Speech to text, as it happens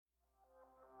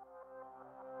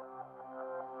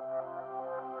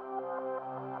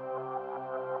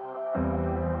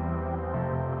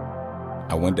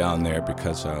I went down there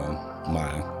because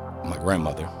my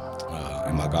grandmother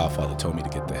and my godfather told me to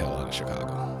get the hell out of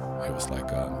Chicago. It was like,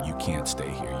 you can't stay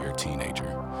here. You're a teenager.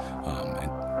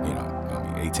 And,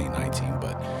 18, 19.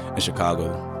 But in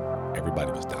Chicago,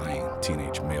 everybody was dying.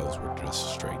 Teenage males were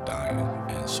just straight dying.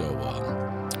 And so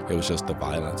it was just the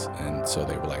violence. And so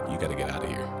they were like, you got to get out of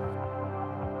here.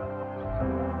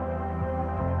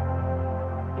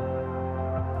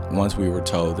 Once we were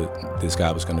told that this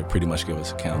guy was going to pretty much give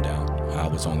us a countdown, I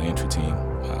was on the entry team,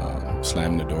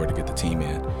 slamming the door to get the team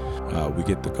in. We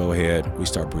get the go-ahead. We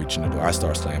start breaching the door. I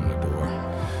start slamming the door.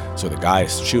 So the guy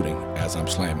is shooting as I'm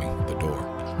slamming the door.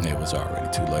 It was already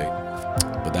too late.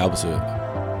 But that was a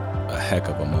heck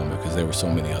of a moment because there were so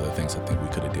many other things I think we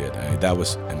could have did. That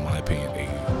was, in my opinion,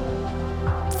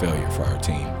 a failure for our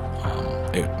team.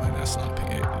 That's not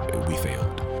opinion. We failed.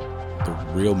 The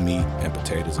real meat and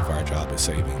potatoes of our job is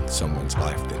saving someone's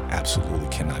life that absolutely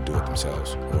cannot do it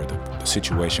themselves, or the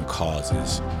situation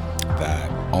causes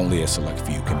that only a select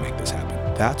few can make this happen.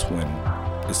 That's when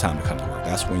it's time to come to work.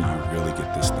 That's when you really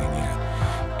get this thing in.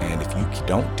 And if you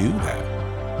don't do that,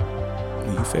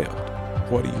 you failed.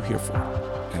 What are you here for?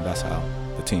 And that's how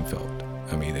the team felt.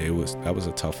 I mean, that was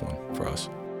a tough one for us.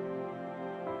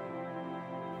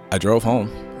 I drove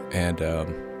home, and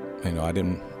I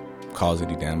didn't cause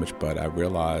any damage, but I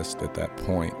realized at that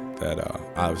point that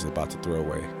I was about to throw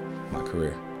away my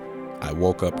career. I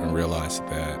woke up and realized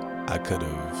that I could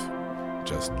have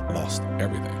just lost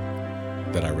everything,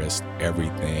 that I risked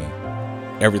everything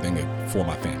for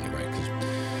my family, right? Because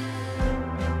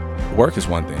work is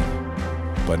one thing,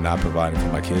 but not providing for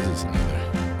my kids is another,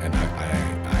 and I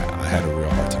had a real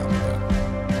hard time with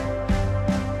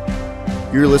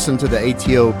that. You're listening to the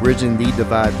ATO Bridging the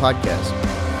Divide podcast,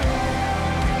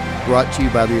 brought to you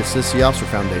by the Assist the Officer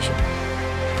Foundation.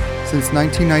 Since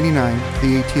 1999,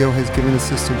 the ATO has given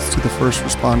assistance to the first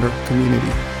responder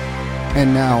community,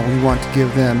 and now we want to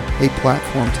give them a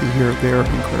platform to hear their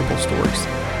incredible stories.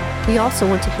 We also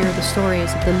want to hear the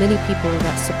stories of the many people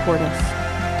that support us.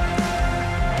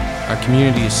 Our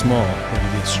community is small, but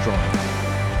it is strong.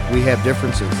 We have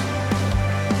differences.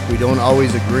 We don't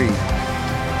always agree,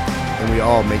 and we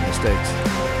all make mistakes.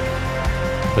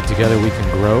 But together we can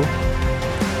grow.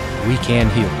 We can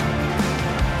heal.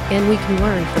 And we can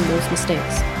learn from those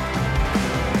mistakes.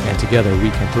 And together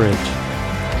we can bridge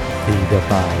the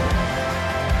divide.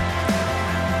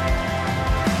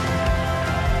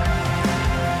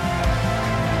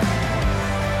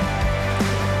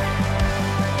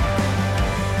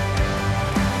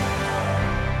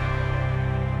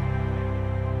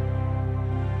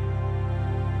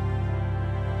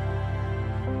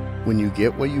 When you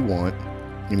get what you want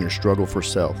in your struggle for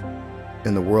self,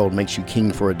 and the world makes you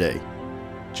king for a day,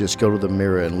 just go to the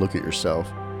mirror and look at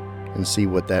yourself and see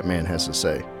what that man has to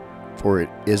say. For it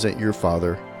isn't your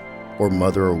father or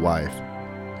mother or wife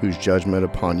whose judgment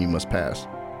upon you must pass.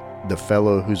 The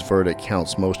fellow whose verdict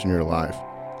counts most in your life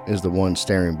is the one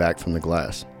staring back from the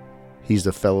glass. He's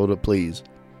the fellow to please.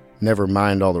 Never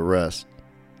mind all the rest,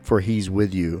 for he's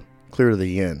with you clear to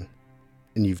the end,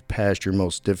 and you've passed your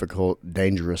most difficult,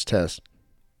 dangerous test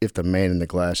if the man in the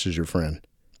glass is your friend.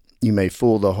 You may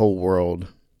fool the whole world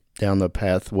down the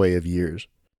pathway of years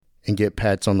and get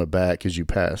pats on the back as you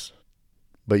pass,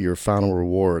 but your final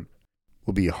reward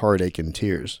will be heartache and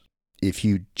tears if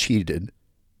you cheated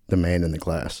the man in the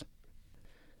glass.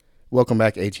 Welcome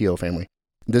back, ATO family.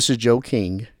 This is Joe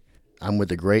King. I'm with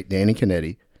the great Danny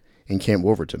Canetti in Camp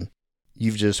Wolverton.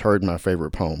 You've just heard my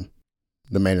favorite poem,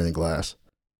 The Man in the Glass.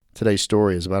 Today's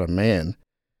story is about a man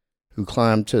who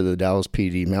climbed to the Dallas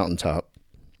PD mountaintop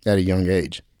at a young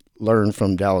age, learned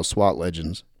from Dallas SWAT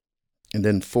legends, and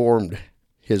then formed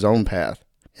his own path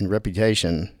and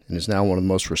reputation, and is now one of the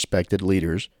most respected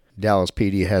leaders Dallas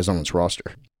PD has on its roster.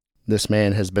 This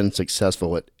man has been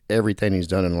successful at everything he's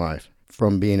done in life,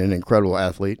 from being an incredible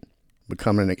athlete,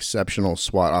 becoming an exceptional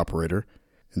SWAT operator,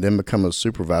 and then become a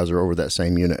supervisor over that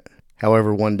same unit.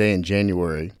 However, one day in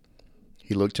January,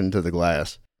 he looked into the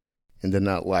glass and did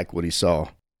not like what he saw,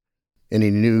 and he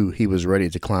knew he was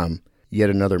ready to climb yet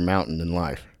another mountain in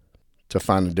life. To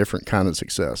find a different kind of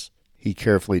success, he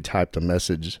carefully typed a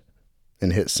message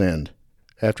and hit send.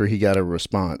 After he got a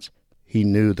response, he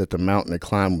knew that the mountain to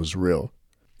climb was real,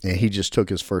 and he just took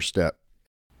his first step.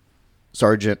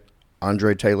 Sergeant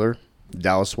Andre Taylor,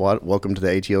 Dallas SWAT, welcome to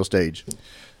the ATO stage.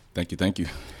 Thank you.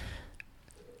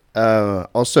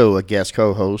 Also, a guest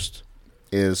co-host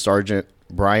is Sergeant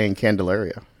Brian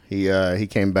Candelaria. He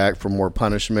came back for more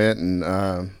punishment,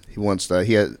 and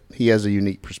he has a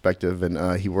unique perspective,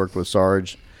 and he worked with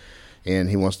Sarge, and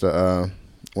he wants to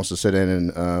sit in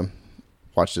and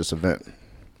watch this event.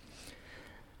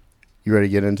 You ready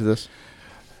to get into this?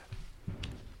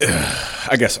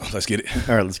 I guess so. Let's get it.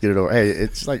 All right, let's get it over. Hey,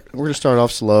 it's like we're gonna start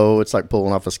off slow. It's like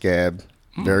pulling off a scab,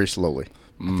 very slowly.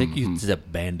 I think you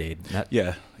said Band-Aid.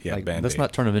 Yeah, Band-Aid. Let's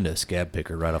not turn him into a scab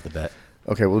picker right off the bat.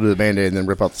 Okay, we'll do the Band-Aid and then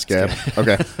rip out the scab.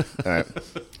 Okay, all right.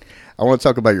 I want to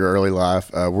talk about your early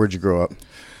life. Where'd you grow up?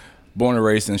 Born and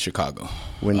raised in Chicago.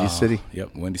 Windy City?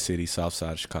 Yep, Windy City, south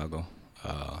side of Chicago.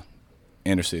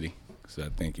 Inner city. So I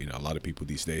think, a lot of people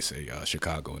these days say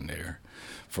Chicago, and they're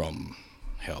from,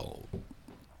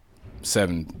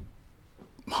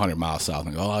 700 miles south,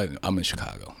 and go, I'm in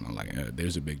Chicago. And I'm like,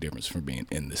 there's a big difference from being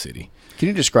in the city. Can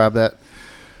you describe that?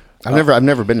 I've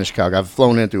never been to Chicago. I've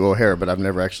flown in through O'Hare, but I've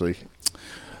never actually.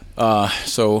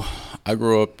 So I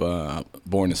grew up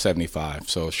born in '75.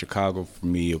 So Chicago for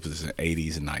me, it was the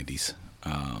 '80s and '90s.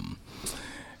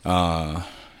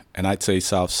 And I'd say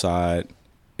South Side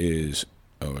is,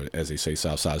 or as they say,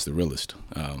 South Side is the realest.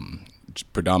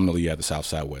 Predominantly, you have the South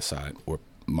Side, West Side, where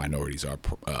minorities are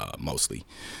mostly.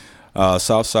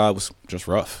 South Side was just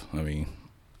rough. I mean,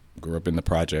 grew up in the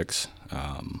projects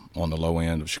on the low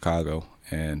end of Chicago,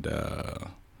 and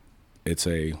it's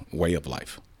a way of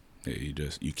life.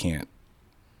 You can't.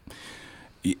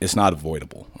 It's not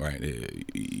avoidable, right?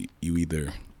 You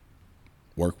either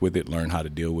work with it, learn how to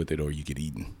deal with it, or you get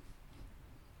eaten.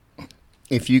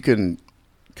 If you can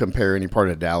compare any part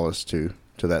of Dallas to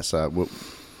that side,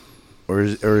 or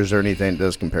is there anything that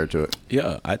does compare to it?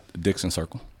 Yeah, Dixon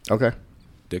Circle. Okay.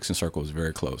 Dixon Circle is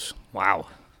very close. Wow.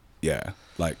 Yeah,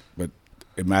 but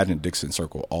imagine Dixon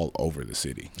Circle all over the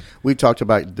city. We talked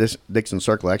about this Dixon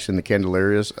Circle actually in the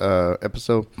Candelarias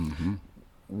episode. Mm-hmm.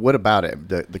 What about it?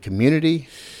 The community?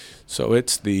 So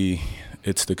it's the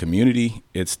community.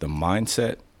 It's the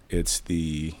mindset. It's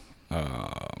the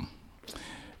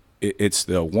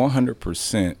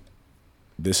 100%.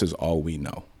 This is all we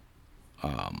know.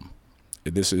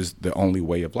 This is the only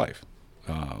way of life.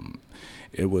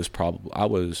 I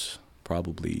was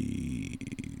probably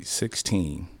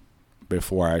 16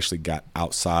 before I actually got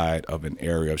outside of an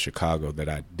area of Chicago that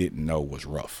I didn't know was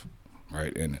rough,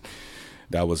 right? And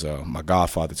that was my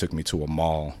godfather took me to a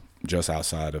mall just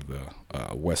outside of the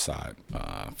west side.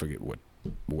 I forget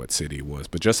what city it was,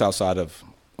 but just outside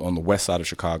on the west side of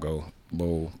Chicago,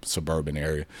 little suburban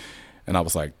area. And I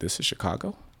was like, this is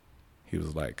Chicago? He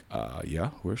was like, yeah,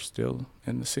 we're still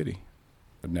in the city.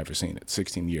 I'd never seen it.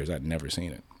 16 years, I'd never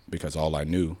seen it because all I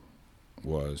knew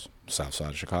was south side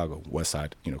of Chicago, west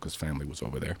side, because family was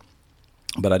over there.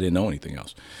 But I didn't know anything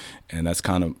else. And that's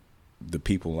kind of the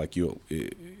people like you.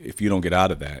 If you don't get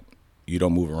out of that, you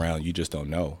don't move around, you just don't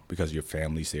know because your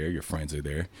family's there, your friends are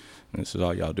there, and this is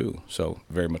all y'all do. So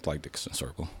very much like Dixon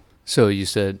Circle. So you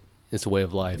said it's a way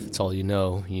of life. It's all you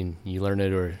know. You learn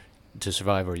it or to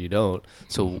survive or you don't.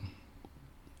 So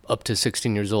up to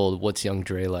 16 years old, what's young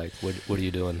Dre like? What are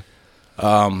you doing?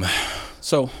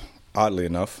 So oddly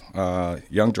enough,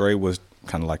 young Dre was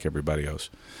kind of like everybody else.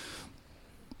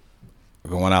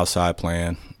 Going outside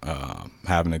playing,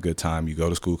 having a good time. You go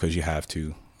to school because you have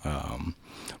to.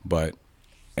 But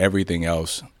everything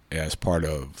else as part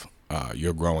of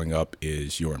your growing up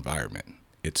is your environment.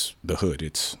 It's the hood.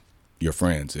 It's your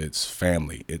friends. It's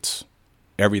family. It's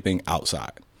everything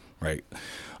outside, right?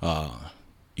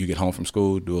 You get home from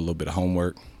school, do a little bit of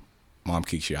homework. Mom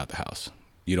kicks you out the house.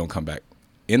 You don't come back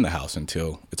in the house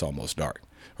until it's almost dark,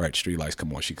 right? Street lights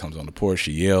come on. She comes on the porch.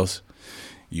 She yells.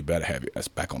 You better have your ass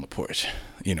back on the porch,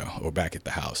 or back at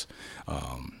the house.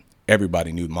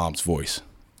 Everybody knew mom's voice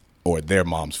or their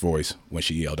mom's voice when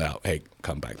she yelled out, hey,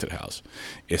 come back to the house,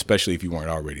 especially if you weren't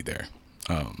already there.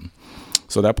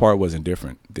 So that part wasn't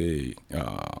different.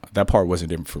 That part wasn't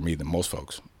different for me than most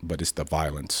folks, but it's the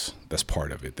violence that's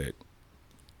part of it that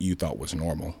you thought was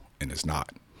normal, and it's not.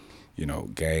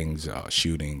 Gangs,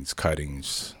 shootings,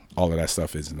 cuttings, all of that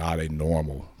stuff is not a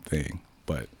normal thing.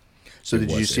 But so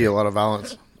did you see a lot of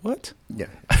violence? What? Yeah.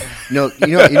 No,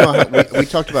 how we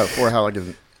talked about before how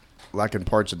like in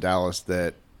parts of Dallas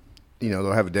that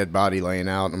they'll have a dead body laying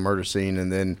out in a murder scene,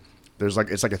 and then it's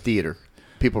like a theater.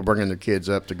 People bringing their kids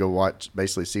up to go watch,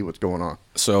 basically see what's going on.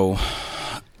 So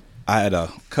I had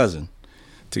a cousin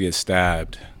to get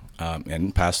stabbed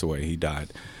and passed away. He died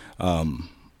on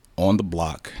the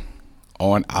block,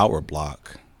 on our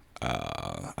block.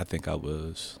 I think I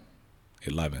was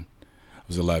 11. I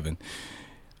was 11.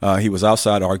 He was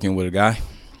outside arguing with a guy.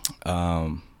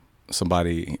 Him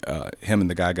and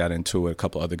the guy got into it. A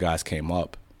couple other guys came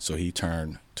up. So he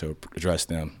turned to address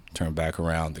them, turned back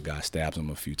around. The guy stabs him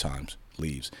a few times,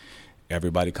 leaves.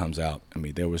 Everybody comes out. I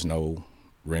mean, there was no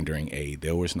rendering aid.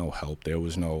 There was no help. There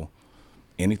was no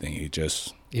anything. It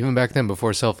just... Even back then,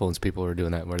 before cell phones, people were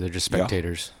doing that, where they're just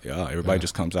spectators. Yeah, everybody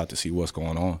just comes out to see what's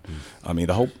going on. I mean,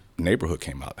 the whole neighborhood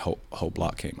came out, whole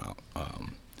block came out.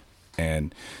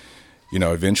 And,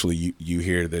 eventually you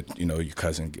hear that, your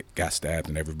cousin got stabbed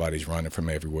and everybody's running from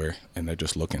everywhere and they're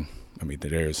just looking. I mean,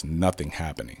 there's nothing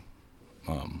happening.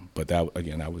 But that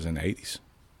was in the 80s.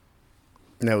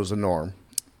 And that was the norm.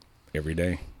 Every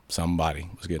day, somebody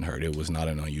was getting hurt. It was not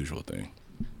an unusual thing.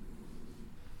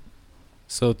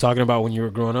 So talking about when you were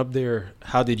growing up there,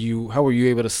 how were you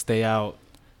able to stay out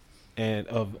and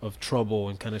of trouble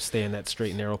and kind of stay in that straight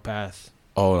and narrow path?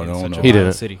 Oh, no. He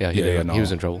didn't. City? Yeah, he didn't. No. He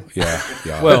was in trouble. Yeah.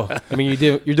 Well, I mean,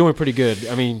 you're doing pretty good.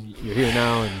 I mean, you're here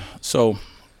now, and so,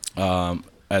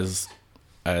 as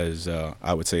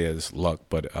I would say as luck,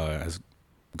 but as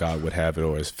God would have it,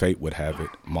 or as fate would have it,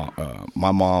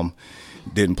 my mom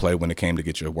didn't play when it came to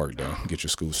get your work done, get your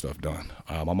school stuff done.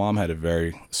 My mom had a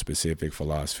very specific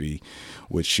philosophy,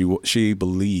 which she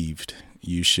believed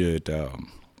you should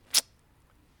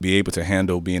be able to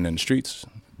handle being in the streets,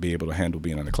 be able to handle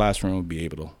being in the classroom, be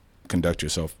able to conduct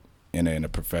yourself in a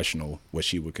professional, what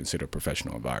she would consider a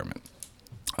professional environment.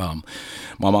 My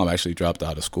mom actually dropped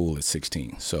out of school at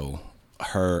 16, so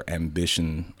her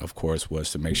ambition, of course,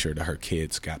 was to make sure that her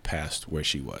kids got past where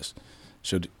she was.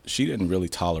 So she didn't really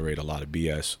tolerate a lot of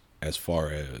BS as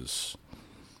far as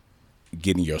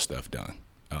getting your stuff done.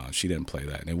 She didn't play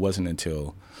that. And it wasn't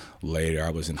until later,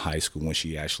 I was in high school, when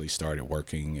she actually started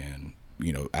working and,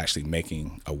 actually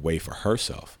making a way for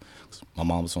herself. My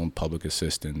mom was on public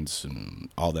assistance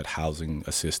and all that housing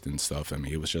assistance stuff. I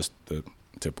mean, it was just the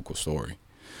typical story.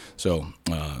 So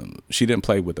she didn't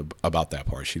play about that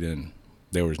part.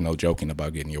 There was no joking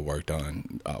about getting your work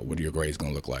done. What are your grades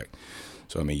going to look like?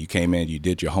 So, I mean, you came in, you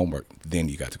did your homework, then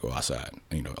you got to go outside.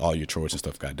 All your chores and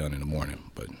stuff got done in the morning,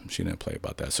 but she didn't play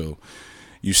about that. So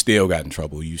you still got in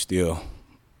trouble. You still,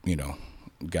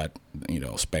 got,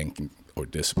 spanked or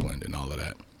disciplined and all of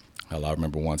that. Hell, I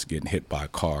remember once getting hit by a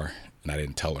car, and I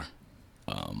didn't tell her.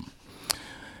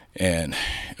 And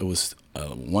it was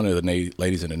one of the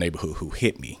ladies in the neighborhood who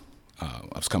hit me. I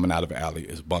was coming out of an alley.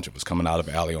 There's a bunch of us coming out of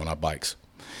an alley on our bikes,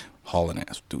 hauling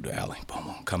ass through the alley. Boom,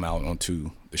 boom, come out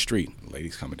onto the street. The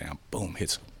lady's coming down. Boom,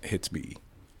 hits me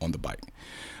on the bike.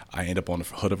 I end up on the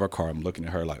hood of her car. I'm looking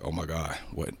at her like, oh my God,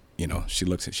 what?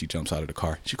 She jumps out of the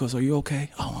car. She goes, are you okay?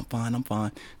 Oh, I'm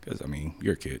fine. Because, I mean,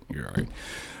 you're a kid. You're all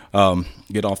right.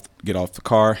 Get off the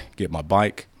car, get my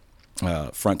bike,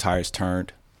 front tires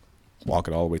turned, walk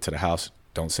it all the way to the house.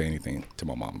 Don't say anything to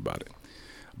my mom about it.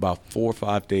 About 4 or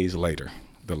 5 days later,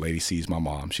 the lady sees my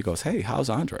mom. She goes, hey, how's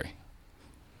Andre?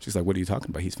 She's like, what are you talking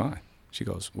about? He's fine. She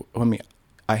goes,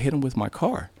 I hit him with my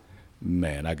car.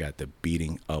 Man, I got the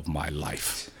beating of my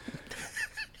life.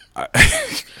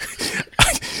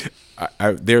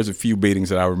 There's a few beatings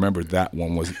that I remember. That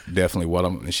one was definitely one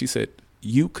of them. And she said,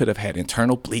 you could have had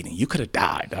internal bleeding. You could have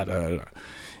died.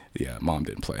 Yeah, Mom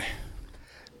didn't play.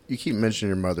 You keep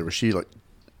mentioning your mother. Was she like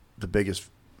the biggest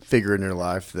figure in your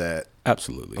life that?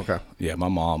 Absolutely. Okay. Yeah, my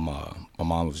mom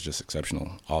was just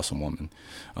exceptional, awesome woman.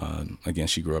 Again,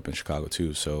 she grew up in Chicago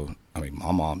too. So, I mean,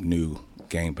 my mom knew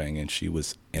gang banging. She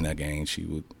was in a gang.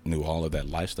 She knew all of that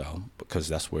lifestyle because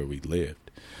that's where we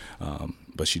lived.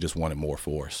 But she just wanted more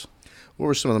for us. What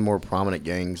were some of the more prominent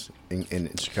gangs in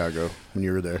Chicago when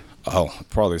you were there? Oh,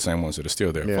 probably the same ones that are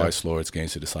still there. Yeah. Vice Lords,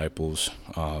 Gangs of Disciples,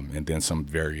 and then some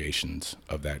variations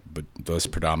of that. But those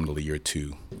predominantly year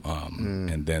two.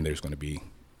 And then there's going to be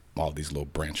all these little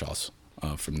branch offs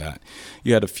from that.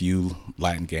 You had a few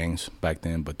Latin gangs back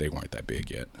then, but they weren't that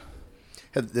big yet.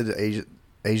 Did the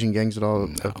Asian gangs at all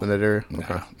up in that area?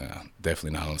 Okay. No,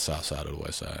 definitely not on the south side or the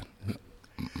west side.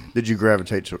 Did you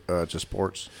gravitate to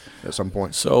sports at some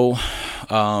point? So,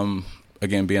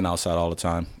 again, being outside all the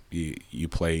time, you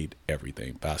played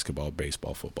everything. Basketball,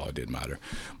 baseball, football, it didn't matter.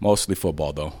 Mostly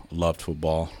football, though. Loved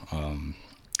football.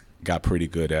 Got pretty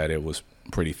good at it. Was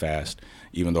pretty fast,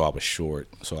 even though I was short.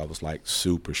 So I was, like,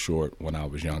 super short when I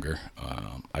was younger.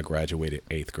 I graduated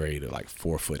 8th grade at, like,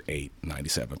 4'8",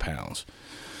 97 pounds.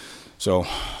 So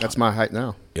that's my height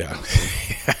now. Yeah.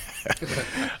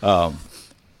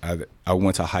 I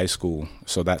went to high school,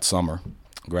 so that summer,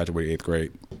 graduated 8th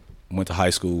grade, went to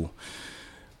high school,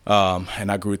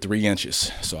 and I grew 3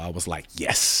 inches. So I was like,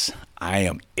 yes,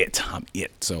 I'm it.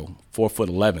 So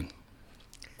 4'11".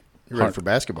 You're ready for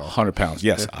basketball. 100 pounds,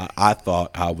 yes. Yeah. I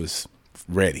thought I was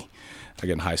ready. I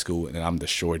get in high school, and I'm the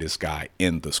shortest guy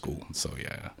in the school. So,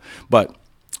 yeah. But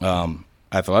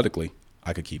athletically,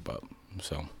 I could keep up.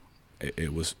 So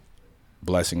it was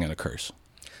blessing and a curse.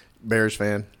 Bears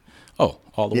fan? Oh,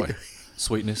 all the way.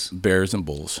 Sweetness. Bears and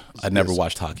Bulls. I never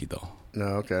watched hockey, though. No,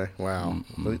 okay. Wow.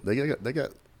 Mm-hmm. They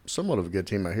got somewhat of a good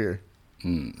team out here.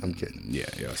 I'm kidding. Yeah.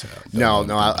 No.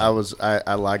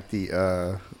 I like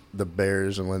the the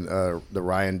Bears and when the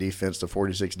Ryan defense, the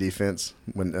 46 defense,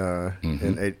 when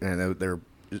and they're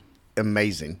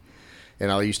amazing.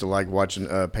 And I used to like watching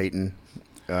Peyton.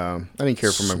 I didn't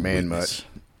care for McMahon much,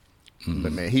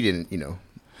 but man, he didn't.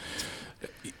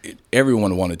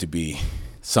 Everyone wanted to be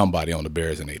somebody on the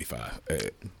Bears in '85.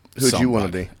 Who'd you want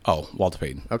to be? Oh, Walter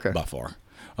Payton. Okay, by far.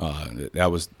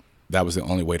 That was the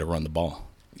only way to run the ball.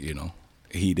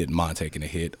 He didn't mind taking a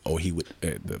hit. Or he would.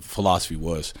 The philosophy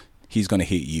was he's going to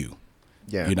hit you.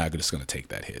 Yeah, you're not just going to take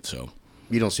that hit. So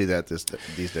you don't see that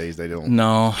these days. They don't.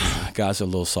 No, guys are a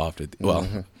little softer.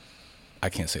 Well, I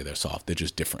can't say they're soft. They're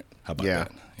just different. How about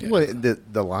that? Yeah. Well,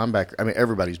 the linebacker. I mean,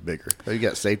 everybody's bigger. You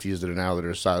got safeties that are now that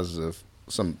are sizes of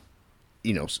some,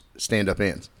 stand-up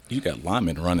ends. You got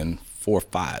linemen running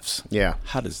 4.5s. Yeah.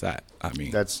 How does that? I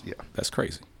mean, that's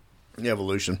crazy. The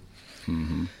evolution.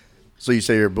 Mm-hmm. So you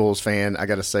say you're a Bulls fan. I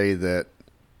got to say that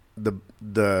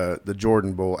the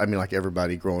Jordan Bull. I mean, like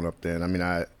everybody growing up then. I mean,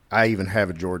 I even have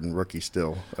a Jordan rookie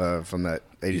still from that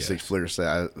 '86 Fleer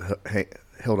set. I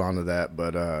held on to that,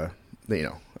 but I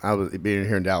was being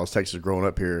here in Dallas, Texas, growing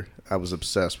up here. I was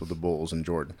obsessed with the Bulls and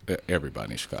Jordan.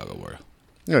 Everybody in Chicago were.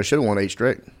 Should have won 8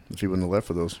 straight if he wouldn't have left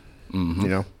for those. Mm-hmm.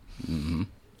 Mm-hmm.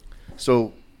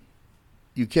 So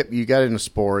you got into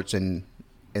sports and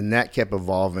that kept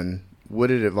evolving. What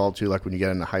did it evolve to, like when you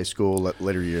got into high school,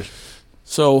 later years?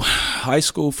 So high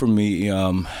school for me,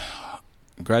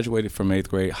 graduated from 8th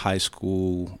grade.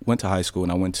 Went to high school,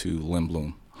 and I went to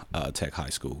Lindblom Tech High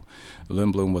School.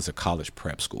 Lindblom was a college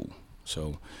prep school,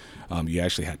 so you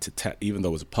actually had to even though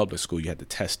it was a public school, you had to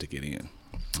test to get in.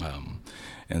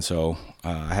 And so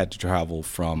I had to travel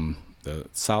from the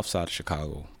south side of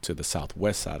Chicago to the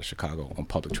southwest side of Chicago on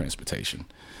public transportation.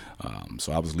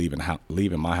 So I was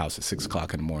leaving my house at 6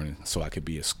 o'clock in the morning so I could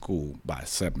be at school by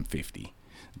 7:50,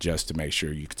 just to make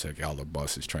sure you could take all the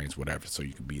buses, trains, whatever, so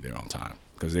you could be there on time.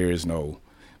 Because there is no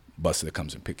bus that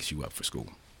comes and picks you up for school.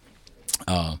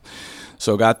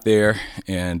 So got there,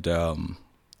 and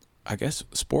I guess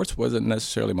sports wasn't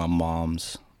necessarily my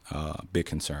mom's big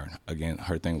concern. Again,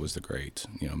 her thing was the grades.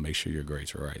 Make sure your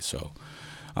grades are right. So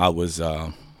I was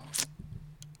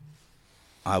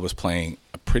playing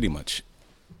pretty much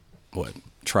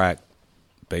track,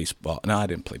 baseball. No, I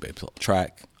didn't play baseball.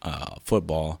 Track,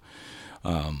 football.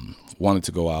 Wanted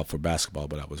to go out for basketball,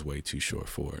 but I was way too short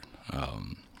for it.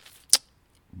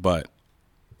 But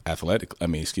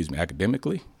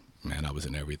academically, man, I was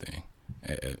in everything.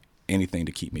 Anything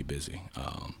to keep me busy.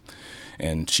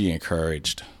 And she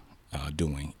encouraged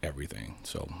doing everything.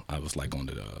 So I was like on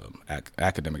the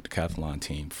academic decathlon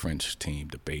team, French team,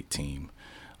 debate team,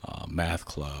 math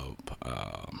club,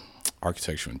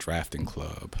 architecture and drafting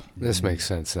club. This makes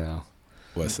sense now.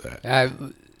 What's that?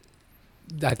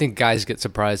 I think guys get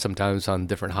surprised sometimes on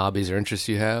different hobbies or interests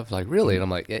you have. Like, really? And I'm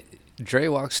like, Dre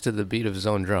walks to the beat of his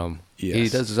own drum. Yes. He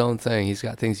does his own thing. He's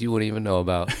got things you wouldn't even know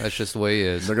about. That's just the way he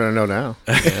is. They're going to know now.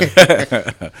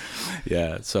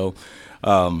 Yeah. So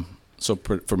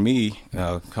for me,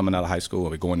 coming out of high school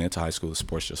or going into high school,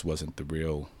 sports just wasn't the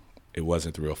real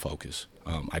focus.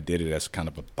 I did it as kind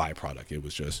of a byproduct. It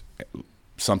was just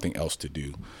something else to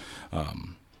do.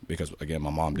 Because, again,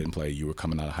 my mom didn't play. You were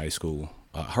coming out of high school.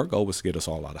 Her goal was to get us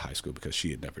all out of high school because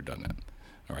she had never done that.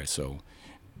 All right, so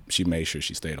she made sure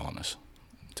she stayed on us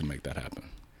to make that happen.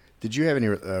 Did you have any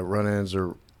run-ins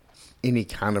or any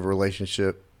kind of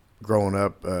relationship growing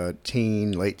up, late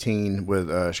teen,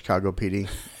 with Chicago PD?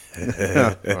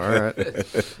 All right.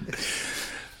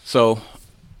 So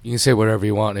you can say whatever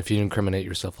you want. If you incriminate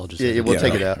yourself, I'll just we'll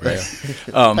take it out. Right.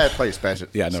 Play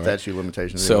statute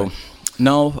limitations. So, anyway.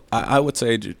 No, I would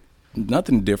say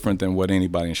nothing different than what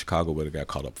anybody in Chicago would have got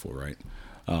caught up for, right?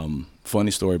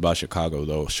 Funny story about Chicago,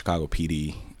 though, Chicago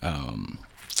PD.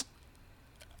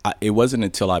 It wasn't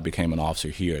until I became an officer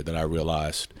here that I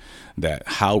realized that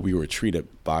how we were treated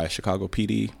by Chicago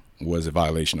PD was a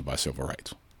violation of our civil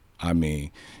rights. I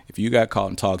mean, if you got caught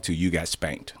and talked to, you got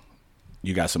spanked.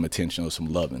 You got some attention or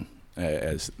some loving,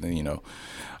 as you know.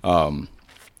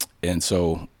 And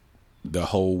so the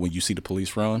whole, when you see the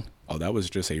police run, that was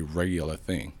just a regular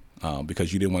thing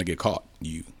because you didn't want to get caught.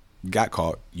 You got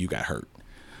caught, you got hurt.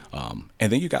 And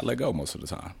then you got let go most of the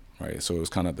time, right? So it was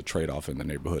kind of the trade-off in the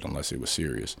neighborhood unless it was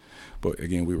serious. But,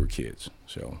 again, we were kids.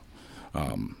 So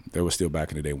there was still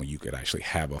back in the day when you could actually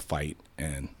have a fight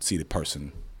and see the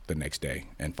person the next day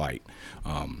and fight.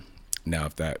 Now,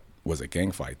 if that was a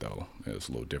gang fight, though, it was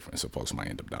a little different. So folks might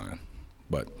end up dying.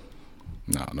 But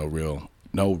no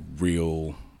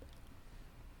real.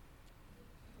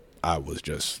 I was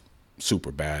just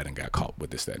super bad and got caught with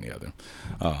this, that, and the other.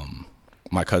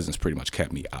 My cousins pretty much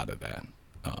kept me out of that.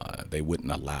 They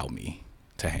wouldn't allow me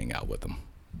to hang out with them.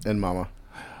 And mama?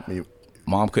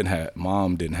 Mom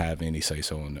didn't have any say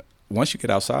so in it. Once you get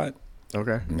outside,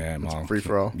 okay, man, Mom free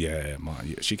for all. Yeah,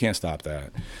 Mom, she can't stop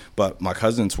that. But my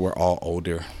cousins were all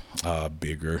older,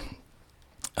 bigger.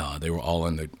 They were all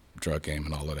in the drug game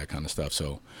and all of that kind of stuff.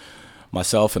 So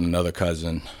myself and another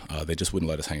cousin, they just wouldn't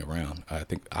let us hang around. I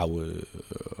think I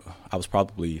was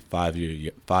probably 5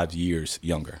 years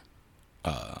younger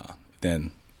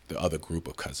than the other group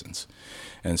of cousins.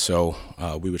 And so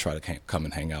we would try to come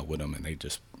and hang out with them, and they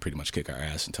just pretty much kick our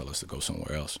ass and tell us to go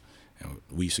somewhere else. And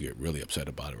we used to get really upset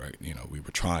about it, right? You know, we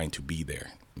were trying to be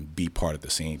there, be part of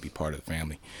the scene, be part of the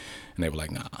family. And they were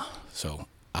like, nah. So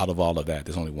out of all of that,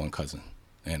 there's only one cousin,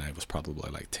 and I was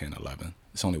probably like 10, 11.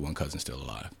 There's only one cousin still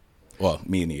alive. Well,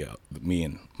 me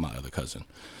and my other cousin.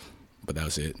 But that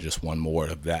was it, just one more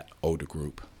of that older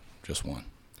group, just one.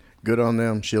 Good on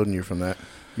them, shielding you from that,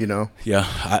 you know? Yeah,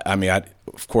 I mean,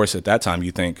 of course, at that time,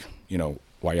 you think, you know,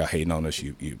 why y'all hating on us?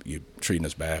 You treating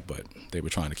us bad, but they were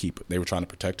trying to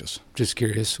protect us. Just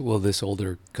curious, will this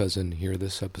older cousin hear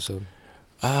this episode?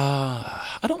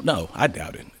 I don't know. I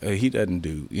doubt it. He doesn't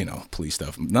do, you know, police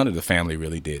stuff. None of the family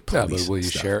really did police but will you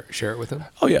stuff. share it with him?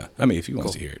 Oh yeah, I mean, if he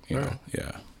wants to hear it, you know,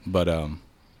 yeah. But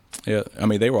yeah, I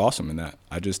mean, they were awesome in that.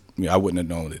 I wouldn't have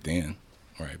known it then,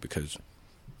 right? Because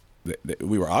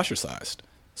we were ostracized,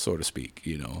 so to speak.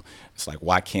 You know, it's like,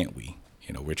 why can't we?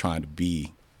 You know, we're trying to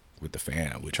be with the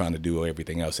fam. We're trying to do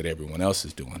everything else that everyone else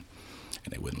is doing,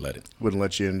 and they wouldn't let it. Wouldn't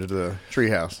let you into the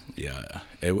treehouse. Yeah,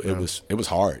 it was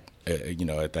hard. You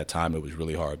know, at that time it was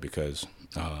really hard because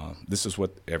this is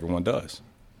what everyone does,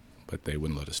 but they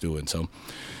wouldn't let us do it. And so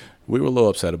we were a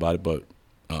little upset about it, but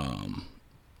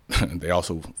they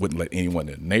also wouldn't let anyone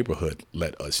in the neighborhood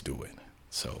let us do it.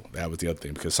 So that was the other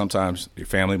thing, because sometimes your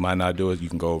family might not do it. You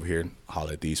can go over here and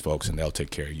holler at these folks, and they'll take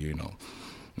care of you. You know,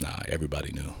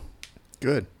 everybody knew.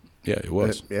 Good. Yeah, it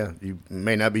was. Yeah, you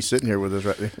may not be sitting here with us,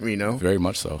 right? You know, very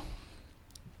much so.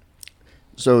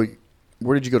 So,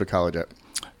 where did you go to college at?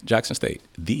 Jackson State,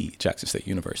 the Jackson State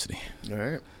University. All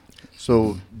right.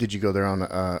 So, did you go there on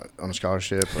a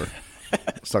scholarship, or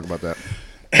let's talk about that.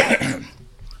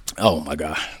 Oh my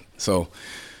God! So,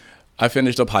 I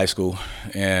finished up high school,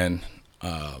 and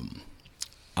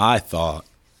I thought,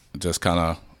 just kind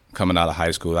of coming out of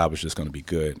high school, I was just going to be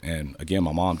good. And again,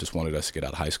 my mom just wanted us to get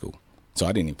out of high school. So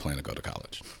I didn't even plan to go to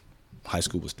college. High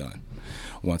school was done.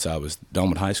 Once I was done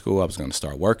with high school, I was going to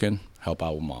start working, help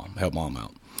mom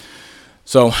out.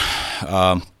 So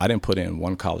I didn't put in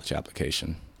one college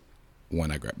application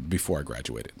before I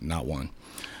graduated, not one.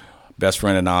 Best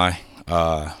friend and I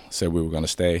said we were going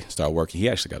to start working. He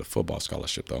actually got a football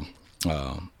scholarship, though,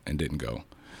 and didn't go.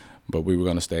 But we were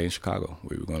going to stay in Chicago.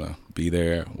 We were going to be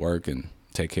there, work, and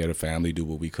take care of the family, do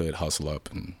what we could, hustle up,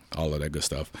 and all of that good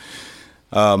stuff.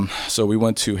 So we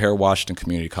went to Harold Washington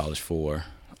Community College for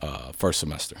first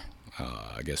semester.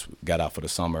 I guess we got out for the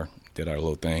summer, did our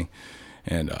little thing,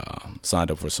 and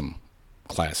signed up for some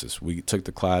classes. We took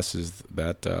the classes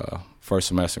that first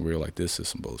semester, and we were like, this is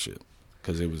some bullshit.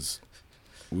 Because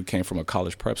we came from a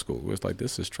college prep school. It was like,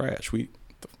 this is trash. We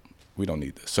don't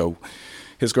need this. So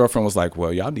his girlfriend was like,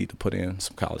 well, y'all need to put in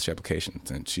some college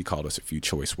applications. And she called us a few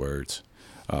choice words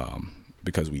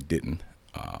because we didn't.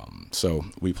 So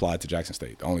we applied to Jackson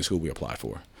State, the only school we applied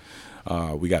for.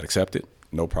 We got accepted,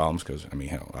 no problems, because, I mean,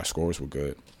 hell, our scores were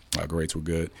good, our grades were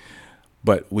good,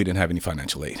 but we didn't have any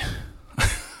financial aid.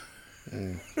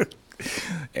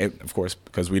 And, of course,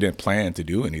 because we didn't plan to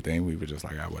do anything, we were just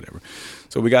like, whatever.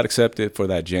 So we got accepted for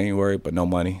that January, but no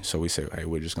money, so we said, hey,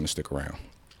 we're just going to stick around.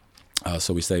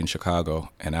 So we stayed in Chicago,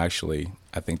 and actually,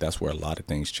 I think that's where a lot of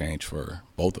things changed for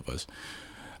both of us.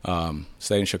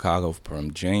 Stayed in Chicago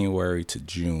from January to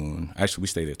June. Actually, we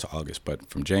stayed there to August, but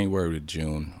from January to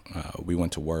June, we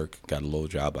went to work, got a little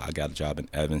job. I got a job in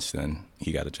Evanston.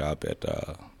 He got a job at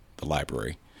the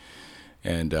library.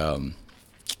 And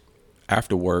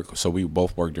after work, so we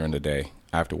both worked during the day.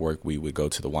 After work, we would go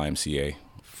to the YMCA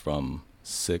from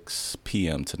 6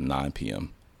 p.m. to 9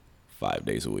 p.m., 5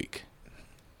 days a week.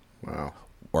 Wow.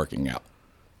 Working out.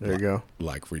 There you go.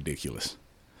 Like ridiculous.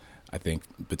 I think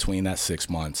between that 6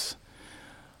 months,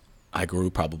 I grew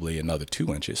probably another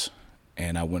 2 inches,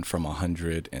 and I went from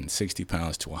 160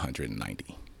 pounds to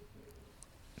 190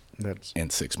 in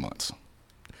 6 months.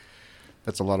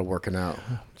 That's a lot of working out.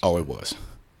 Oh, it was.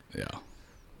 Yeah.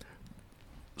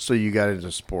 So you got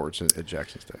into sports at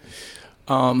Jackson State?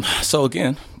 So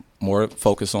again, more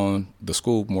focus on the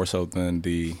school more so than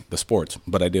the sports.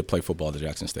 But I did play football at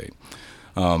Jackson State.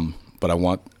 But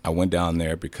I went down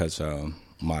there because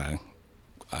my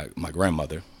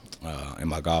grandmother and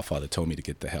my godfather told me to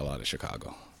get the hell out of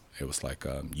Chicago. It was like,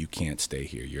 you can't stay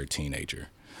here. You're a teenager.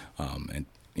 And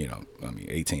I mean,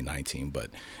 18, 19. But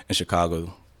in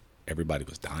Chicago, everybody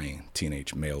was dying.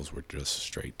 Teenage males were just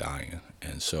straight dying.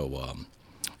 And so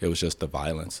it was just the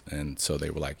violence. And so they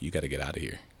were like, you got to get out of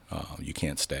here. You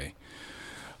can't stay.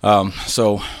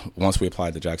 So once we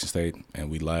applied to Jackson State and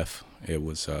we left, it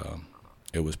was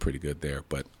pretty good there.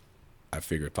 But I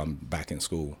figured if I'm back in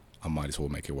school, I might as well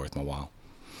make it worth my while.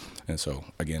 And so,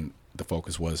 again, the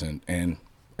focus wasn't, and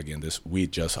again, we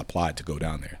just applied to go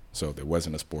down there. So there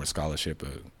wasn't a sports scholarship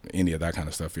or any of that kind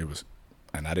of stuff. It was,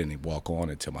 and I didn't even walk on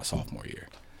until my sophomore year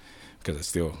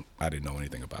because I didn't know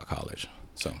anything about college.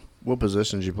 So, what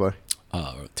position did you play?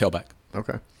 Tailback.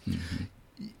 Okay. Mm-hmm.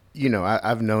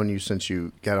 I've known you since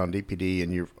you got on DPD,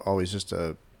 and you're always just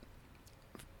a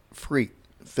freak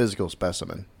physical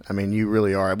specimen. I mean, you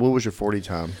really are. What was your 40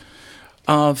 time?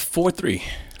 4.3.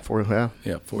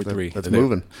 4.3. That's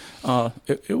moving.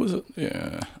 It was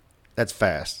That's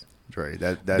fast, Dre.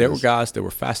 There were guys that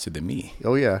were faster than me.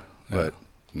 Oh yeah, but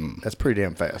that's pretty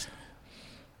damn fast.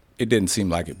 It didn't seem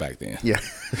like it back then. Yeah.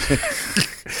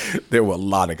 There were a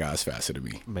lot of guys faster than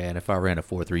me. Man, if I ran a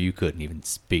 4.3, you couldn't even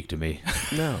speak to me.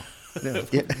 No. Yeah.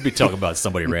 You'd be talking about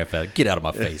somebody ran fast. Get out of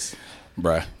my face.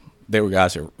 Bruh, there were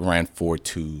guys that ran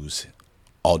 4.2s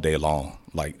all day long,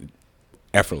 like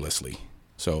effortlessly.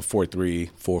 So 4.3,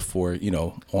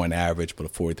 4.4, on average, but a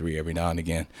 4.3 every now and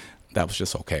again, that was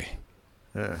just okay.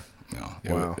 Yeah.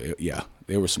 Wow.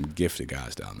 There were some gifted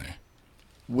guys down there.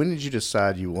 When did you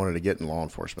decide you wanted to get in law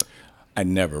enforcement? I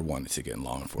never wanted to get in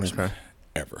law enforcement,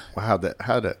 ever. Well, how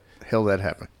the hell that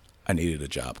happen? I needed a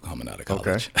job coming out of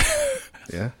college. Okay.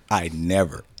 Yeah. I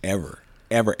never, ever,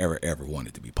 ever, ever, ever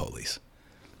wanted to be police.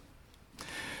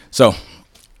 So,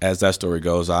 as that story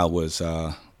goes,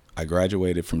 I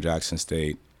graduated from Jackson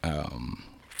State,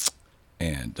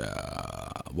 and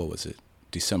what was it?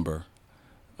 December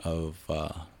of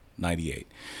 '98.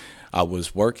 I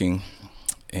was working,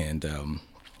 and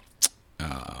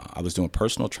I was doing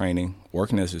personal training,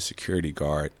 working as a security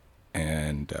guard,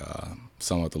 and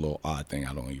some other little odd thing.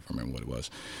 I don't even remember what it was.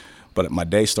 But my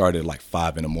day started at like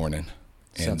 5 in the morning.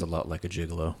 Sounds a lot like a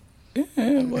gigolo. Yeah,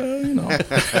 well,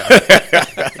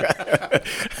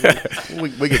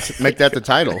 we could make that the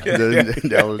title.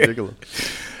 Dallas Gigolo.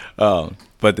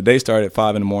 But the day started at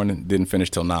 5 in the morning, didn't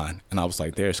finish till 9, and I was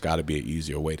like, "There's got to be an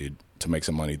easier way to make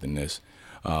some money than this."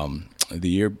 The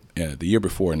year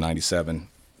before, in '97,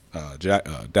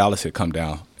 Dallas had come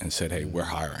down and said, "Hey, we're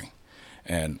hiring,"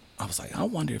 and I was like, "I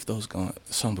wonder if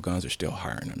some of the guns are still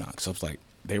hiring or not." Because I was like,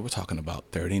 they were talking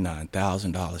about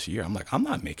 $39,000 a year. I'm like, I'm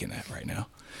not making that right now.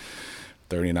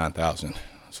 $39,000.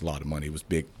 It's a lot of money. It was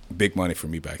big money for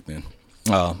me back then.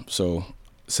 So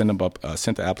sent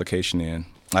the application in.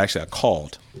 I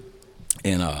called,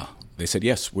 and they said,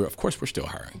 yes, of course we're still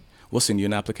hiring. We'll send you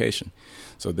an application.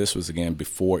 So this was, again,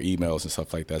 before emails and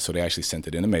stuff like that. So they actually sent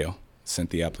it in the mail,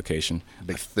 sent the application.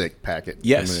 Big, thick packet.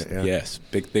 Yes, yes,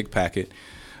 big, thick packet.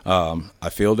 I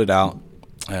filled it out,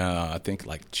 I think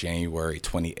like January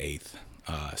 28th.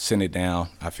 Sent it down.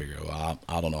 I figured, well,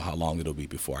 I don't know how long it'll be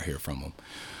before I hear from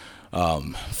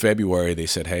them. February, they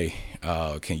said, hey,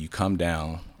 can you come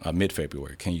down,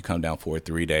 mid-February, can you come down for a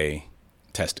 3-day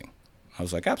testing? I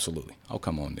was like, absolutely. I'll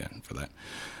come on then for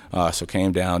that. So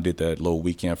came down, did that little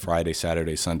weekend, Friday,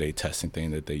 Saturday, Sunday testing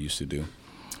thing that they used to do.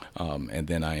 And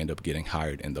then I ended up getting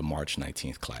hired in the March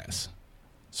 19th class.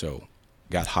 So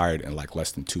got hired in like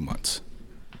less than 2 months.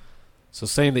 So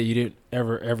saying that you didn't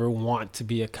ever want to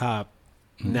be a cop,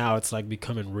 now it's like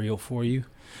becoming real for you?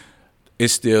 It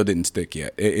still didn't stick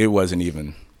yet. It wasn't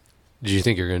even. Did you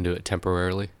think you were going to do it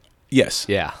temporarily? Yes.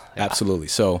 Yeah. Absolutely.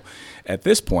 So at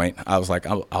this point, I was like,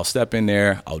 I'll step in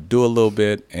there, I'll do a little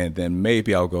bit, and then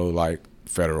maybe I'll go like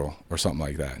federal or something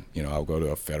like that. I'll go to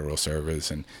a federal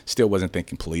service, and still wasn't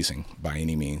thinking policing by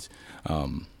any means.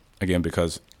 Again,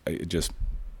 because it just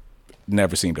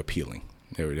never seemed appealing.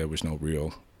 There was no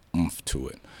real oomph to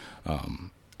it.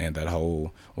 And that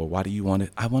whole, well, why do you want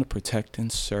it? I want to protect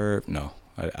and serve. No,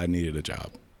 I needed a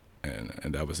job, and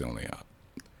that was the only out.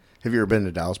 Have you ever been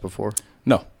to Dallas before?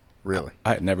 No. Really?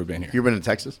 I had never been here. You ever been to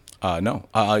Texas? No.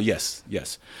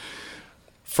 Yes.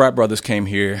 Frat brothers came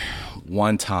here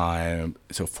one time.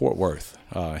 So Fort Worth.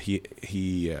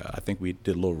 He I think we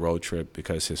did a little road trip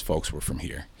because his folks were from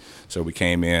here. So we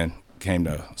came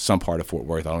to some part of Fort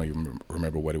Worth. I don't even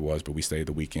remember what it was, but we stayed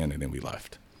the weekend and then we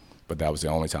left. But that was the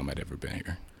only time I'd ever been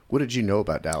here. What did you know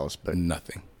about Dallas? But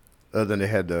nothing. Other than they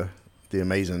had the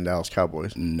amazing Dallas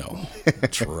Cowboys. No.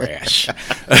 Trash.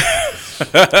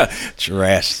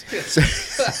 Trash.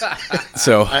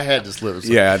 So I had to slip.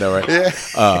 Yeah, I know, right?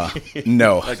 Yeah.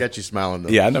 No. I got you smiling though.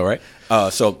 Yeah, I know, right?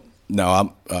 So No,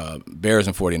 I'm Bears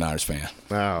and 49ers fan.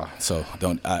 Wow. So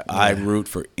I root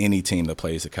for any team that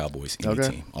plays the Cowboys. Any Okay.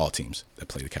 team, all teams that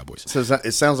play the Cowboys. So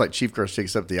it sounds like Chief Crush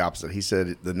takes up the opposite. He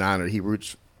said the Niners. He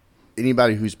roots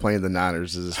anybody who's playing the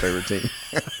Niners is his favorite team.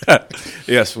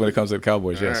 Yes, when it comes to the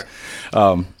Cowboys, yes.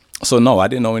 So no, I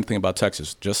didn't know anything about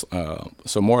Texas. Just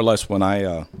so more or less when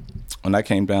I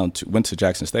came down went to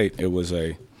Jackson State, it was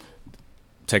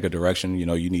take a direction.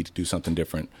 You need to do something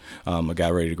different. I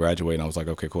got ready to graduate, and I was like,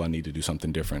 okay, cool, I need to do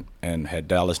something different. And had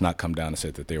Dallas not come down and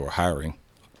said that they were hiring,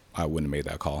 I wouldn't have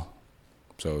made that call.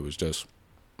 So it was just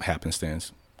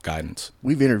happenstance, guidance.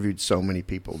 We've interviewed so many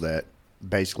people that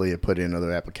basically have put in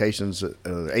other applications at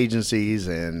other agencies,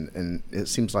 and it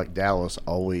seems like Dallas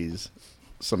always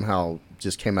somehow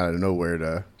just came out of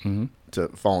nowhere to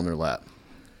fall in their lap.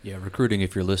 Yeah, recruiting,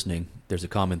 if you're listening, there's a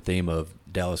common theme of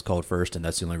Dallas called first, and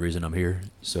that's the only reason I'm here.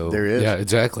 So There is. Yeah,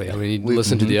 exactly. I mean, you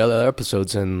listen to the other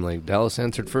episodes, and like Dallas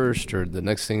answered first, or the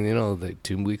next thing you know,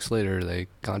 2 weeks later, they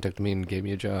contacted me and gave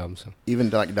me a job. So Even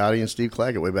like Dottie and Steve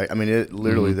Claggett way back. I mean, it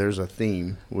literally there's a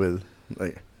theme with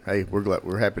like, hey,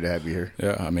 we're happy to have you here.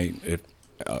 Yeah, I mean, it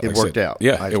worked out.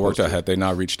 Yeah, I it worked suppose out. so. Had they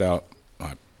not reached out,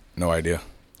 no idea.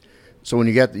 So when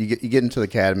you get into the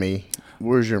academy,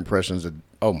 where's your impressions of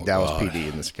Dallas God. PD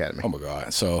in this academy? Oh my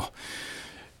God! So,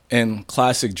 in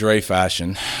classic Dre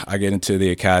fashion, I get into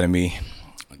the academy.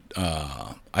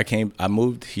 I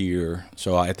moved here.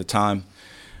 So at the time,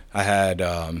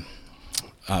 I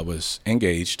was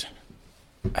engaged.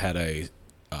 I had a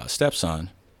stepson,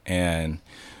 and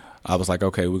I was like,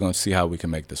 okay, we're going to see how we can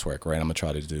make this work, right? I'm going to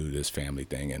try to do this family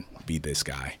thing and be this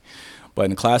guy. But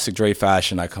in classic Dre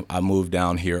fashion, I moved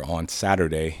down here on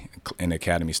Saturday, and the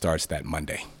academy starts that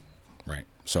Monday, right?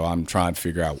 So I'm trying to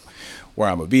figure out where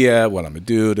I'm going to be at, what I'm going to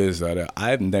do, this, that.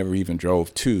 I've never even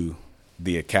drove to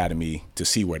the academy to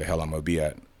see where the hell I'm going to be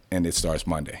at, and it starts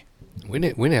Monday. we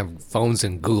didn't have phones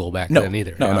and Google back then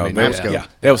either. No, Maps go. Yeah,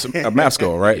 that was a Maps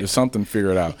go, right? It was something to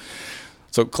figure it out.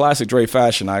 So classic Dre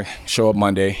fashion, I show up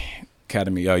Monday,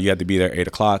 academy, you had to be there 8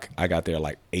 o'clock. I got there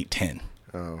like 8:10.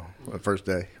 Oh, the first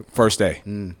day. First day,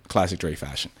 classic Dre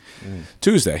fashion.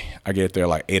 Tuesday, I get there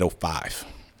like 8:05.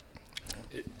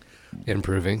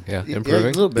 Improving. Yeah, a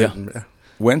Improving. little bit. Yeah.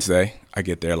 Wednesday, I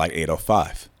get there like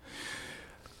 8:05.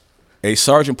 A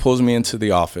sergeant pulls me into the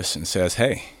office and says,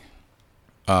 hey,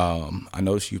 I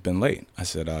noticed you've been late. I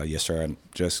said, yes, sir. I'm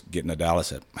just getting to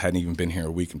Dallas. I hadn't even been here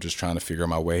a week. I'm just trying to figure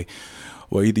my way.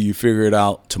 Well, either you figure it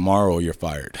out tomorrow or you're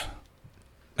fired.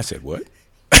 I said, what?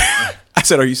 I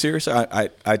said, are you serious?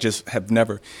 I just have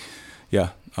never,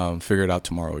 figure it out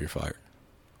tomorrow or you're fired.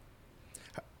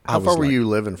 How far were you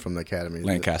living from the academy?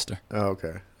 Lancaster. Oh,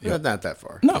 okay. Yeah. Not that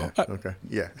far. No. Yeah. Okay.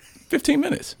 Yeah. 15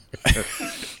 minutes. there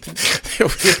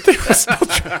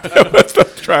was no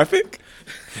traffic.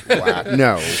 Wow.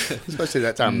 No. Especially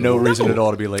that time. no reason at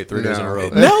all to be late 3 days in a row.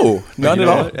 No, none You at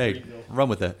know all. what? Hey, run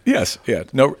with that. Yes, yeah.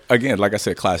 No, again, like I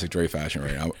said, classic Dre fashion,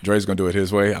 right? Dre's going to do it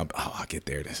his way. I'll get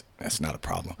there. That's not a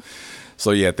problem.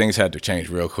 So, yeah, things had to change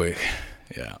real quick.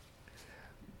 Yeah.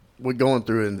 We're going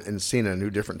through and seeing a new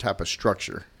different type of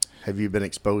structure. Have you been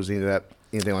exposed to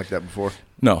anything like that before?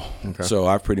 No. Okay. So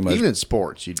I pretty much Even in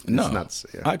sports,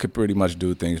 I could pretty much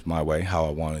do things my way, how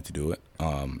I wanted to do it,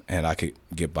 and I could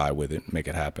get by with it, make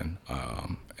it happen.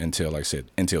 Until, like I said,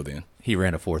 until then. He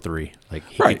ran a 4.3. Like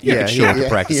Right. He could show up to Yeah.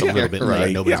 practice a Yeah. little bit. Right.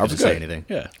 Like nobody's I going was to say good. anything.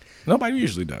 Yeah. Nobody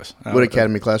usually does. What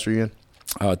academy class were you in?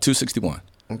 261.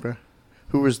 Okay.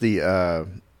 Who was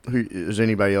is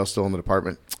anybody else still in the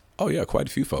department? Oh, yeah, quite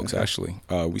a few folks, actually.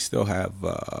 We still have,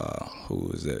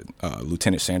 who is it?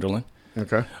 Lieutenant Sanderlin.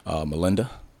 Okay. Melinda.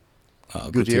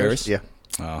 Gutierrez. Yeah.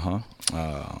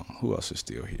 Who else is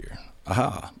still here?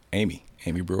 Amy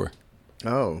Brewer.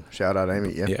 Oh, shout out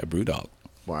Amy. Yeah. Yeah, Brew Dog.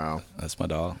 Wow. That's my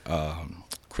dog.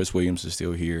 Chris Williams is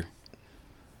still here.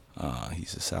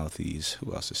 He's the Southeast.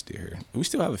 Who else is still here? We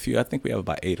still have a few. I think we have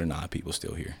about 8 or 9 people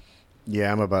still here.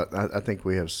 Yeah, I think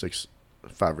we have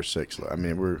 5 or 6. I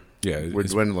mean, we're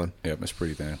it's dwindling. Yeah, it's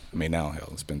pretty thin. I mean, now, hell,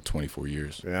 it's been 24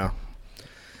 years. Yeah.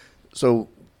 So,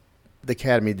 the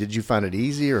academy, did you find it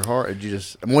easy or hard? Or did you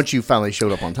once you finally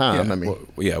showed up on time? Yeah, I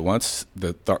mean, once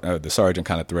the sergeant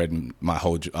kind of threatened my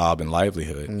whole job and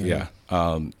livelihood. Mm-hmm. Yeah,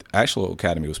 actual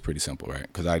academy was pretty simple, right?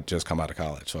 Because I just come out of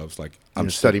college, so I was like, I'm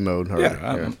in study mode. Already.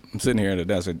 Yeah, I'm sitting here at the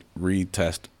desk, read,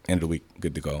 test, end of the week,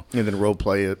 good to go. And then role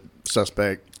play it,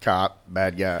 suspect, cop,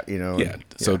 bad guy. Yeah.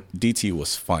 So DT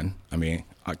was fun. I mean,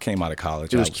 I came out of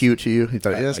college. It was cute to you. You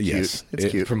thought, yeah, that's cute. Yes, It's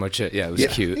cute. Pretty much it. Yeah, it was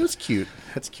cute. It was cute.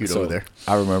 That's cute So over there.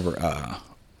 I remember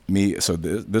me. So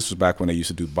this was back when they used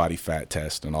to do body fat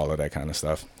test and all of that kind of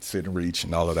stuff, sit and reach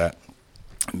and all of that.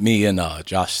 Me and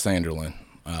Josh Sanderlin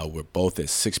were both at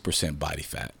 6% body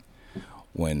fat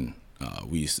when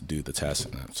we used to do the test.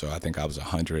 So I think I was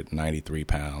 193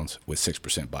 pounds with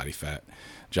 6% body fat.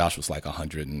 Josh was like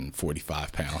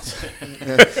 145 pounds.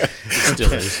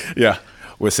 Still is. Yeah,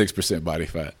 with 6% body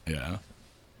fat. Yeah.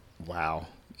 Wow.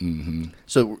 Mm-hmm.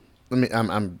 So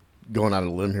I'm going out on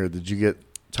a limb here. Did you get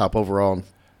top overall in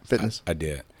fitness? I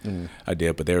did. I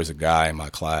did, but there was a guy in my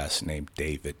class named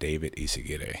David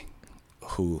Isagire,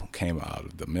 who came out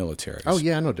of the military. Oh,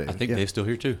 yeah, I know David. I think yeah. Dave's still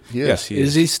here too. Yes, he is.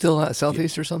 Is he still at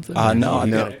Southeast or something? No.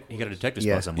 He got a detective spot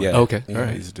Yeah. somewhere. Yeah. Okay. Yeah, All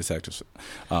right. he's a detective.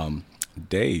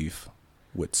 Dave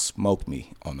would smoke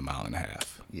me on the 1.5 mile.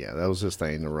 Yeah, that was his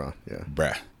thing to run. Yeah.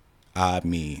 Bruh. I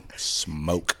mean,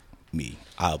 smoke me.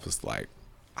 I was like,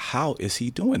 how is he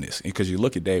doing this? Because you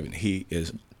look at David, he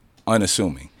is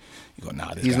unassuming. You go,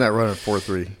 nah, this He's guy. not running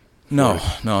 4.3. No.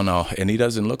 And he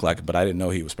doesn't look like it, but I didn't know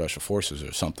he was Special Forces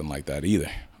or something like that either.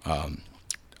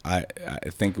 I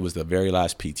think it was the very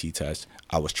last PT test.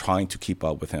 I was trying to keep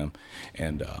up with him,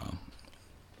 and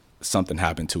something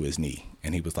happened to his knee,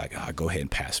 and he was like, go ahead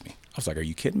and pass me. I was like, are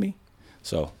you kidding me?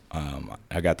 So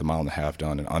I got the 1.5 mile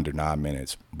done in under 9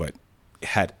 minutes, but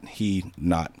had he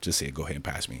not just said, go ahead and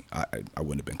pass me, I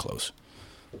wouldn't have been close.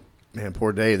 Man,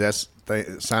 poor Dave. That's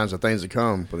signs of things to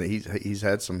come. But he's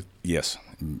had some. Yes,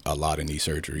 a lot of knee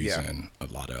surgeries Yeah. and a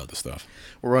lot of other stuff.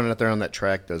 We're running out there on that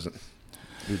track doesn't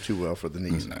do too well for the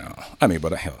knees. No, I mean,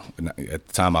 but hell, at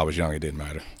the time I was young, it didn't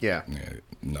matter. Yeah.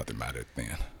 Nothing mattered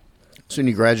then. Soon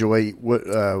you graduate.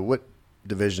 What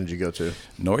division did you go to?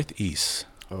 Northeast.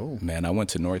 Oh. Man, I went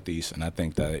to Northeast, and I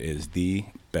think that is the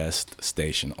best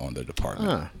station on the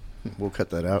department. We'll cut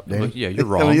that out, Well, Danny. yeah, you're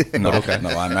wrong. No,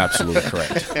 I'm absolutely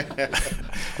correct.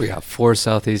 We got 4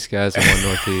 Southeast guys and 1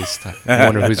 Northeast. I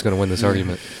wonder who's going to win this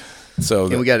argument. So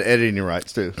And we got editing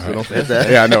rights too, so don't forget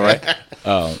that. yeah, I know, right?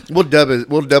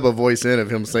 We'll dub a voice in of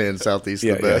him saying Southeast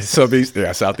the best.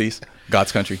 Southeast,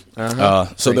 God's country.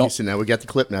 So now we got the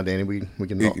clip now, Danny. We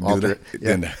can alter it.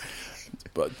 Yeah.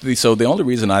 But so the only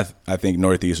reason I think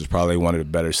Northeast is probably one of the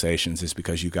better stations is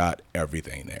because you got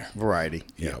everything there. Variety.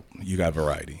 Yeah, you got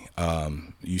variety.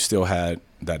 You still had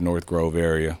that North Grove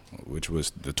area, which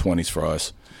was the 20s for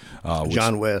us.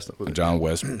 John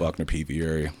West, Buckner, Peavy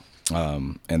area.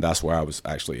 And that's where I was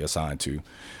actually assigned to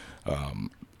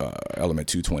Element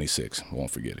 226. I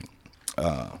won't forget it.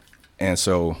 And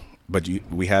so, but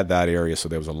we had that area, so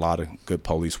there was a lot of good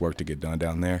police work to get done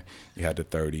down there. You had the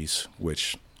 30s,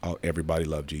 which everybody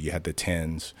loved you. You had the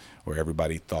 10s, where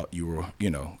everybody thought you were,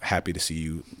 happy to see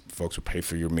you. Folks would pay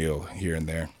for your meal here and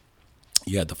there.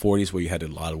 You had the 40s, where you had a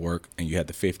lot of work, and you had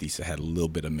the 50s that had a little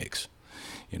bit of mix.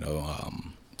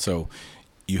 So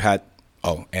you had,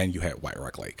 and you had White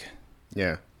Rock Lake.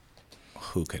 Yeah.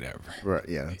 Who could ever? Right.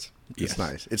 Yeah. It's Yes.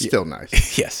 nice. It's still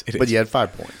nice. Yes, it is. But you had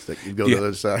 5 points that you go to the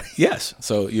other side. Yes.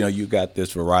 So, you got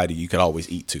this variety. You could always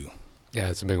eat too. Yeah,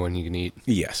 it's a big one you can eat.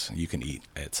 Yes, you can eat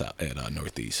at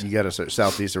Northeast. You got to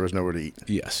Southeast. There was nowhere to eat.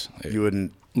 Yes. You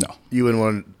wouldn't. No. You wouldn't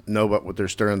want to know about what they're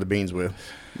stirring the beans with.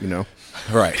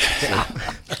 Right.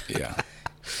 Yeah.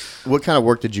 What kind of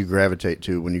work did you gravitate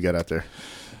to when you got out there?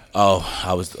 Oh,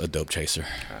 I was a dope chaser.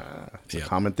 It's a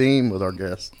common theme with our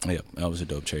guests. Yep, I was a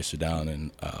dope chaser down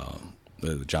in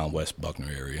the John West Buckner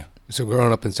area. So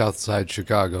growing up in Southside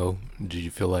Chicago, did you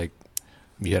feel like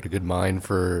you had a good mind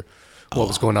for what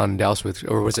was going on in Dallas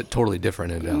or was it totally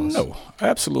different in Dallas? No,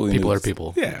 absolutely. People are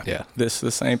people. Yeah. Yeah. This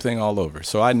the same thing all over.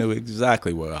 So I knew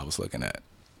exactly what I was looking at.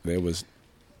 There was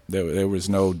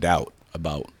no doubt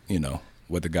about,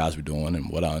 what the guys were doing and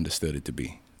what I understood it to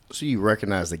be. So you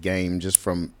recognize the game just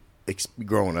from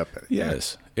growing up.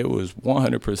 Yes, it was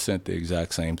 100% the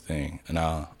exact same thing. And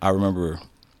I remember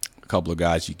a couple of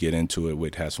guys you get into it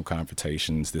with, had some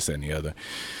confrontations, this and the other.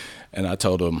 And I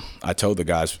told the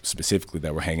guys specifically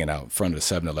that were hanging out in front of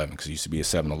the 7-Eleven, because there used to be a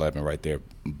 7-Eleven right there,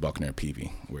 Buckner and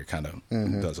Peavy, where it kind of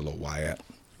does a little Y at.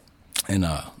 And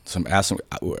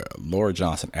Laura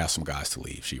Johnson asked some guys to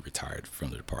leave. She retired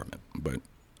from the department, but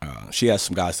she asked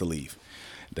some guys to leave.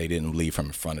 They didn't leave from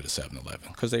in front of the 7-Eleven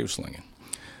because they were slinging.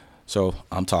 So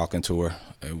I'm talking to her,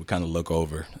 and we kind of look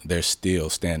over. They're still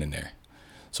standing there.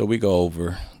 So we go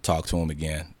over, talk to them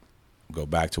again, go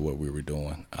back to what we were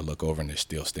doing. I look over, and they're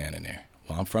still standing there.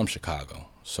 Well, I'm from Chicago,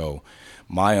 so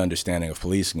my understanding of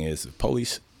policing is the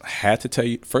police had to tell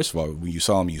you, first of all, when you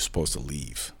saw them, you're supposed to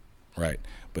leave, right?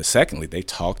 But secondly, they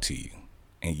talked to you,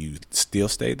 and you still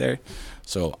stayed there.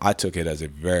 So I took it as a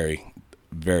very,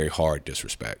 very hard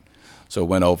disrespect. So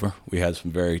went over, we had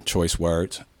some very choice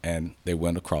words, and they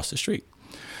went across the street.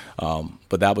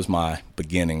 But that was my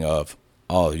beginning of,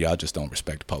 y'all just don't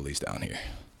respect the police down here.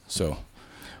 So,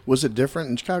 was it different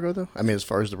in Chicago though? I mean, as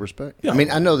far as the respect. Yeah. I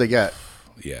mean, I know they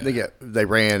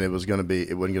ran. It wasn't going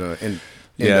to end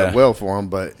up well for them,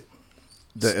 but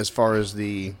As far as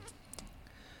the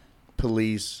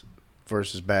police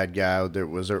versus bad guy,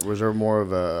 was there more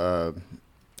of a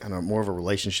more of a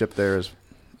relationship there as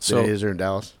than is there in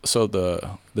Dallas? So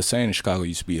the saying in Chicago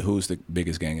used to be, "Who's the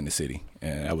biggest gang in the city?"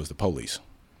 And that was the police.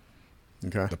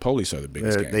 Okay. The police are the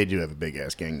biggest gang. They do have a big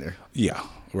ass gang there. Yeah,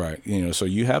 right. So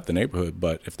you have the neighborhood,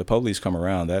 but if the police come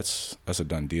around, that's a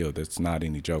done deal. That's not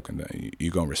any joke, and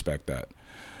you're gonna respect that.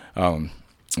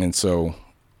 And so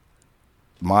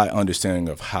my understanding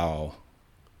of how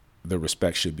the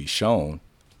respect should be shown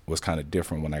was kind of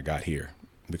different when I got here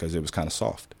because it was kind of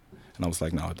soft, and I was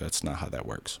like, no, that's not how that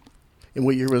works. And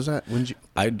what year was that? When did you?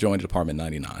 I joined the department in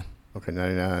 '99. Okay,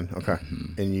 99. Okay,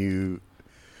 and you.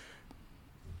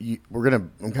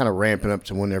 I'm kind of ramping up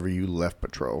to whenever you left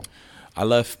patrol. I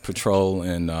left patrol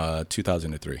in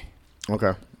 2003.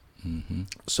 Okay. Mm-hmm.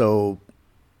 So,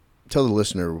 tell the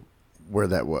listener where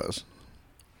that was.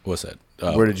 What's that?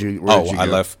 Where did you go?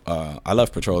 I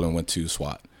left patrol and went to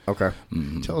SWAT. Okay.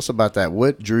 Mm-hmm. Tell us about that.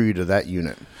 What drew you to that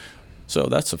unit? So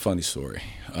that's a funny story.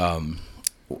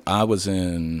 I was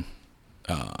in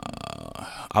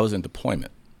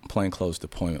deployment, plainclothes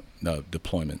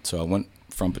deployment. So I went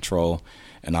from patrol,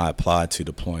 and I applied to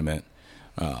deployment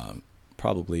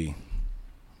probably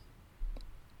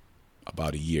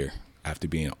about a year after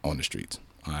being on the streets.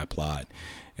 I applied,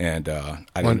 and why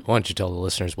don't you tell the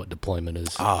listeners what deployment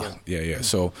is? Yeah.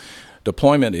 So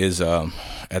deployment is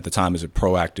at the time is a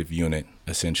proactive unit.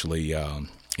 Essentially,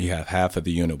 you have half of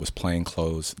the unit was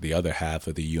plainclothes, the other half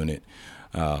of the unit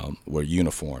were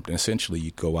uniformed. And essentially,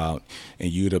 you go out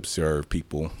and you'd observe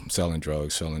people selling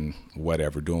drugs, selling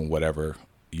whatever, doing whatever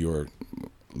your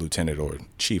lieutenant or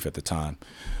chief at the time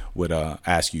would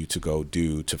ask you to go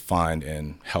do to find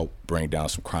and help bring down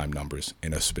some crime numbers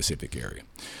in a specific area.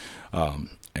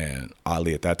 And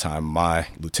oddly, at that time, my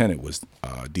lieutenant was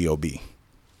DOB.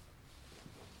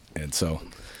 And so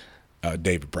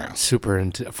David Brown.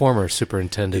 Former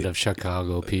superintendent of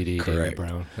Chicago PD, Correct. David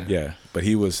Brown. Yeah, but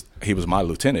he was my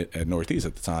lieutenant at Northeast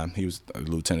at the time. He was a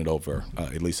lieutenant over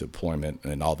at least deployment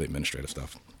and all the administrative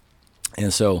stuff.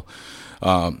 And so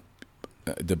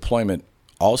deployment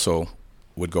also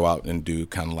would go out and do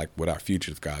kind of like what our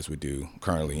fugitive guys would do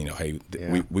currently. Hey,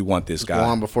 we want this guy.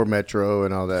 Long before Metro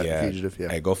and all that, fugitive. Yeah.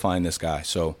 Hey, go find this guy.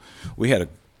 So we had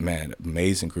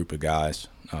amazing group of guys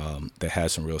that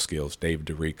had some real skills. David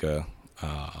DeRica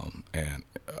and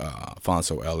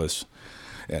Alfonso Ellis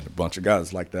and a bunch of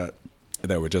guys like that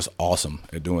were just awesome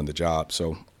at doing the job.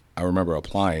 So I remember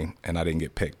applying, and I didn't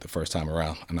get picked the first time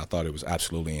around, and I thought it was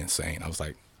absolutely insane. I was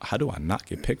like, how do I not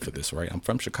get picked for this, right? I'm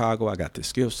from Chicago. I got this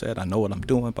skill set. I know what I'm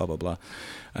doing, blah, blah, blah.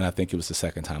 And I think it was the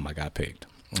second time I got picked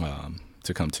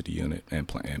to come to the unit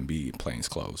and be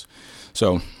plainclothes.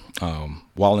 So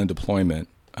while in deployment,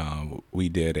 we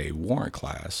did a warrant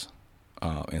class,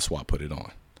 and SWAT put it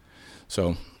on.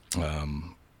 So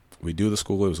we do the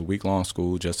school. It was a week-long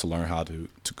school just to learn how to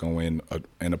go in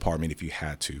an apartment if you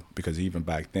had to, because even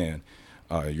back then,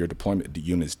 your deployment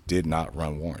units did not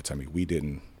run warrants. I mean, we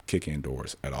didn't kick in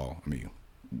doors at all. I mean,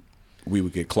 we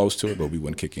would get close to it, but we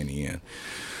wouldn't kick any in.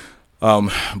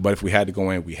 But if we had to go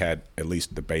in, we had at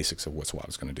least the basics of what SWAT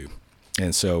was going to do.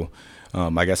 And so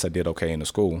I guess I did okay in the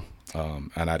school,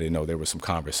 and I didn't know there were some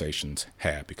conversations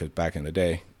had, because back in the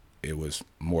day, it was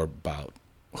more about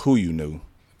who you knew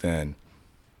than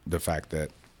the fact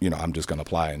that, I'm just going to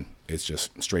apply and it's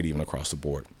just straight even across the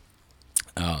board.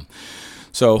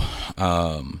 So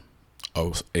a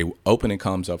opening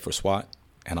comes up for SWAT.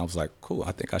 And I was like, cool,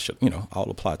 I think I should, I'll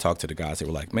apply, talk to the guys. They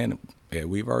were like, man, yeah,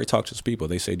 we've already talked to some people.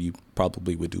 They said you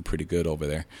probably would do pretty good over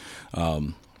there.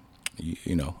 I'll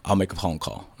make a phone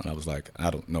call. And I was like, I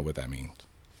don't know what that means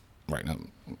right now.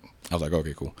 I was like,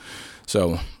 okay, cool.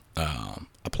 So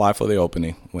apply for the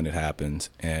opening when it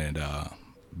happens. And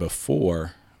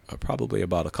before, probably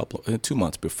about 2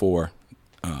 months before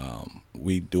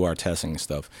we do our testing and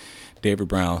stuff, David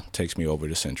Brown takes me over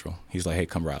to Central. He's like, hey,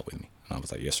 come ride with me. And I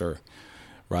was like, yes, sir.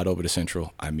 Ride over to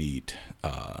Central. I meet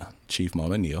Chief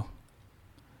Mona Neal,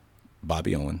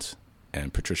 Bobby Owens,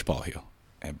 and Patricia Paul Hill.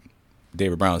 And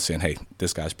David Brown is saying, hey,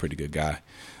 this guy's a pretty good guy.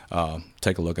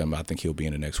 Take a look at him. I think he'll be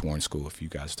in the next Warren School if you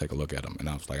guys take a look at him. And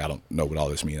I was like, I don't know what all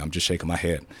this means. I'm just shaking my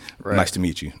head. Right. Nice to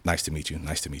meet you. Nice to meet you.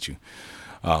 Nice to meet you.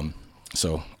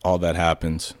 So all that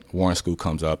happens. Warren School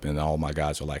comes up, and all my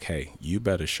guys are like, hey, you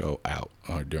better show out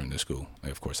during the school. And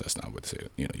of course, that's not what they said.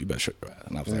 You better show out.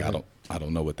 And I was like, I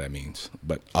don't know what that means,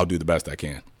 but I'll do the best I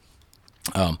can.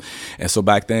 And so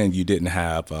back then, you didn't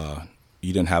have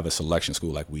a selection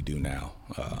school like we do now.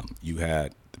 You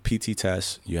had the PT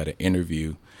test, you had an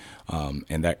interview,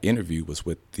 and that interview was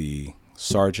with the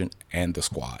sergeant and the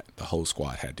squad. The whole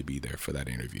squad had to be there for that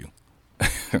interview.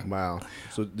 Wow.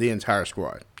 So the entire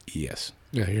squad. Yes.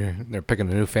 Yeah, they're picking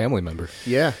a new family member.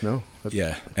 Yeah, no.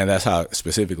 Yeah, and that's how it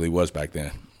specifically was back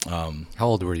then. How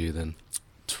old were you then?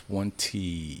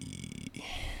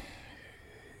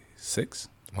 26.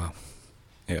 Wow.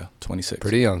 Yeah, 26.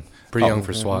 Pretty young. Pretty young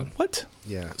for SWAT. What?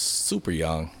 Yeah. Super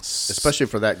young. Especially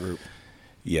for that group.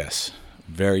 Yes.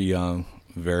 Very young,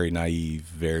 very naive,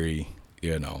 very,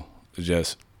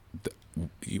 just,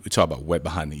 you talk about wet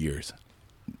behind the ears.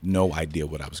 No idea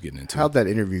what I was getting into. How'd that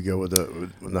interview go with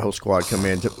when the whole squad come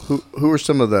in? Who were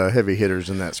some of the heavy hitters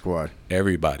in that squad?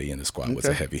 Everybody in the squad was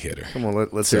a heavy hitter. Come on,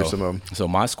 let's hear some of them. So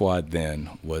my squad then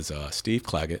was Steve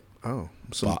Claggett. Oh,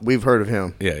 so we've heard of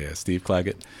him. Yeah, Steve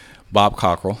Claggett. Bob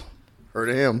Cockrell. Heard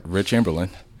of him. Rich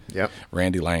Chamberlain. Yep.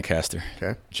 Randy Lancaster.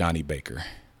 Okay. Johnny Baker.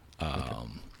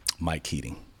 Mike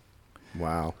Keating.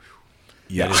 Wow.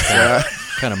 Yeah.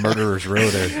 Kind of murderer's row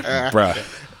there. Bruh,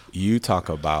 you talk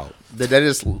about. Did they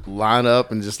just line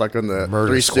up and just like on the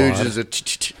Murder Three Squad.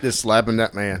 Stooges, just slapping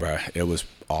that man? Bruh, it was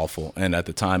awful. And at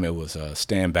the time, it was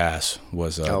Stan Bass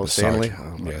was the Stanley?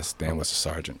 sergeant. Yes, Stan was the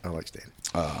sergeant. I like Stan.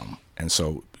 And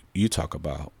so you talk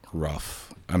about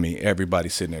rough. I mean,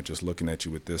 everybody's sitting there just looking at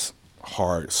you with this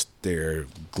hard stare,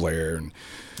 glare, and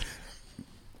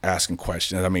asking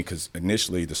questions. I mean, because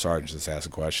initially the sergeant's just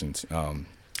asking questions,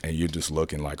 and you're just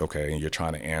looking like, okay, and you're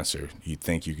trying to answer. You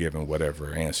think you're giving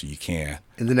whatever answer you can.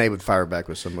 And then they would fire back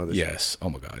with some other Yes.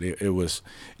 Oh, my God. It was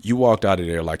 – you walked out of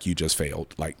there like you just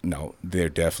failed. Like, no, they're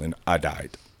definitely – I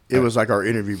died. It was like our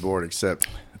interview board except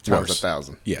times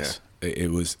 1,000. Yes. Yeah. It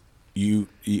was you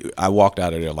 – I walked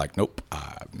out of there like, nope,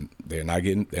 they're not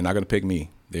going to pick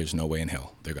me. There's no way in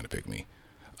hell they're going to pick me.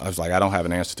 I was like, I don't have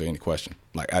an answer to any question.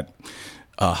 Like,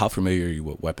 how familiar are you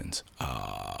with weapons?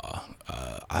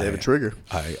 They have a trigger.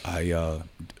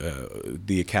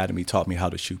 The academy taught me how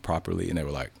to shoot properly, and they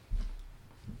were like,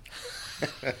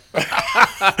 right,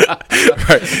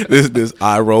 this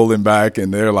eye rolling back,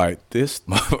 and they're like, this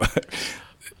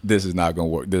is not going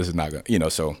to work. This is not going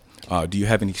to, so do you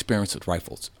have any experience with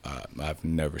rifles? I've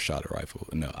never shot a rifle.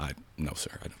 No,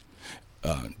 sir, I don't.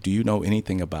 Do you know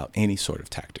anything about any sort of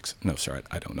tactics? No, sir,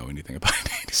 I don't know anything about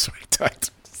any sort of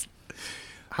tactics.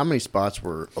 How many spots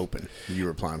were open you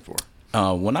were applying for?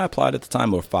 When I applied at the time,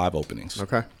 there were 5 openings.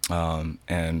 Okay.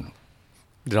 And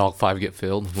did all 5 get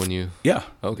filled when you? Yeah.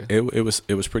 Okay. It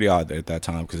was pretty odd at that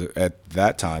time because at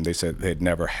that time they said they'd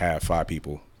never had 5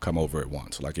 people come over at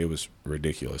once. Like, it was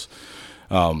ridiculous.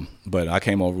 But I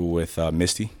came over with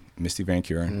Misty Van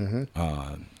Kuren,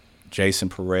 Jason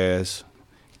Perez,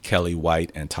 Kelly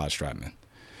White, and Todd Stratman.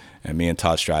 And me and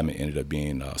Todd Stratman ended up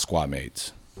being squad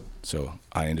mates. So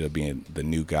I ended up being the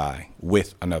new guy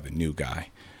with another new guy.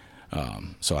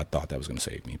 So I thought that was going to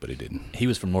save me, but it didn't. He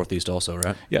was from Northeast also,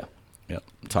 right? Yeah.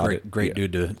 Todd, great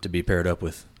dude to be paired up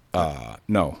with.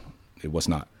 No, it was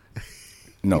not.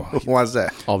 No. Why is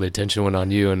that? All the attention went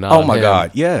on you and not Oh, on my him. God.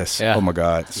 Yes. Yeah. Oh, my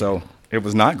God. So it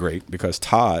was not great because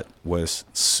Todd was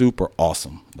super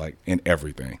awesome, like in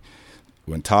everything.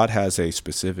 When Todd has a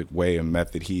specific way and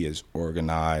method, he is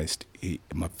organized,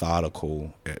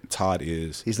 methodical. Todd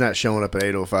is. He's not showing up at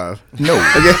 8:05. No.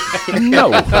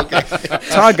 No. Okay.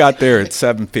 Todd got there at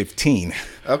 7:15.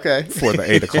 Okay. For the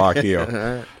 8 o'clock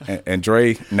deal. And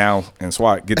Dre now in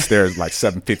SWAT gets there at like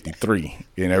 7:53.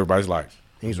 And everybody's like,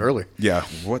 he's early. Yeah.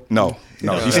 What? No,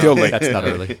 he's still late. That's not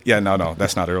early. Yeah, no,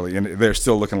 that's not early. And they're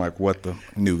still looking like, what the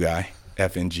new guy,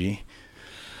 FNG.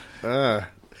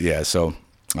 Yeah, so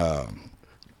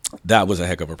that was a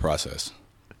heck of a process.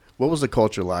 What was the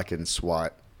culture like in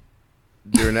SWAT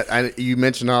during that? You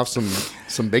mentioned off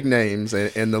some big names,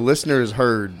 and the listeners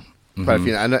heard quite a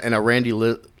few. And Randy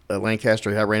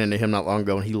Lancaster, I ran into him not long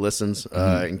ago, and he listens.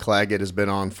 And Claggett has been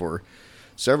on for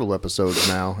several episodes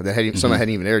now that some hadn't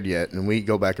even aired yet, and we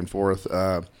go back and forth.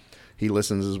 He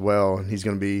listens as well, and he's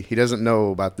going to be. He doesn't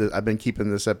know about this. I've been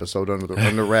keeping this episode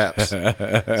under wraps.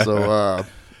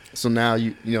 So now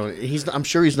you know I'm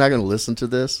sure he's not going to listen to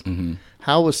this. Mm-hmm.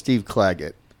 How was Steve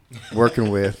Claggett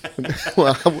working with?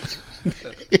 Well,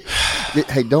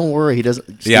 hey, don't worry, he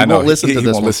doesn't. Yeah, he won't listen to this.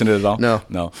 He won't listen to it at all.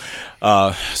 No.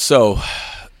 So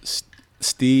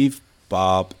Steve,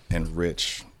 Bob, and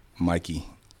Rich, Mikey,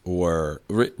 or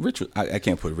Rich. I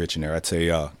can't put Rich in there. I'd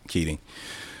say Keating.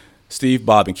 Steve,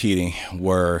 Bob, and Keating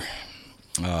were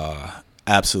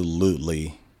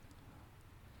absolutely.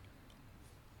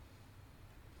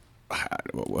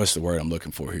 What's the word I'm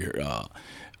looking for here?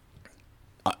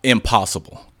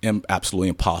 Impossible, absolutely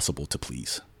impossible to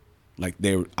please. Like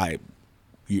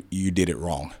you did it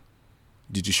wrong.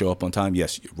 Did you show up on time?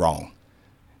 Yes, wrong.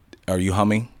 Are you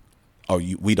humming?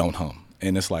 We don't hum.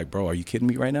 And it's like, bro, are you kidding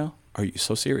me right now? Are you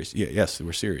so serious? Yeah, yes,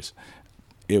 we're serious.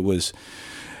 It was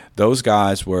those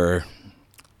guys were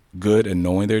good at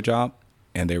knowing their job,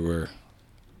 and they were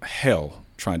hell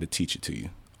trying to teach it to you.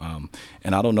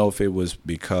 And I don't know if it was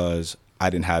because I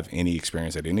didn't have any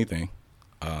experience at anything,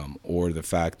 or the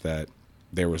fact that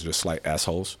there was just like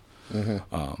assholes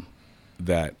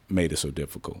that made it so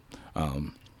difficult.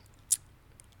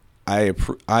 I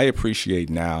appreciate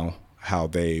now how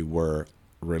they were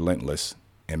relentless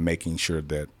in making sure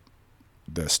that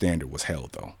the standard was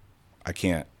held, though. I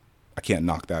can't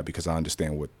knock that because I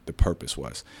understand what the purpose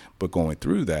was. But going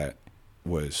through that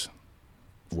was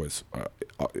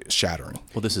shattering.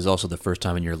 Well, this is also the first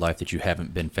time in your life that you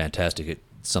haven't been fantastic at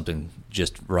something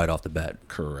just right off the bat.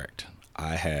 Correct.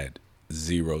 I had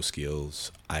zero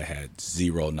skills. I had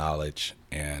zero knowledge.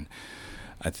 And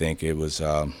I think it was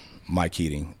Mike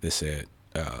Keating that said,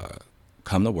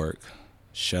 come to work,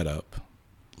 shut up,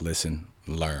 listen,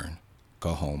 learn,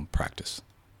 go home, practice.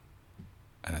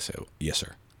 And I said, yes,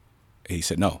 sir. And he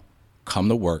said, no, come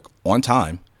to work on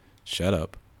time, shut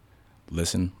up,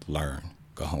 listen, learn,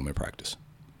 go home and practice.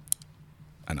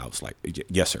 And I was like,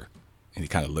 yes, sir. And he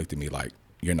kind of looked at me like,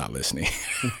 you're not listening.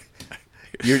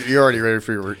 You're already ready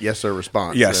for your yes, sir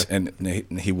response. Yes, and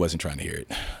he wasn't trying to hear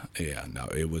it. Yeah, no,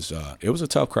 it was a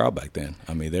tough crowd back then.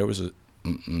 I mean,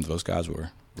 those guys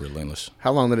were relentless.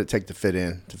 How long did it take to fit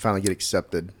in, to finally get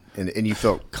accepted, and you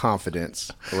felt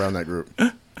confidence around that group?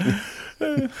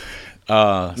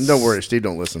 Don't worry, Steve,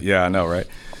 don't listen. Yeah, I know, right?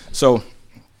 So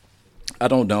I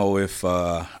don't know if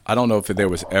there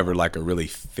was ever like a really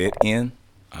fit in.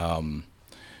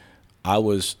 I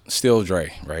was still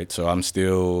Dre, right? So I'm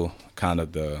still kind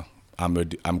of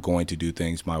I'm going to do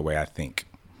things my way I think.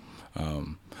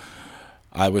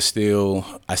 I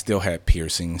still had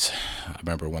piercings. I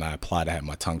remember when I applied, I had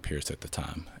my tongue pierced at the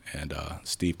time. And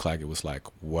Steve Claggett was like,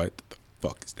 what the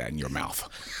fuck is that in your mouth?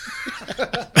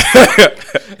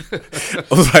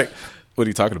 I was like, what are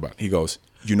you talking about? He goes,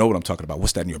 you know what I'm talking about.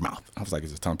 What's that in your mouth? I was like,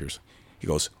 it's a tongue piercing. He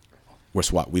goes, we're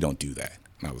SWAT. We don't do that.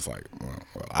 And I was like,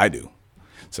 well, I do.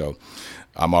 So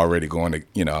I'm already going to,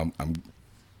 I'm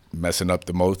messing up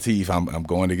the motif. I'm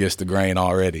going against the grain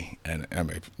already. And I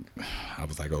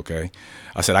was like, okay.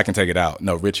 I said, I can take it out.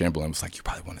 No, Rich Emblem was like, you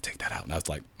probably want to take that out. And I was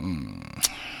like,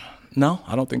 no,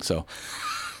 I don't think so.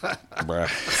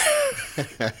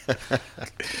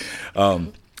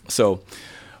 So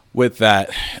with that,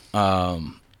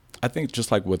 I think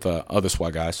just like with other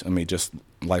SWAT guys, I mean, just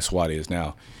like SWAT is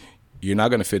now, you're not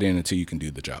going to fit in until you can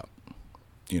do the job.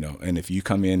 And if you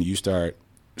come in, you start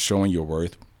showing your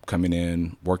worth, coming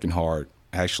in, working hard,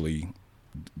 actually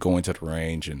going to the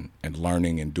range and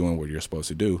learning and doing what you're supposed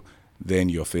to do, then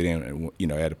you'll fit in,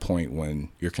 at a point when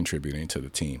you're contributing to the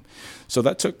team. So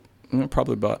that took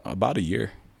probably about a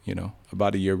year,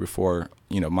 about a year before,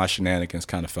 my shenanigans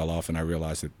kind of fell off and I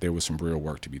realized that there was some real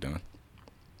work to be done.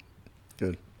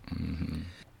 Good. Mm-hmm.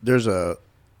 There's a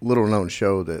little-known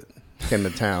show that came to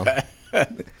town.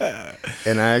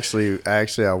 And I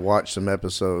watched some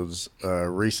episodes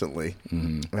recently.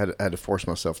 Mm-hmm. I had to force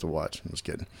myself to watch. I'm just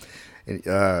kidding.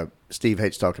 And, Steve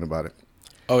hates talking about it.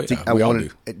 Oh, yeah, I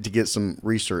wanted to get some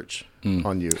research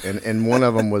on you. And one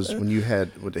of them was when you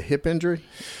had with the hip injury.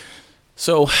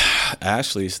 So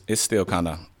actually, it's still kind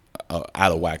of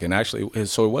out of whack. And actually,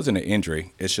 so it wasn't an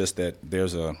injury. It's just that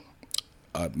there's a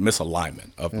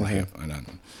misalignment of my hip. And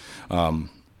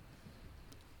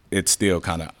it's still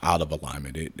kind of out of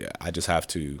alignment. I just have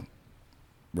to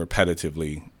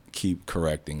repetitively keep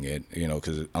correcting it,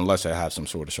 because unless I have some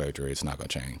sort of surgery, it's not going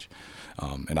to change.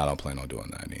 And I don't plan on doing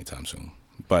that anytime soon.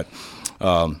 But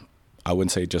I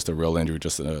wouldn't say just a real injury,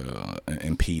 just an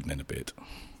impediment a bit.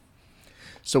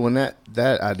 So when that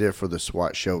idea for the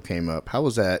SWAT show came up, how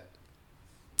was that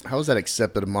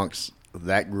accepted amongst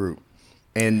that group?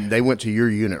 And they went to your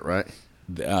unit, right?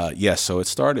 Yes, so it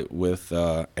started with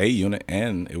a unit,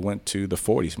 and it went to the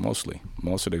 40s mostly.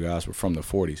 Most of the guys were from the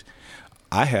 40s.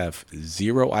 I have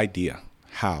zero idea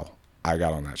how I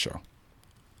got on that show.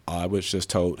 I was just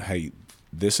told, hey,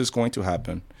 this is going to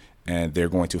happen, and they're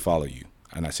going to follow you.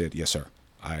 And I said, yes, sir.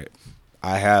 I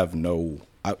have no –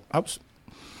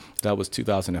 that was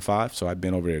 2005, so I'd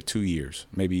been over there 2 years,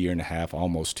 maybe a year and a half,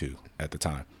 almost 2 at the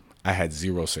time. I had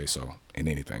zero say-so in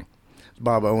anything.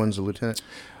 Bob Owens, a lieutenant?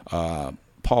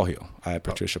 Paul Hill. I had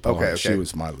Patricia Paul Hill. She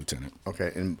was my lieutenant.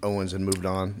 Okay, and Owens had moved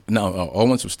on? No,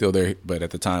 Owens was still there, but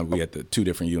at the time we had the 2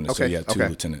 different units, so we had 2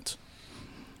 lieutenants.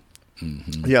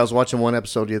 Mm-hmm. Yeah, I was watching one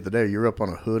episode the other day. You're up on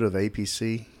a hood of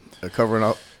APC, covering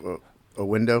up a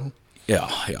window. Yeah.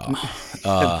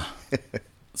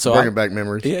 So bringing back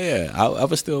memories. Yeah. I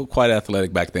was still quite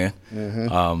athletic back then.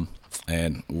 Mm-hmm.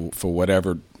 And for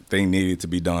whatever thing needed to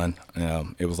be done,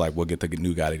 it was like, we'll get the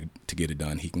new guy to get it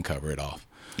done. He can cover it off.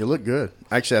 You look good.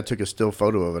 Actually, I took a still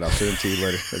photo of it. I'll send it to you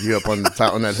later. Of you up on the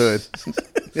top on that hood.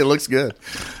 It looks good.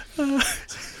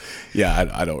 Yeah,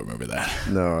 I don't remember that.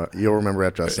 No, you'll remember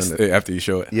after I send it. After you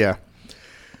show it? Yeah.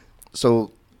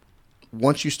 So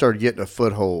once you started getting a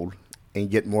foothold and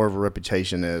get more of a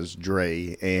reputation as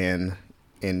Dre and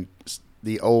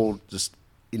the old, just,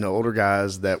 you know, older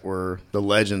guys that were the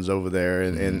legends over there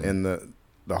and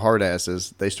the hard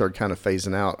asses, they started kind of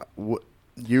phasing out.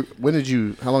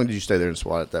 How long did you stay there in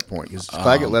SWAT at that point? Because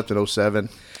Claggett left in 2007,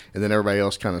 and then everybody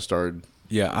else kind of started.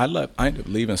 Yeah, I ended up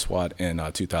leaving SWAT in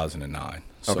 2009.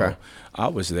 So Okay. I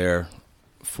was there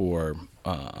for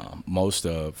most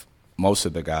of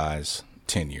the guys'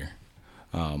 tenure.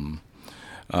 And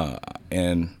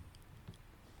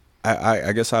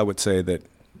I guess I would say that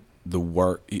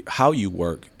how you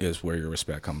work is where your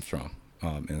respect comes from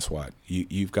in SWAT.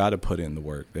 You've got to put in the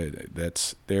work.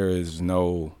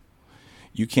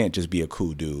 You can't just be a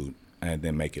cool dude and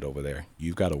then make it over there.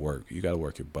 You've got to work. You got to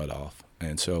work your butt off.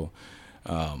 And so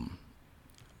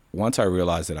once I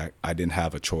realized that I didn't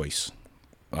have a choice,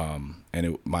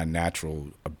 and my natural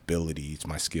abilities,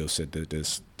 my skill set, that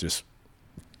this just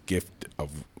gift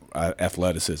of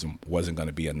athleticism wasn't going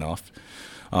to be enough.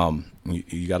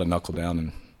 You got to knuckle down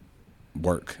and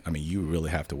work. I mean, you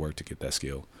really have to work to get that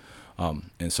skill.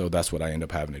 And so that's what I ended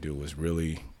up having to do, was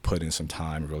really put in some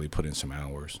time, really put in some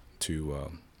hours to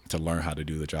learn how to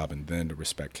do the job, and then the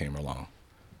respect came along.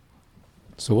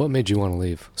 So what made you want to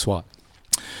leave SWAT?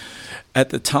 At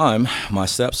the time, my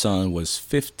stepson was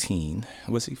 15.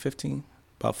 Was he 15?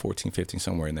 About 14, 15,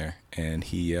 somewhere in there. And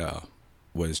he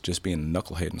was just being a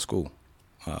knucklehead in school.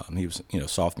 He was,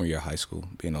 sophomore year of high school,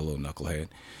 being a little knucklehead.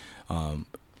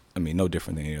 I mean, no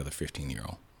different than any other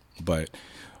 15-year-old. But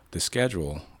the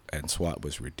schedule at SWAT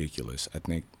was ridiculous. I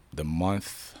think the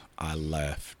month I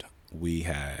left, we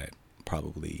had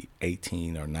probably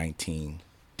 18 or 19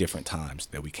 different times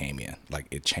that we came in. Like,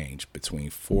 it changed between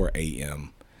 4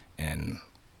 a.m. and,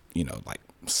 like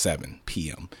 7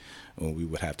 p.m. when we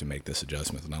would have to make this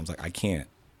adjustment. And I was like, I can't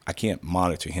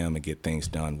monitor him and get things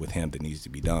done with him that needs to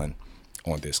be done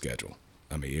on this schedule.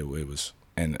 I mean, it was,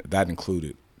 and that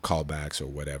included callbacks or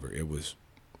whatever. It was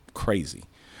crazy.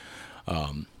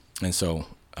 And so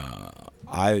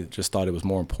I just thought it was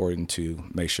more important to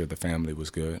make sure the family was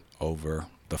good over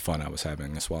the fun I was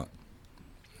having in SWAT.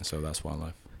 And so that's why I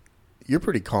left. You're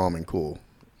pretty calm and cool.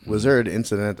 Was there an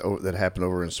incident that happened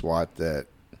over in SWAT that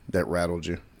rattled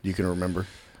you? You can remember?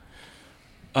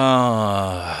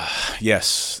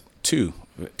 Yes, two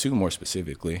more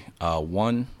specifically.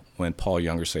 One, when Paul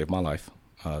Younger saved my life.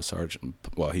 Sergeant.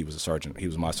 Well, he was a sergeant. He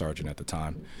was my sergeant at the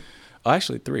time.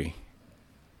 Actually, 3.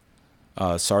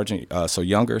 Sergeant. So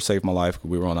Younger saved my life.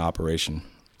 We were on operation,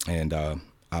 and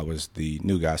I was the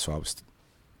new guy, so I was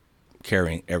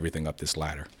carrying everything up this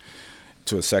ladder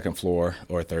to a second floor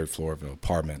or a third floor of an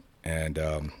apartment, and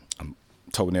I'm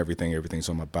toting everything's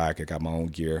on my back. I got my own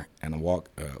gear, and I'm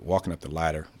walking up the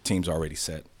ladder. Team's already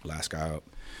set. Last guy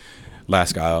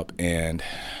up, and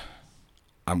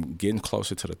I'm getting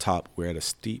closer to the top. We're at a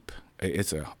steep.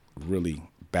 It's a really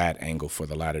bad angle for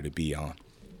the ladder to be on,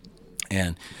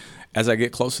 and as I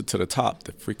get closer to the top,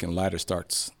 the freaking ladder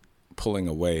starts pulling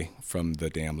away from the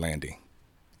damn landing.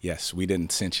 Yes, we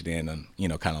didn't cinch it in and,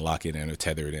 kind of lock it in or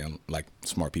tether it in like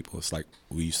smart people. It's like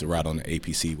we used to ride on the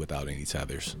APC without any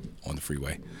tethers on the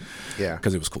freeway. Yeah.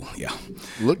 Because it was cool, yeah.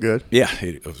 Looked good. Yeah,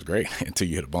 it was great until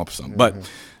you hit a bump or something. Mm-hmm.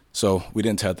 But so we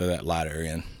didn't tether that ladder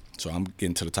in. So I'm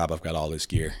getting to the top. I've got all this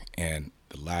gear, and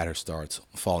the ladder starts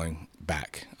falling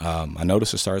back. I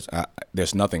notice it starts.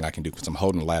 There's nothing I can do because I'm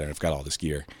holding the ladder and I've got all this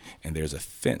gear, and there's a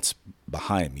fence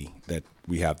behind me that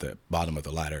we have the bottom of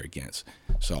the ladder against.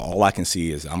 So all I can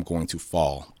see is I'm going to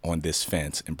fall on this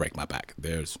fence and break my back.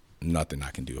 There's nothing I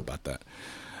can do about that.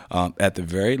 At the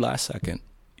very last second,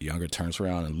 Younger turns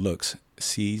around and looks,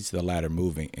 sees the ladder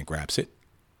moving, and grabs it,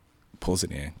 pulls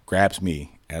it in, grabs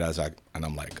me, and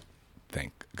I'm like,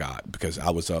 thank God, because I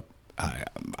was up.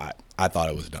 I thought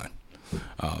it was done.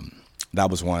 That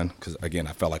was one, because, again,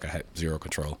 I felt like I had zero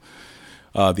control.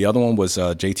 The other one was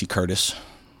JT Curtis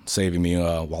saving me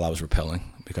while I was rappelling,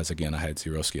 because, again, I had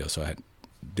zero skill, so I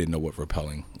didn't know what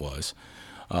rappelling was.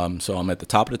 So I'm at the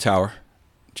top of the tower.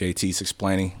 JT's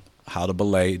explaining how to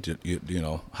belay,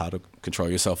 how to control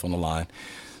yourself on the line.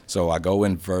 So I go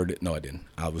inverted. No, I didn't.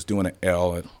 I was doing an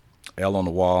L on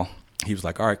the wall. He was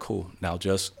like, all right, cool. Now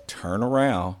just turn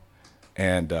around,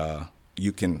 and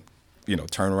you can,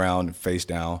 turn around and face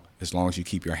down as long as you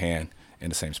keep your hand in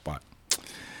the same spot.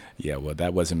 Yeah, well,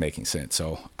 that wasn't making sense.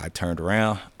 So I turned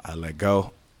around, I let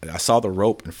go. I saw the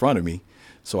rope in front of me,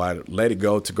 so I let it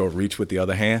go to go reach with the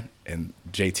other hand, and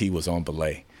JT was on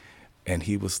belay. And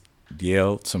he was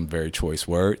yelled some very choice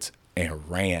words, and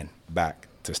ran back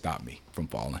to stop me from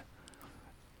falling.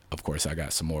 Of course, I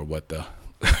got some more "what the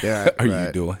are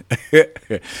you doing?"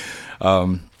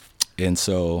 And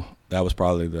so that was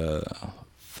probably the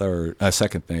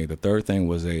second thing. The third thing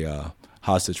was a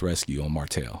hostage rescue on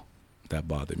Martell. That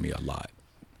bothered me a lot.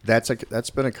 That's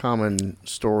been a common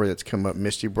story that's come up.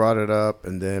 Misty brought it up,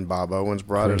 and then Bob Owens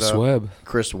brought it up.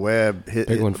 Chris Webb.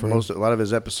 A lot of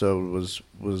his episode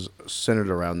was centered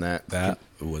around that. That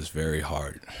was very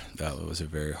hard. That was a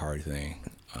very hard thing.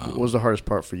 What was the hardest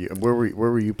part for you? Where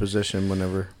were you positioned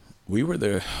whenever? We were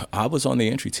there. I was on the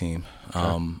entry team.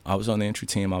 Okay. I was on the entry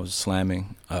team. I was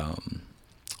slamming.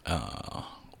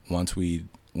 Once we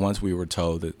were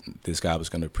told that this guy was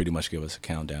going to pretty much give us a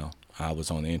countdown, I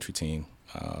was on the entry team.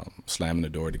 Slamming the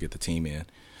door to get the team in,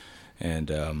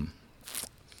 and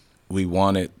we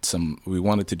wanted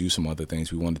to do some other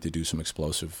things. We wanted to do some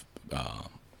explosive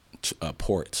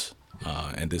ports,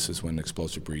 and this is when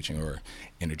explosive breaching or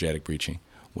energetic breaching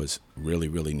was really,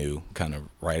 really new, kind of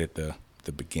right at the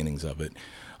beginnings of it.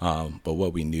 But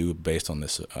what we knew based on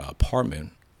this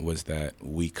apartment was that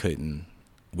we couldn't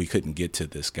get to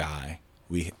this guy.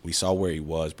 We saw where he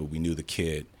was, but we knew the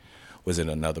kid was in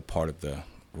another part of the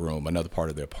room, another part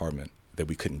of the apartment that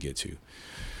we couldn't get to.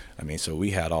 I mean, so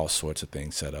we had all sorts of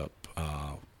things set up.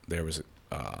 There was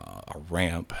a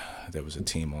ramp. There was a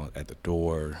team at the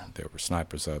door. There were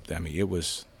snipers up. I mean, it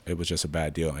was just a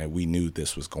bad deal, and we knew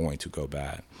this was going to go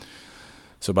bad.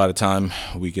 So by the time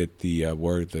we get the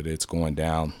word that it's going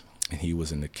down, and he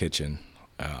was in the kitchen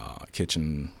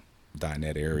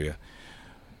dinette area,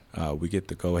 we get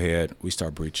the go-ahead. We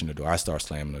start breaching the door. I start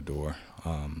slamming the door.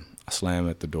 I slam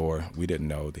at the door. We didn't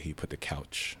know that he put the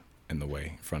couch in the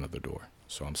way in front of the door.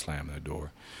 So I'm slamming the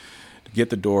door. To get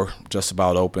the door just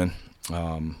about open,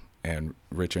 and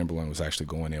Rich Emberlin was actually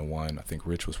going in one. I think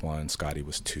Rich was one, Scotty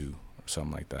was two, or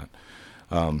something like that.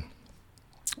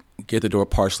 Get the door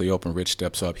partially open. Rich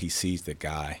steps up. He sees the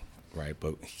guy, right,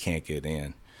 but he can't get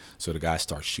in. So the guy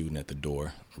starts shooting at the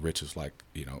door. Rich was like,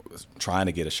 trying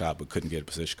to get a shot but couldn't get a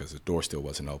position because the door still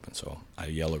wasn't open. So I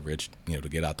yell at Rich, to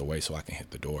get out the way so I can hit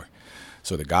the door.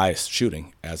 So the guy is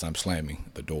shooting as I'm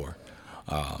slamming the door.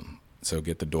 So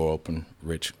get the door open.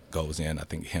 Rich goes in. I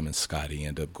think him and Scotty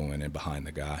end up going in behind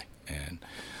the guy and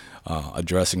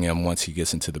addressing him once he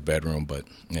gets into the bedroom, but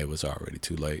it was already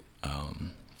too late.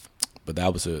 But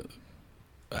that was a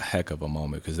heck of a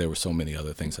moment because there were so many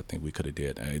other things I think we could have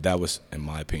did. That was, in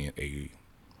my opinion, a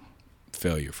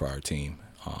failure for our team.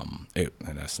 And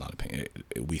that's not opinion.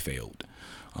 We failed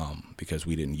because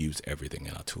we didn't use everything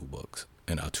in our toolbox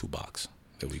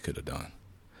that we could have done.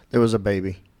 There was a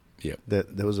baby. Yep.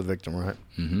 There was a victim, right?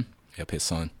 Mm-hmm. Yep, his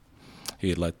son. He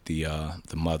had let the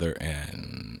mother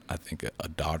and I think a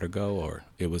daughter go, or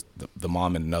it was the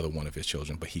mom and another one of his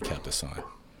children, but he kept the son.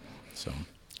 So.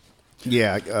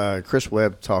 Yeah, Chris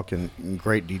Webb talked in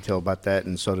great detail about that,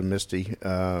 and so did Misty.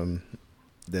 And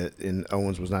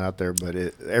Owens was not out there, but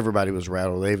everybody was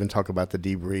rattled. They even talk about the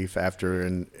debrief after,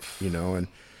 and and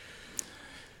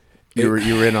you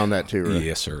were in on that too, right?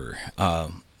 Yes, sir.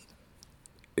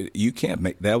 You can't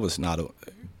make that was not a.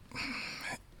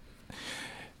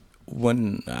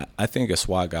 When I think a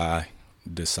SWAT guy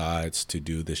decides to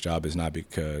do this job is not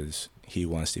because he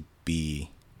wants to be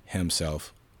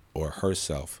himself or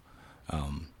herself.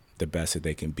 The best that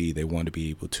they can be. They want to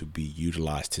be able to be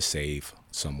utilized to save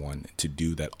someone, to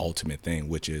do that ultimate thing,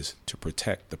 which is to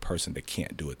protect the person that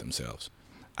can't do it themselves.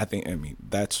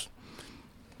 That's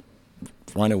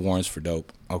running warrants for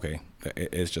dope. Okay,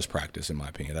 it's just practice, in my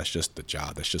opinion. That's just the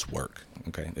job. That's just work.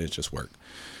 Okay, it's just work.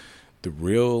 The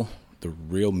real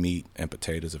meat and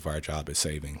potatoes of our job is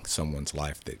saving someone's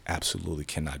life that absolutely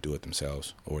cannot do it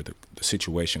themselves, or the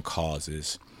situation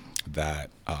causes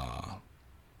that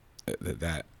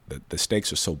the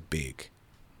stakes are so big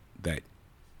that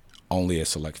only a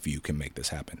select few can make this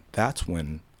happen. That's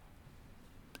when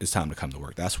it's time to come to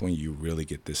work. That's when you really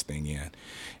get this thing in.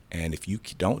 And if you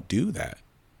don't do that,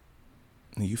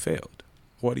 you failed.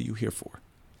 What are you here for?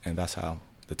 And that's how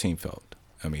the team felt.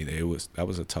 That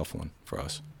was a tough one for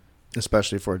us.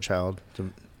 Especially for a child.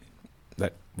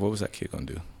 What was that kid gonna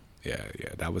do? Yeah,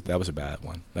 that was a bad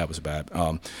one. That was bad.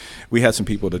 We had some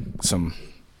people some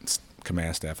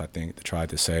command staff, I think, that tried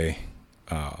to say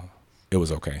it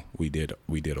was okay. We did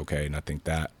okay, and I think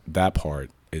that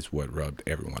part is what rubbed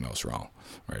everyone else wrong.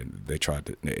 Right? They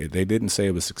didn't say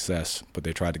it was success, but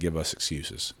they tried to give us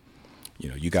excuses.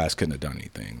 You guys couldn't have done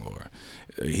anything, or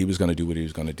he was going to do what he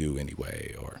was going to do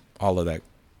anyway, or all of that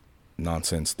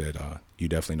nonsense that you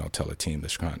definitely don't tell a team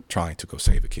that's trying to go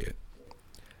save a kid.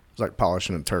 It's like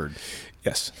polishing a turd.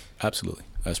 Yes, absolutely.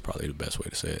 That's probably the best way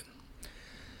to say it.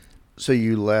 So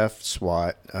you left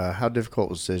SWAT. How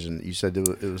difficult was the decision? You said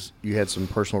it was you had some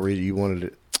personal reason you wanted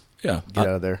to get out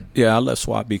of there. Yeah, I left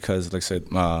SWAT because, like I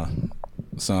said, my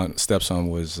stepson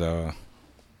was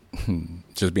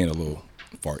just being a little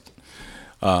fart.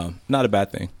 Not a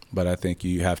bad thing, but I think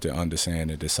you have to understand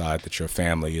and decide that your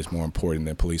family is more important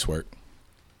than police work.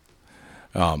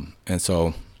 And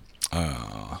so,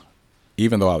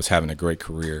 even though I was having a great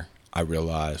career, I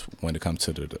realized when it comes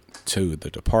to the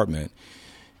department,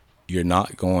 you're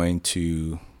not going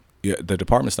to. The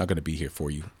department's not going to be here for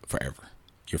you forever.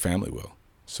 Your family will.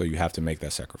 So you have to make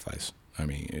that sacrifice. I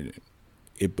mean,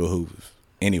 it behooves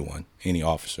anyone, any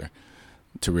officer,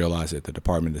 to realize that the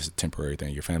department is a temporary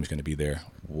thing. Your family's going to be there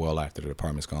well after the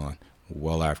department's gone,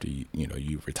 well after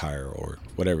you retire or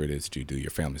whatever it is that you do.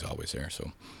 Your family's always there.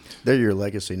 So they're your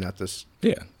legacy, not this.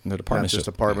 Yeah, the department's not just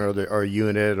department or a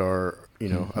unit or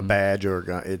a badge or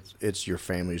it's your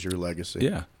family's your legacy.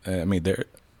 Yeah, I mean they're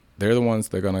the ones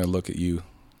that are going to look at you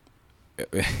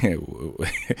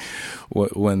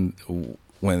when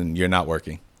you're not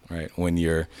working, right? When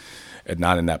you're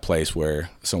not in that place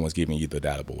where someone's giving you the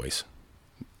data boys.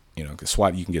 Because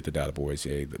SWAT, you can get the data boys,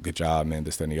 yeah, good job, man,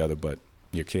 this, that, and the other, but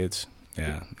your kids,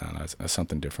 no, that's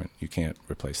something different. You can't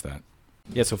replace that.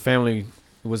 Yeah, so family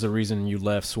was the reason you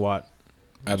left SWAT.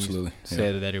 Absolutely. You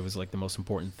said that it was like the most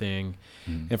important thing.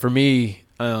 Mm-hmm. And for me,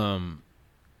 I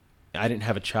didn't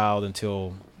have a child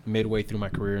until midway through my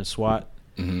career in SWAT.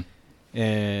 Mm-hmm.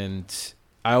 And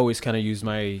I always kind of used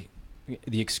the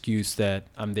excuse that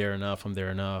I'm there enough.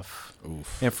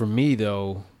 Oof. And for me,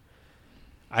 though,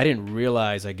 I didn't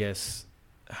realize, I guess,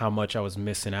 how much I was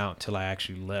missing out till I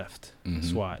actually left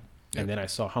SWAT. Yep. And then I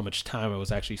saw how much time I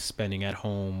was actually spending at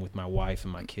home with my wife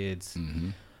and my kids.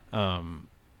 Mm-hmm.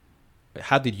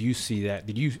 How did you see that?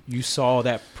 Did you saw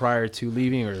that prior to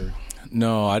leaving, or?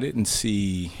 No, I didn't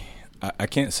see. I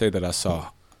can't say that I saw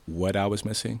what I was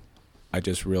missing. I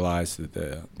just realized that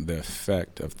the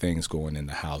effect of things going in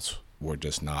the house were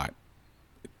just not.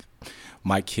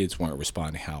 My kids weren't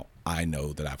responding how I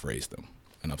know that I've raised them.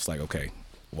 And I was like, okay,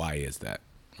 why is that,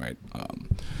 right?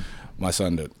 My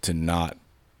son to not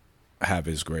have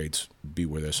his grades be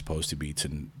where they're supposed to be,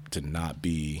 to not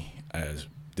be as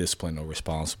disciplined or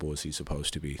responsible as he's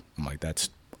supposed to be. I'm like, that's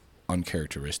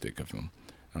uncharacteristic of him.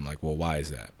 I'm like, well, why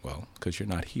is that? Well, because you're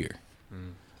not here,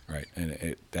 right?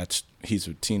 And he's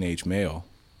a teenage male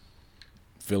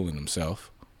feeling himself,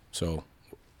 so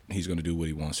he's going to do what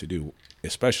he wants to do,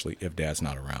 especially if dad's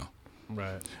not around.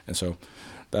 Right. And so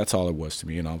that's all it was to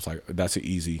me. And I was like, that's an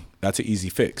easy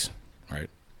fix, right?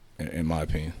 In my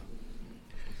opinion.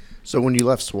 So when you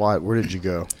left SWAT, where did you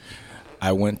go?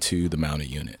 I went to the mounted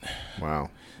unit. Wow.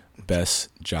 Best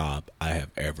job I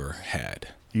have ever had.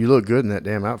 You look good in that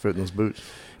damn outfit and those boots.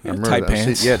 Yeah, tight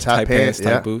pants. Tight pants,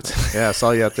 tight boots. Yeah, I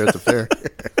saw you out there at the fair.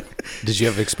 Did you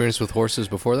have experience with horses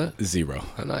before that? Zero.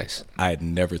 Oh, nice. I had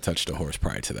never touched a horse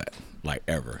prior to that, like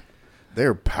ever.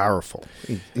 They're powerful.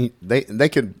 They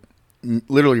could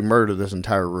literally murder this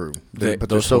entire room. But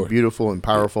they're so beautiful and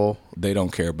powerful. They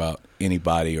don't care about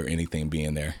anybody or anything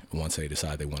being there once they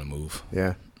decide they want to move.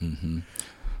 Yeah. Mm-hmm.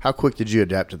 How quick did you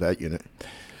adapt to that unit?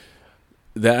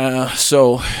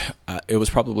 It was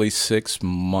probably 6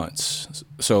 months.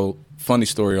 So funny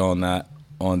story on that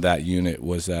unit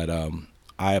was that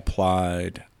I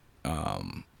applied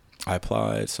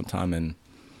sometime in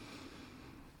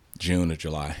June or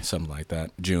July, something like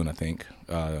that. June, I think,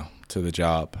 to the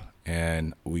job.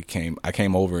 And I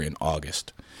came over in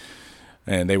August.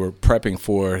 And they were prepping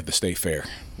for the state fair.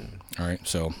 All right.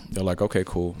 So they're like, okay,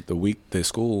 cool. The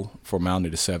school for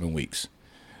mounted is 7 weeks.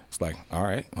 It's like, all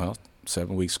right, well,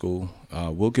 7 week school.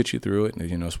 We'll get you through it.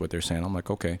 And, that's what they're saying. I'm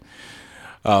like, okay.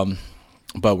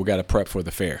 But we got to prep for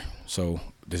the fair. So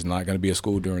there's not going to be a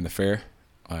school during the fair.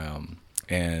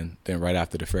 And then right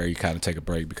after the fair, you kind of take a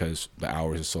break because the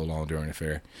hours are so long during the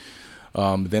fair.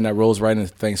 Then that rolls right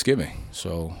into Thanksgiving.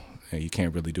 So you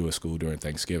can't really do a school during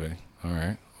Thanksgiving. All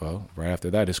right. Well, right after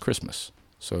that is Christmas.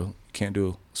 So you can't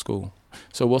do school.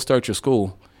 So we'll start your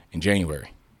school in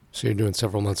January. So you're doing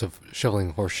several months of shoveling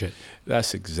horse shit.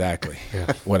 That's exactly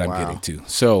what I'm getting to.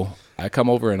 So I come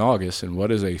over in August, and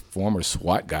what does a former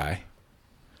SWAT guy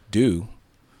do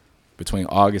between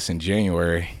August and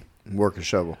January? Work a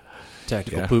shovel.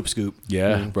 Tactical poop scoop.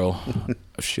 Yeah, bro.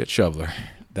 A shit shoveler.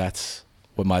 That's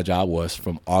what my job was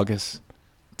from August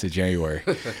to January.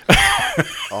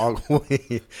 Well,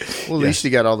 at least you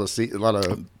got a lot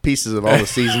of pieces of all the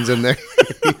seasons in there.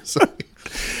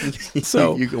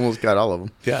 So you almost got all of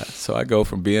them. Yeah. So I go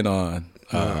from being on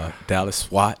Dallas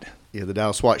SWAT. Yeah, the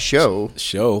Dallas SWAT show.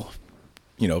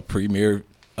 Premier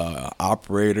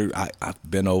operator.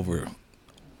 I've been over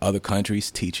other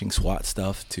countries teaching SWAT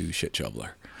stuff to shit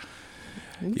shoveler.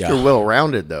 Yeah. You're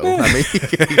well-rounded, though. I mean,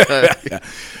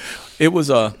 It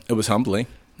was humbling.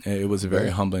 It was a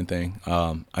very humbling thing.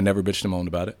 I never bitched and moaned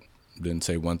about it. Didn't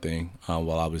say one thing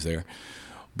while I was there.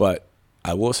 But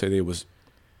I will say that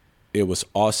it was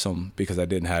awesome because I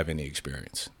didn't have any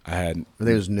experience. It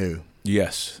was new.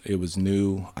 Yes, it was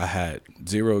new. I had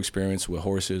zero experience with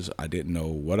horses. I didn't know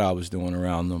what I was doing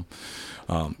around them.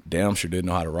 Damn sure didn't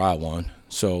know how to ride one.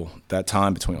 So that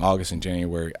time between August and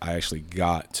January, I actually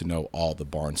got to know all the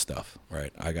barn stuff,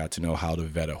 right? I got to know how to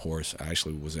vet a horse. I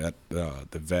actually was at the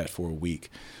vet for a week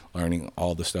learning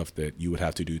all the stuff that you would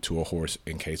have to do to a horse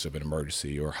in case of an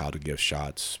emergency, or how to give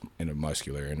shots in a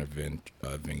muscular, in a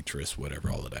ventris, whatever,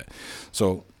 all of that.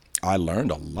 So I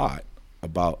learned a lot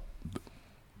about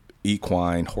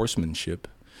equine horsemanship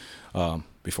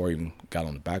before I even got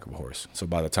on the back of a horse. So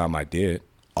by the time I did,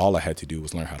 all I had to do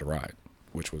was learn how to ride,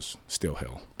 which was still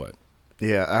hell. But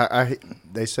yeah,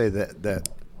 they say that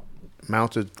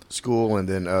mounted school and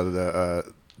then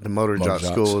the motor jock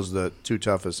school is the two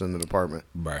toughest in the department.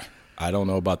 Right. I don't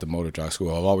know about the motor jock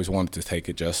school. I've always wanted to take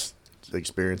it just to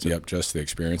experience it. Yep, just to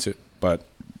experience it. But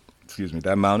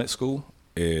that mounted school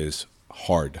is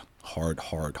hard.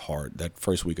 That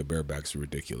first week of bareback is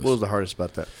ridiculous. What was the hardest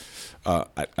about that?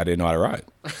 I didn't know how to ride.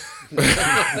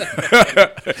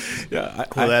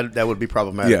 That would be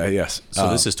problematic. Yeah, yes. So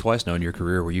this is twice now in your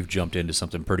career where you've jumped into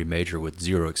something pretty major with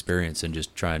zero experience and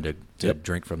just trying to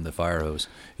drink from the fire hose.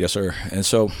 Yes, sir. And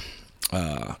so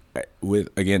with,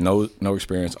 again, no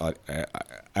experience,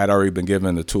 I'd already been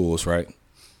given the tools, right?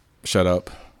 Shut up,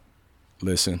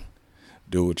 listen,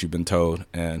 do what you've been told,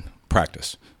 and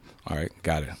practice. All right,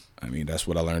 got it. I mean, that's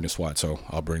what I learned in SWAT, so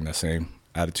I'll bring that same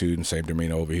attitude and same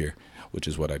demeanor over here, which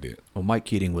is what I did. Well, Mike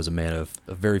Keating was a man of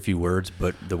very few words,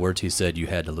 but the words he said you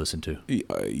had to listen to.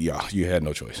 Yeah, you had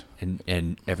no choice.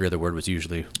 And every other word was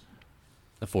usually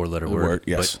a four-letter word.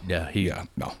 Yes. But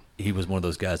he was one of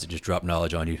those guys that just dropped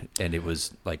knowledge on you, and it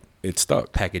was like it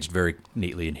stuck, packaged very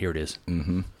neatly, and here it is.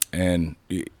 Mm-hmm. And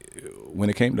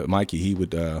when it came to Mikey,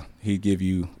 he'd give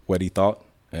you what he thought,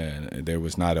 and there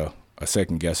was not a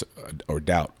second guess or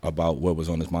doubt about what was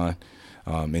on his mind,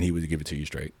 and he would give it to you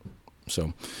straight.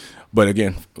 So, but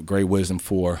again, great wisdom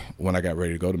for when I got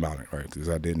ready to go to mountain, right? Because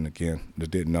I didn't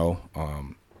know.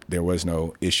 There was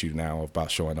no issue now about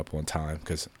showing up on time,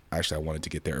 because actually I wanted to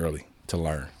get there early to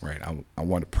learn, right? I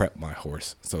want to prep my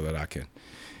horse so that I can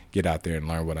get out there and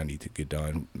learn what I need to get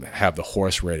done, have the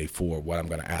horse ready for what I'm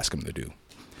going to ask him to do.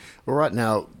 Well, right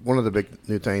now, one of the big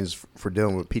new things for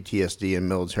dealing with PTSD in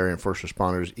military and first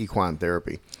responders, equine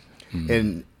therapy. Mm-hmm.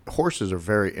 And horses are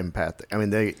very empathic. I mean,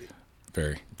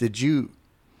 very. Did you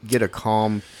get a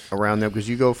calm around them? Because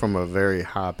you go from a very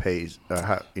high-paced,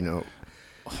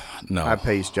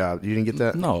 high-paced job. You didn't get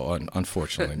that? No,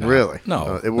 unfortunately not. Really?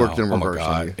 No. It worked in reverse. Oh,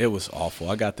 my God. It was awful.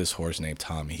 I got this horse named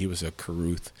Tommy. He was a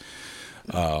Caruth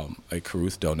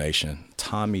donation.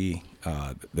 Tommy,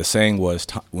 the saying was,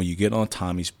 when you get on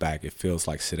Tommy's back, it feels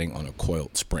like sitting on a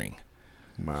coiled spring.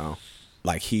 Wow.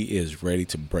 Like he is ready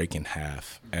to break in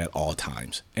half at all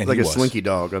times. And like a slinky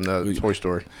dog on the Toy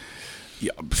Story.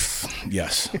 Yeah,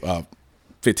 yes.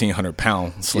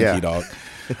 1,500-pound slinky dog.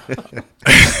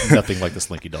 Nothing like the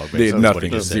slinky dog.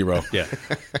 Nothing. Zero. Yeah.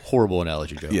 Horrible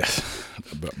analogy, Joe. Yes.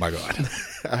 But my God.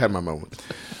 I had my moments.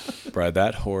 Brad,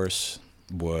 that horse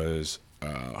was,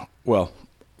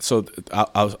 so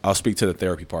I'll speak to the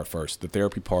therapy part first. The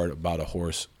therapy part about a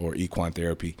horse or equine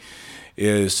therapy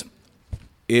is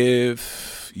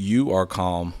if you are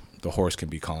calm, the horse can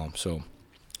be calm. So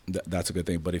that's a good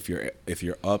thing. But if you're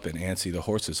up and antsy, the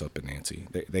horse is up and antsy.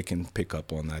 They can pick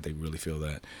up on that. They really feel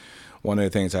that. One of the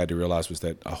things I had to realize was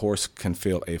that a horse can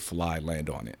feel a fly land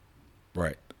on it,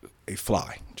 right? A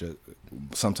fly.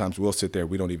 Sometimes we'll sit there,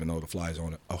 we don't even know the fly's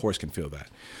on it. A horse can feel that.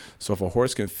 So if a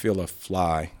horse can feel a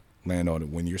fly land on it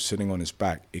when you're sitting on his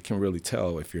back, it can really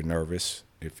tell if you're nervous,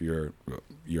 if you're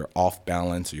off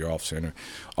balance, or you're off center,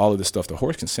 all of this stuff. The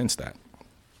horse can sense that.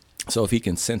 So if he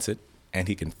can sense it and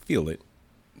he can feel it,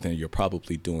 then you're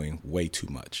probably doing way too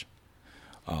much.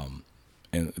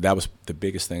 And that was the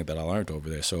biggest thing that I learned over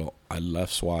there. So I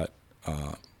left SWAT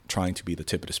trying to be the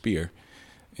tip of the spear.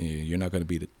 You're not going to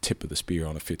be the tip of the spear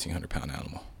on a 1,500-pound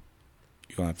animal.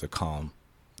 You're going to have to calm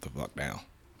the fuck down.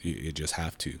 You just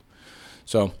have to.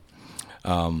 So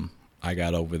I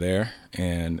got over there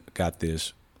and got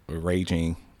this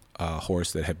raging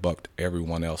horse that had bucked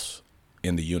everyone else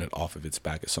in the unit off of its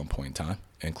back at some point in time,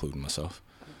 including myself,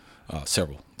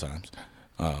 several times.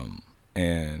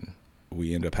 And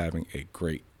we ended up having a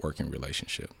great working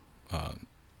relationship.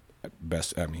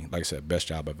 Like I said, best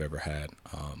job I've ever had.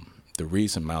 the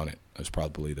reason mounted was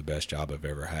probably the best job I've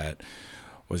ever had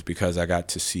was because I got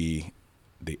to see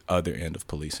the other end of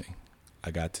policing. I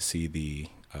got to see the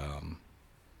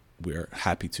we're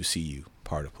happy to see you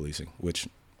part of policing, which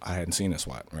I hadn't seen in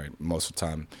SWAT, right? Most of the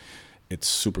time, it's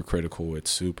super critical.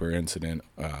 It's super incident.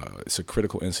 It's a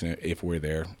critical incident if we're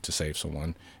there to save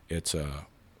someone. It's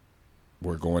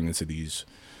we're going into these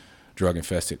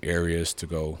drug-infested areas to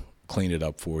go clean it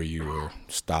up for you or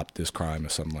stop this crime or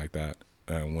something like that.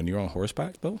 When you're on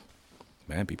horseback, though,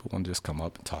 man, people want to just come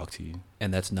up and talk to you.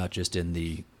 And that's not just in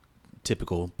the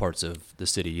typical parts of the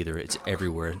city either. It's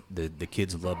everywhere. The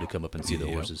kids love to come up and see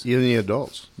the horses. Even the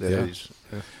adults. The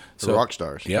rock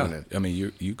stars. Yeah. I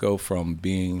mean, you go from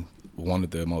being one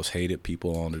of the most hated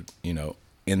people on the,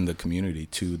 in the community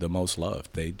to the most loved.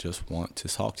 They just want to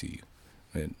talk to you.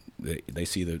 And they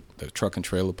see the truck and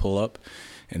trailer pull up,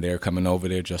 and they're coming over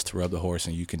there just to rub the horse,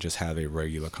 and you can just have a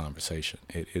regular conversation.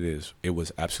 It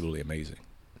was absolutely amazing.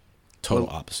 Total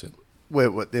opposite.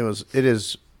 It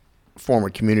is form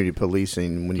of community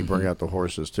policing when you bring out the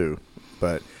horses too,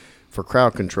 but for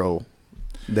crowd control,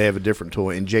 they have a different tool.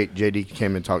 And JD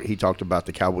came and talked. He talked about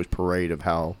the Cowboys parade of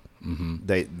how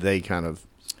they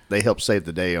helped save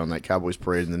the day on that Cowboys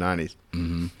parade in the '90s.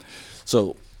 Mm-hmm.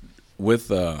 So with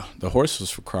the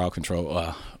horses for crowd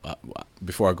control,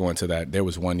 before I go into that, there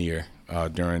was one year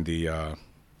during the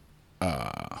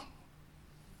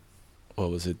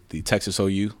the Texas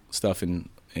OU stuff in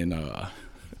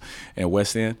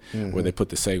West End, where they put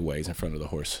the segways in front of the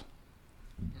horse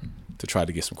to try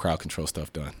to get some crowd control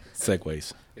stuff done.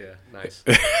 Segways. Yeah, nice.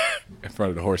 In front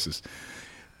of the horses.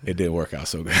 It didn't work out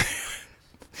so good.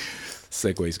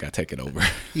 Segways got taken over.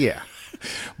 Yeah.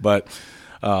 But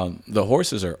the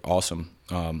horses are awesome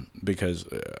because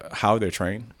how they're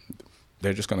trained,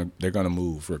 they're gonna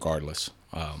move regardless.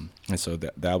 And so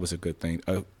that was a good thing.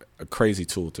 A crazy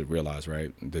tool to realize,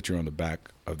 right? That you're on the back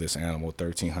of this animal,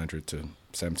 1,300 to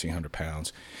 1,700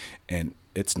 pounds, and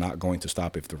it's not going to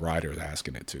stop if the rider is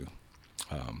asking it to,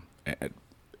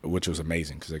 which was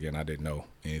amazing because, again, I didn't know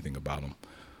anything about them.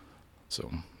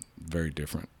 So very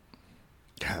different.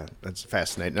 God, that's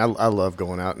fascinating. I love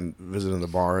going out and visiting the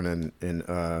barn and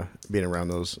being around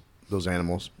those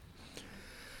animals.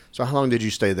 So how long did you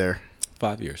stay there?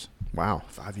 5 years. Wow,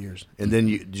 5 years. And then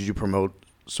did you promote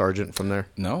sergeant from there?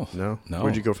 No.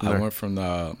 Where'd you go from there? I went from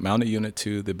the mounted unit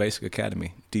to the basic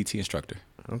academy, DT instructor.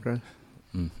 Okay.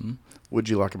 Mm-hmm. What'd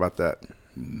you like about that?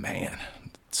 Man,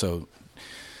 so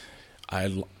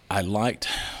I liked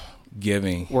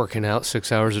giving. Working out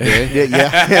 6 hours a day.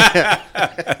 Yeah.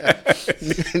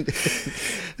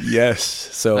 Yes.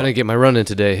 So I didn't get my run in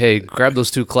today. Hey, grab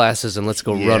those 2 classes and let's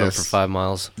go run them for 5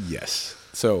 miles. Yes.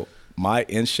 So my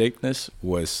in shapeness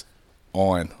was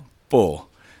on full.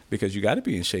 Because you got to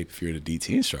be in shape if you're the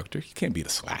DT instructor. You can't be the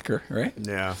slacker, right?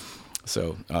 Yeah.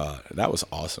 So that was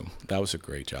awesome. That was a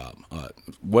great job.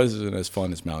 Wasn't as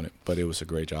fun as mounted, but it was a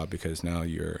great job because now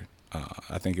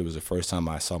I think it was the first time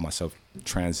I saw myself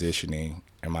transitioning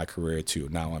in my career to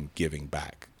now I'm giving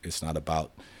back. It's not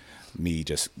about me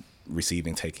just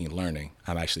receiving, taking, learning.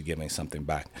 I'm actually giving something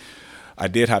back. I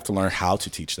did have to learn how to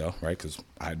teach, though, right? Because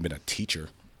I had been a teacher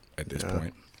at this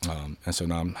point. And so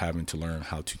now I'm having to learn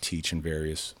how to teach in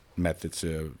various methods,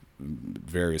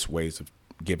 various ways of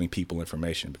giving people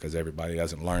information because everybody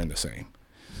doesn't learn the same.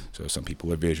 So some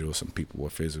people are visual, some people are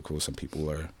physical, some people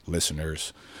are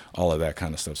listeners, all of that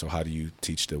kind of stuff. So how do you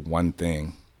teach the one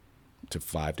thing to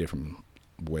 5 different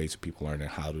ways of people learning?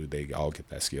 How do they all get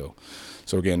that skill?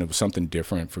 So again, it was something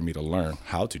different for me to learn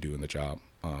how to do in the job,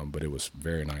 but it was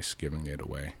very nice giving it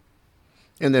away.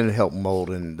 And then it helped mold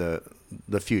in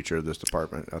the future of this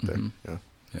department out there. Mm-hmm.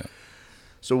 Yeah.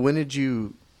 So when did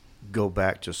you go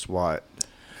back to SWAT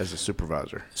as a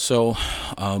supervisor? So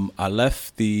I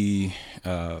left the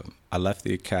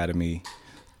academy,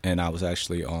 and I was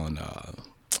actually on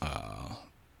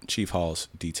Chief Hall's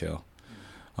detail.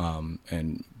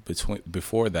 And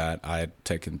before that, I had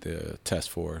taken the test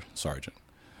for sergeant.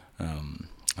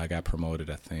 I got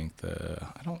promoted, I think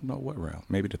I don't know what round,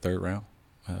 maybe the 3rd round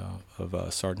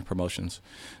of sergeant promotions.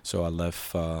 So I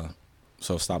left,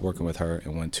 so stopped working with her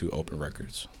and went to Open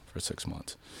Records for 6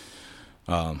 months.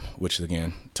 Which is,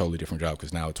 again, totally different job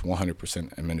because now it's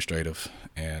 100% administrative,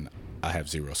 and I have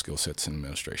 0 skill sets in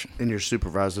administration. And you're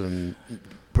supervising,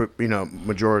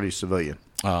 majority civilian.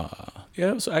 Yeah,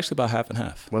 it was actually about half and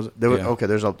half. Was it? There was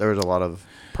a lot of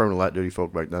permanent light duty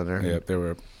folk back down there. Yeah, there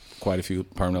were quite a few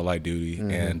permanent light duty,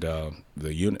 and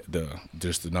the unit,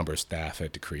 just the number of staff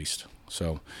had decreased.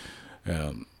 So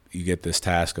you get this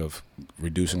task of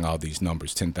reducing all these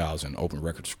numbers, 10,000 open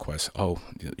records requests. Oh,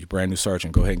 you're brand new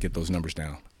sergeant, go ahead and get those numbers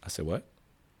down. I said, what?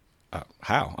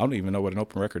 how? I don't even know what an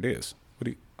open record is.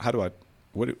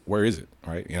 Where is it?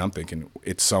 Right? And I'm thinking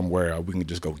it's somewhere we can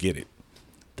just go get it.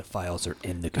 The files are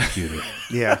in the computer.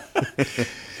 Yeah.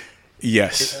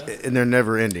 Yes. And they're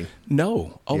never ending.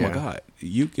 No. Oh Yeah. my God.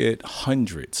 You get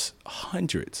hundreds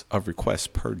of requests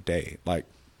per day, like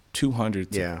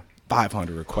 200 to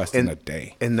 500 requests in a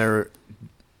day. And they're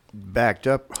backed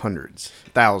up hundreds,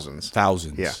 thousands.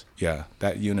 Yeah.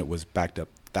 That unit was backed up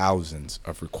thousands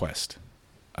of requests,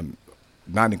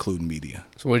 not including media.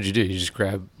 So what did you do? You just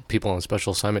grab people on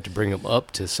special assignment to bring them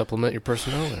up to supplement your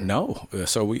personnel? Or? No.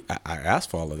 So I asked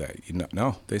for all of that.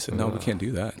 No. They said, no, we can't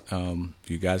do that.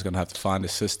 You guys are going to have to find a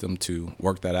system to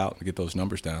work that out and get those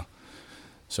numbers down.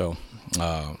 So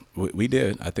we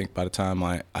did. I think by the time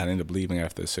I ended up leaving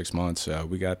after 6 months,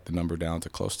 we got the number down to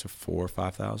close to 4,000 or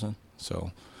 5,000.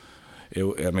 So,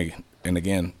 and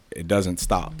again, it doesn't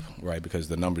stop, right? Because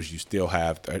the numbers you still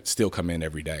have still come in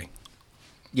every day.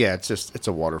 Yeah, it's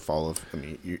a waterfall of.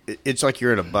 It's like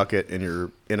you're in a bucket and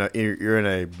you're in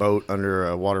a boat under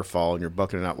a waterfall and you're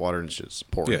bucketing out water and it's just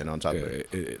pouring in on top of it.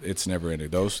 It's never ending.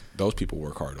 Those people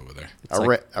work hard over there. It's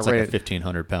like a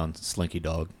 1,500-pound slinky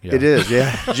dog. Yeah. It is,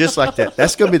 yeah, just like that.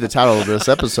 That's gonna be the title of this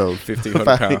episode. 1,500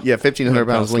 pound. Yeah, 1,500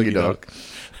 pound slinky dog.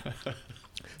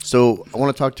 So I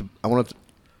want to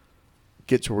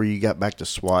get to where you got back to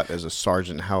SWAT as a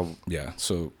sergeant. How did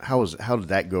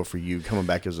that go for you coming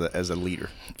back as a leader?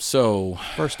 So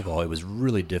first of all, it was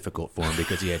really difficult for him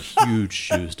because he had huge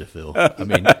shoes to fill. I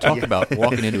mean, talk about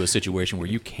walking into a situation where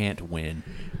you can't win.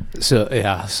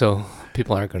 So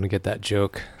people aren't going to get that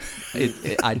joke.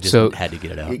 I just had to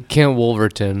get it out. Kent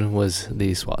Wolverton was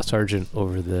the SWAT sergeant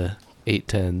over the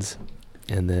 810s,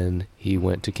 and then he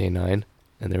went to K9,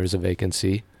 and there was a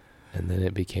vacancy, and then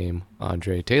it became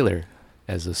Andre Taylor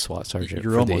as a SWAT sergeant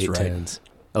for the 810s.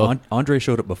 Right. Andre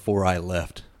showed up before I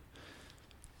left.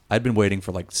 I'd been waiting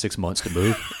for like 6 months to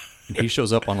move, and he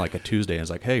shows up on like a Tuesday and is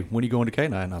like, "Hey, when are you going to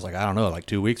K9?" And I was like, "I don't know, like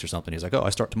 2 weeks or something." He was like, "Oh, I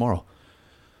start tomorrow."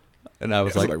 And I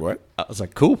was like, "What?" I was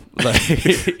like, "Cool. Like,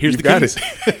 here's the got keys."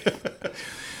 It.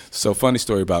 So, funny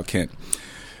story about Kent.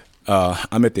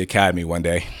 I'm at the academy one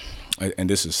day, and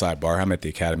this is a sidebar. I'm at the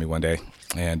academy one day,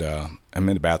 and I'm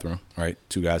in the bathroom, right?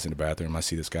 2 guys in the bathroom. I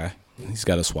see this guy. He's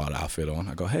got a SWAT outfit on.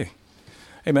 I go, hey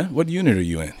man, what unit are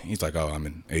you in? He's like, oh, I'm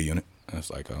in A unit. I was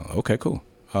like, okay, cool.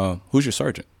 Who's your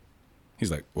sergeant?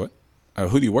 He's like, what?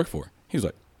 Who do you work for? He's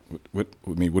like, what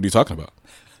are you talking about?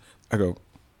 I go,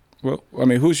 well, I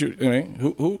mean,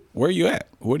 who, where are you at?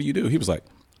 What do you do? He was like,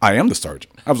 I am the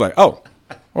sergeant. I was like, oh,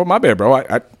 well, my bad, bro.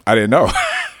 I didn't know.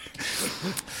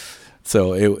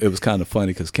 So it was kind of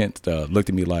funny because Kent looked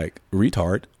at me like,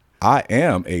 retard. I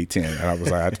am A10. And I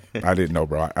was like, I didn't know,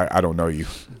 bro. I don't know you.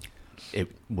 It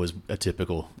was a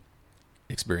typical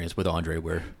experience with Andre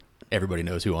where everybody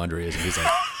knows who Andre is. And he's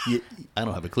like, I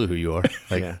don't have a clue who you are.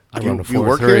 Like, I run a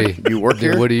 4-3. You work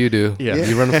here? What do you do? Yeah.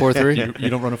 You run a 4-3?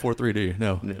 You don't run a 4-3, do you?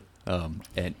 No.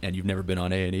 And you've never been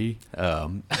on A&E? Yeah.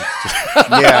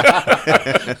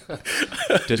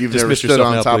 You've never stood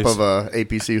on top of a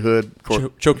APC hood?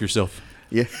 Choke yourself.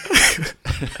 Yeah.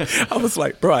 I was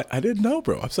like, bro, I didn't know,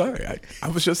 bro. I'm sorry. I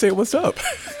was just saying what's up.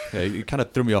 Yeah, it kind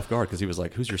of threw me off guard because he was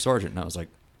like, who's your sergeant? And I was like,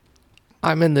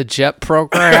 I'm in the JET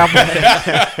program.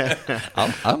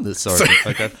 I'm the sergeant.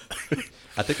 Like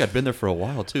I think I'd been there for a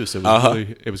while too, so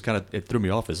it was it threw me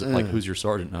off as like, who's your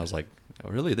sergeant? And I was like, oh,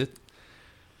 really?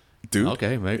 Dude.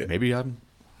 Okay, maybe I'm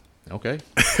okay.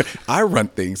 I run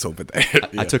things over there.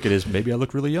 I took it as maybe I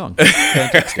look really young.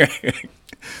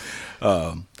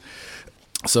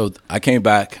 So I came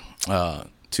back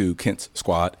to Kent's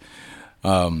squad,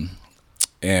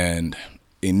 and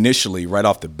initially, right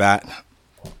off the bat,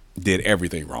 did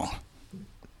everything wrong.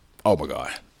 Oh my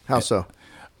God! How so?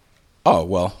 Oh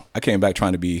well, I came back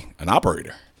trying to be an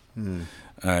operator, and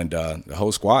the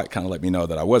whole squad kind of let me know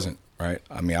that I wasn't. Right?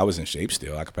 I mean, I was in shape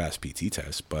still. I could pass PT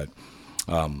tests, but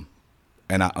and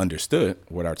I understood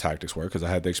what our tactics were because I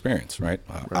had the experience. Right?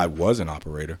 I was an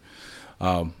operator,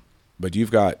 but you've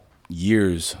got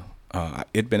years.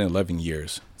 It'd been 11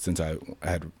 years since I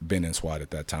had been in SWAT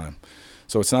at that time.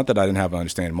 So it's not that I didn't have an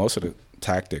understanding. Most of the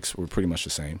tactics were pretty much the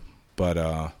same,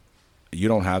 but you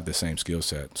don't have the same skill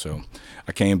set. So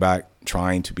I came back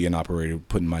trying to be an operator,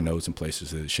 putting my nose in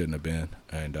places that it shouldn't have been.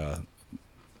 And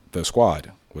the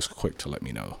squad was quick to let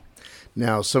me know.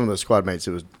 Now, some of the squad mates,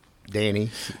 it was Danny.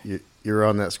 You're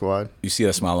on that squad. You see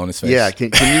that smile on his face? Yeah. Can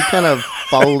you kind of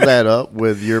follow that up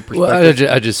with your perspective?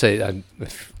 Well, I just say,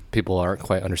 if people aren't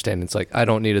quite understanding, it's like I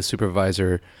don't need a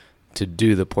supervisor to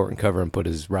do the port and cover and put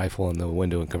his rifle in the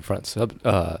window and confront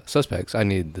suspects. I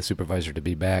need the supervisor to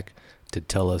be back to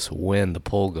tell us when the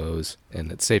pole goes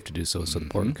and it's safe to do so, so the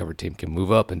port and cover team can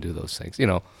move up and do those things. You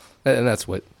know, and that's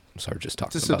what Sarge just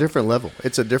talked about. It's a different level.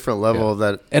 It's a different level of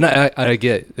that. And I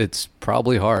get it's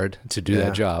probably hard to do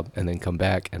that job and then come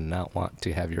back and not want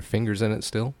to have your fingers in it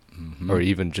still, or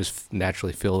even just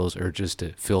naturally feel those urges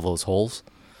to fill those holes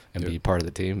and be part of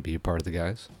the team, be a part of the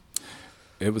guys.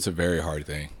 It was a very hard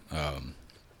thing.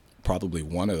 Probably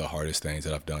one of the hardest things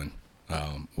that I've done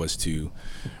was to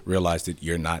realize that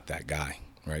you're not that guy,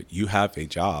 right? You have a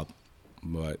job,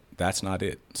 but that's not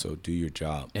it. So do your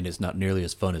job. And it's not nearly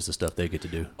as fun as the stuff they get to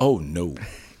do. Oh, no.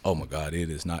 Oh, my God. It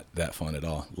is not that fun at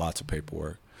all. Lots of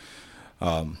paperwork.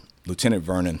 Lieutenant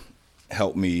Vernon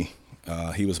helped me.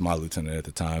 He was my lieutenant at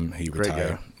the time. He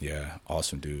retired. Guy. Yeah,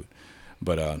 awesome dude.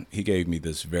 But he gave me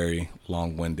this very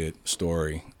long-winded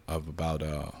story about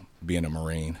being a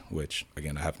Marine, which,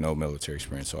 again, I have no military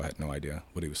experience, so I had no idea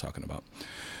what he was talking about.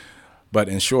 But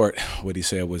in short, what he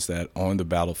said was that on the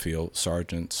battlefield,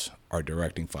 sergeants are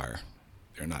directing fire.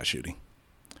 They're not shooting.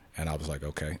 And I was like,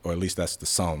 okay, or at least that's the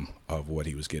sum of what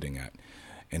he was getting at.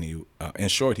 And he, in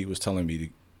short, he was telling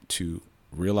me to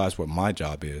realize what my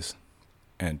job is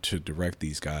and to direct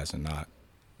these guys and not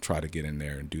try to get in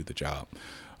there and do the job.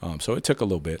 So it took a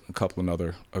little bit,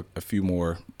 a few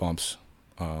more bumps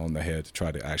on the head to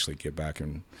try to actually get back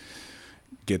and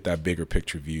get that bigger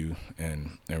picture view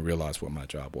and realize what my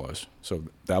job was. So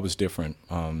that was different.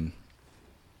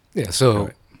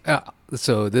 So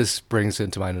this brings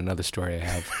into mind another story I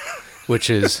have, which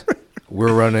is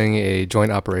we're running a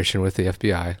joint operation with the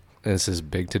FBI, and this is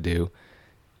big to do,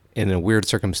 in a weird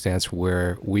circumstance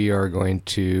where we are going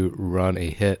to run a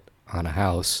hit on a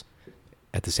house.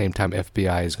 At the same time,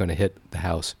 FBI is going to hit the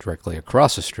house directly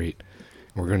across the street.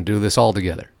 We're going to do this all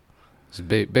together. It's a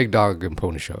big dog and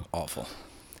pony show. Awful.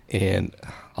 And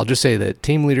I'll just say that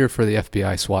team leader for the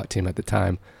FBI SWAT team at the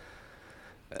time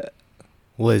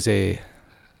was a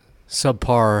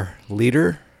subpar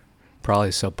leader, probably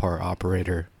a subpar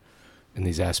operator in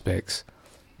these aspects.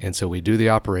 And so we do the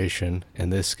operation,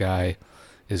 and this guy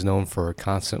is known for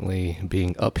constantly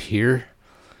being up here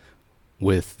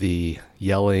with the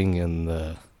yelling and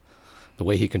the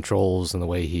way he controls and the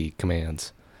way he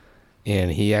commands.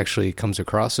 And he actually comes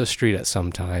across the street at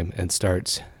some time and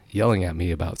starts yelling at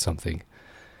me about something.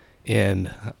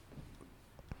 And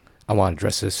I want to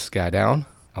dress this guy down.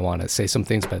 I want to say some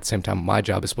things, but at the same time, my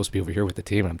job is supposed to be over here with the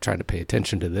team, and I'm trying to pay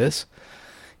attention to this.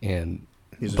 And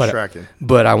he's distracted.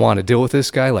 But I want to deal with this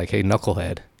guy like, hey,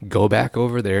 knucklehead, go back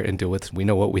over there and deal with, we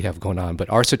know what we have going on. But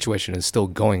our situation is still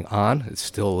going on. It's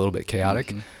still a little bit chaotic.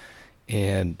 Mm-hmm.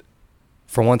 And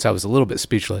for once, I was a little bit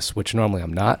speechless, which normally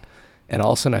I'm not. And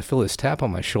all of a sudden, I feel this tap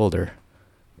on my shoulder.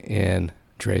 And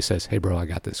Dre says, hey, bro, I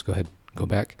got this. Go ahead, go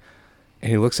back. And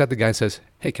he looks at the guy and says,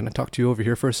 hey, can I talk to you over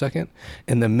here for a second?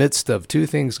 In the midst of two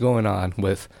things going on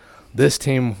with this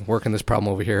team working this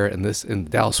problem over here and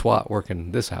Dallas SWAT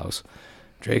working this house,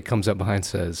 Drake comes up behind and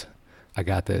says, I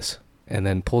got this. And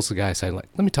then pulls the guy aside, like,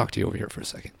 let me talk to you over here for a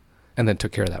second. And then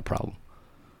took care of that problem.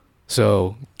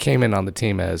 So came in on the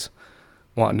team as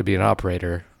wanting to be an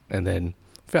operator. And then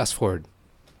fast forward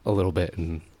a little bit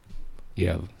and you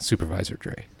have Supervisor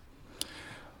Dre.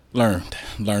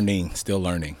 Still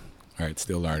learning. All right,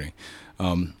 still learning.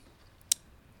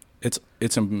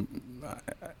 It's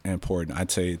important. I'd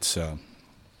say it's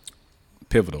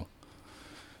pivotal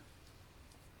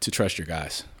to trust your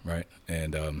guys, right?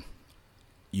 And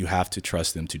you have to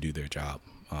trust them to do their job.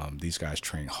 These guys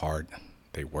train hard.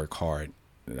 They work hard.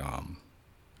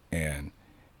 And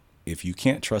if you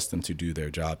can't trust them to do their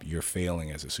job, you're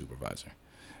failing as a supervisor.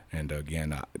 And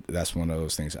again, that's one of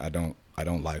those things. I don't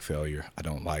like failure. I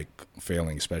don't like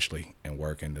failing, especially in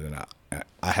work. And then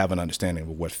I have an understanding of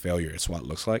what failure at SWAT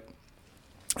looks like.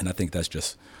 And I think that's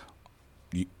just,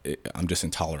 I'm just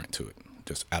intolerant to it,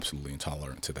 just absolutely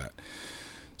intolerant to that.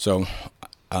 So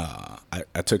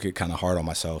I took it kind of hard on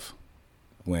myself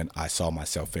when I saw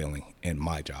myself failing in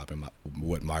my job and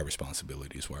what my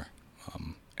responsibilities were.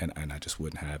 And I just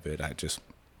wouldn't have it. I just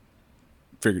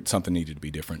figured something needed to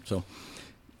be different. So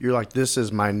you're like, this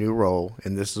is my new role,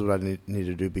 and this is what I need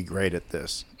to do to be great at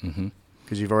this. Mm-hmm.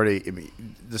 Because you've already,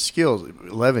 the skills,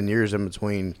 11 years in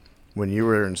between when you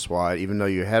were in SWAT, even though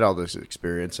you had all this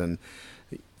experience, and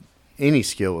any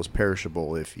skill is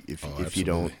perishable if you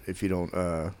don't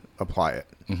apply it.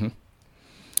 Mm-hmm.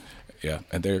 Yeah,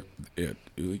 and as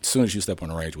soon as you step on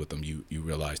the range with them, you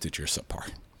realize that you're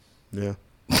subpar. Yeah.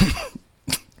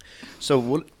 So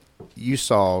what you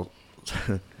saw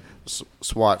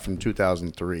SWAT from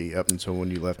 2003 up until when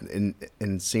you left,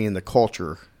 and seeing the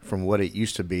culture from what it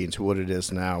used to be to what it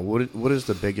is now, what is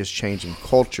the biggest change in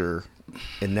culture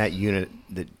in that unit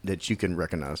that you can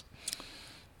recognize?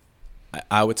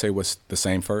 I would say what's the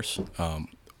same first.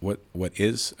 What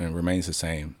is and remains the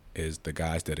same is the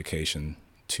guy's dedication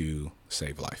to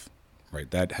save life, right?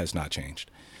 That has not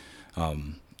changed.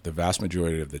 The vast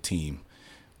majority of the team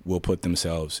will put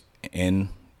themselves in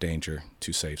danger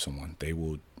to save someone. They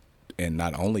will, and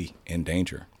not only in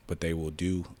danger, but they will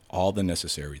do all the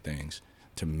necessary things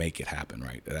to make it happen,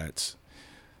 right?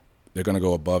 They're going to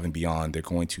go above and beyond. They're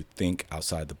going to think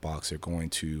outside the box. They're going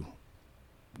to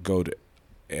go to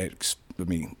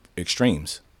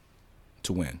extremes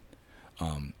to win,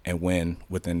 and win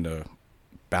within the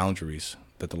boundaries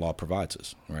that the law provides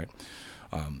us, right?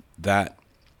 That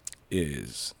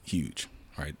is huge,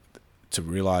 right? To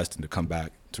realize and to come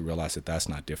back to realize that that's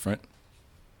not different.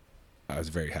 I was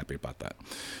very happy about that.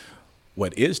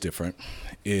 What is different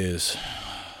is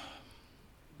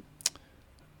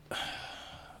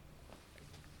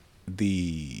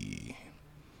the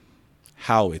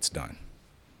how it's done,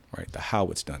 right? The how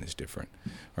it's done is different,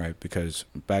 right? Because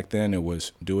back then it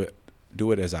was do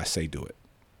it as I say do it,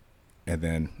 and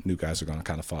then new guys are going to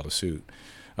kind of follow suit.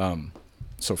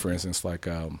 So, for instance, like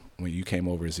when you came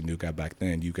over as a new guy back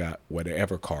then, you got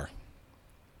whatever car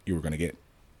you were going to get.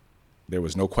 There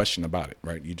was no question about it,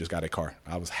 right? You just got a car.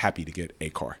 I was happy to get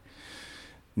a car.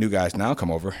 New guys now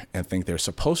come over and think they're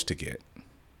supposed to get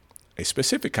a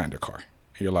specific kind of car.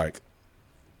 You're like,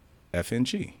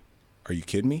 FNG, are you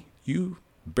kidding me? You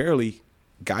barely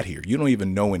got here. You don't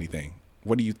even know anything.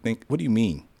 What do you think? What do you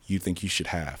mean you think you should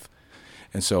have?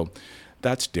 And so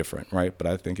that's different, right? But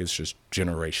I think it's just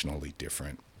generationally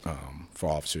different for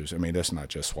officers. I mean, that's not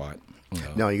just SWAT.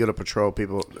 No, you go to patrol,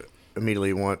 people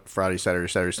immediately want Friday,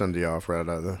 Saturday, Sunday off right out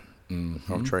of the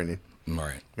off training.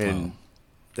 Right. And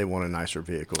they want a nicer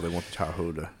vehicle. They want the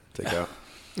Tahoe to take out.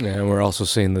 Yeah, and we're also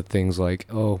seeing the things like,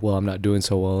 oh, well, I'm not doing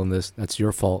so well in this. That's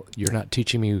your fault. You're not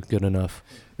teaching me good enough,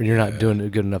 or you're not doing a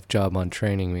good enough job on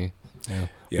training me.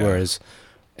 Yeah. Whereas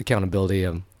accountability,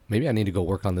 maybe I need to go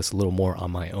work on this a little more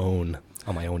on my own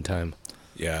time.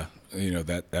 Yeah,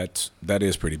 that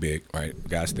is pretty big, right?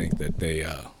 Guys think that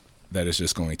that is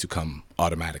just going to come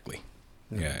automatically.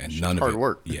 Yeah, and none of it. Hard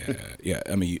work. Yeah.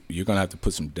 I mean, you're going to have to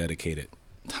put some dedicated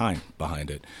time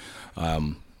behind it.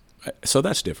 So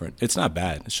that's different. It's not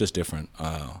bad. It's just different.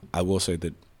 I will say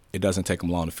that it doesn't take them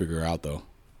long to figure out, though,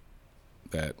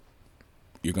 that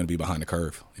you're going to be behind the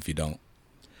curve if you don't.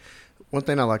 One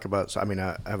thing I like about,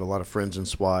 I have a lot of friends in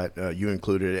SWAT, you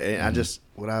included, and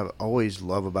what I always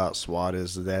love about SWAT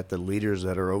is that the leaders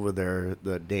that are over there,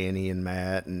 the Danny and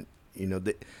Matt, and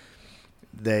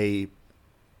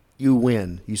you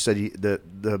win. You said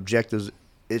the objective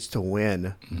is to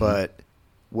win, but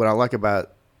what I like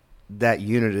about that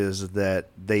unit is that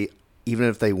they, even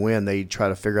if they win, they try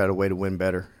to figure out a way to win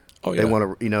better. Oh yeah. They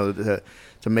want to,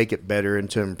 to make it better and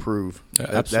to improve.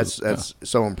 Yeah, that's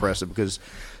so impressive because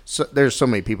there's so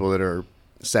many people that are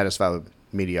satisfied with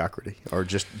mediocrity or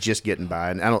just getting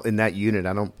by. And in that unit,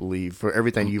 I don't believe, for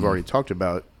everything you've already talked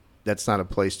about, that's not a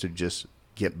place to just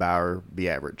get by or be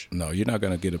average. No, you're not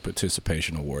going to get a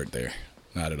participation award there.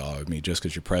 Not at all. I mean, just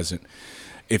because you're present.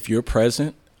 If you're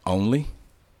present only,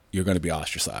 you're going to be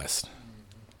ostracized.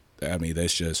 I mean,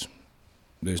 there's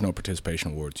no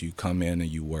participation awards. You come in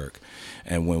and you work.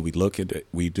 And when we look at it,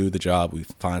 we do the job, we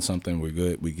find something, we're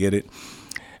good, we get it,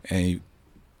 and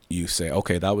you say,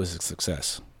 okay, that was a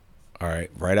success. All right.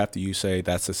 Right after you say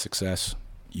that's a success,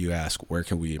 you ask, where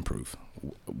can we improve?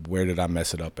 Where did I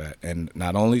mess it up at? And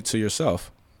not only to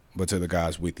yourself, but to the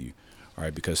guys with you. All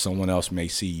right. Because someone else may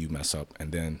see you mess up,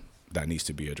 and then that needs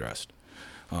to be addressed.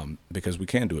 Because we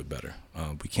can do it better.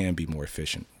 We can be more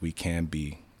efficient. We can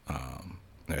be,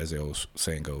 as the old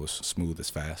saying goes, smooth as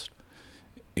fast.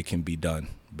 It can be done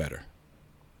better.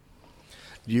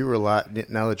 Do you rely,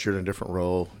 now that you're in a different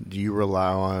role, do you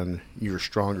rely on your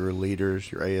stronger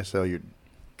leaders, your ASL, your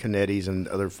Canettis, and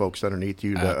other folks underneath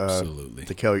you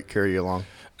to carry you along?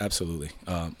 Absolutely.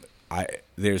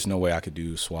 There's no way I could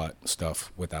do SWAT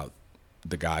stuff without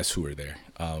the guys who are there.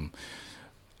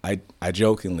 I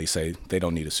jokingly say they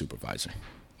don't need a supervisor,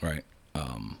 right?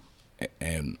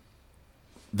 And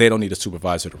they don't need a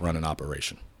supervisor to run an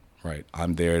operation, right?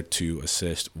 I'm there to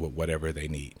assist with whatever they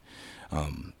need.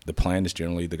 The plan is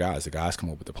generally the guys. The guys come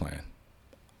up with the plan.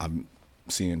 I'm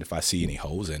seeing if I see any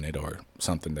holes in it or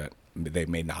something that they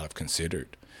may not have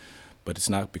considered. But it's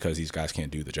not because these guys can't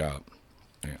do the job.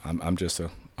 I'm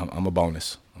a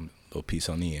bonus. I'm a little piece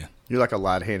on the end. You're like a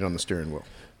light hand on the steering wheel.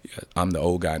 Yeah, I'm the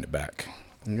old guy in the back.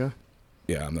 Okay.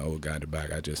 Yeah, I'm the old guy in the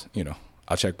back. I just,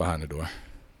 I'll check behind the door.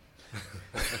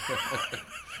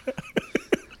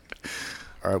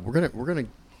 All right, we're gonna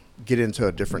get into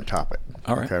a different topic.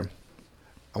 All right. Okay.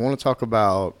 I want to talk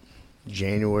about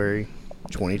January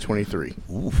 2023.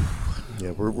 Ooh.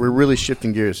 Yeah, we're really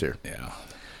shifting gears here. Yeah.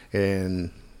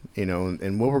 And,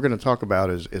 and what we're going to talk about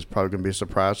is probably going to be a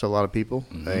surprise to a lot of people.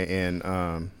 Mm-hmm.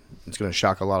 And it's going to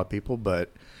shock a lot of people. But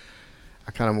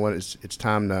I kind of want it's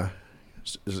time to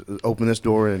open this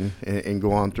door and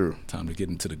go on through. Time to get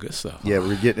into the good stuff. Yeah,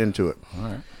 we're getting into it. All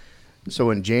right.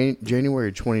 So in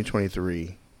January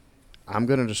 2023, I'm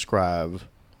going to describe,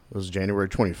 it was January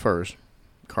 21st,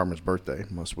 Carmen's birthday,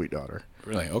 my sweet daughter.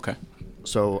 Really? Okay.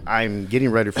 So I'm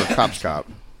getting ready for Cops Cop,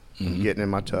 getting in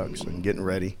my tux and getting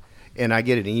ready. And I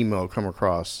get an email come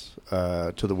across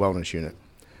to the wellness unit.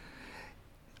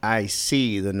 I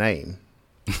see the name,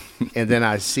 and then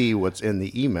I see what's in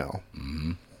the email.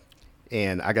 Mm-hmm.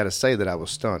 And I got to say that I was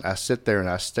stunned. I sit there and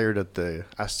I stared at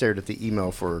the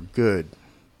email for a good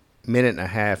minute and a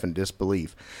half in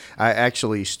disbelief. I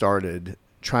actually started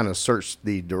trying to search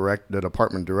the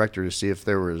department director to see if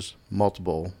there was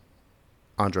multiple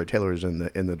Andre Taylors in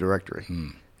the directory,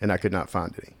 and I could not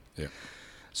find any. Yeah.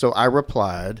 So I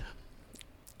replied.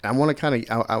 I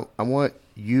want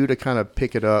you to kind of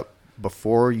pick it up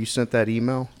before you sent that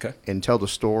email, okay, and tell the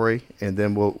story, and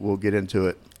then we'll get into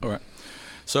it. All right.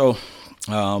 So,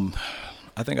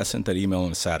 I think I sent that email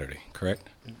on a Saturday, correct?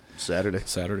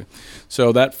 Saturday.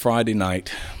 So that Friday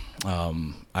night,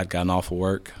 I'd gotten off of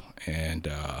work and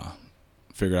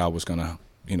figured I was gonna,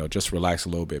 just relax a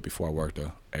little bit before I worked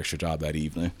an extra job that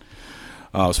evening.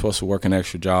 I was supposed to work an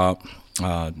extra job,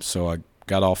 so I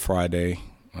got off Friday,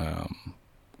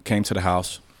 came to the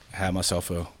house, had myself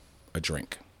a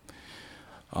drink,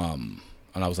 and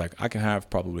I was like, I can have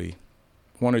probably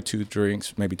 1 or 2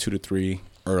 drinks, maybe 2 to 3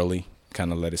 early,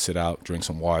 kind of let it sit out, drink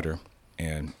some water,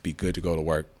 and be good to go to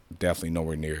work. Definitely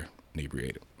nowhere near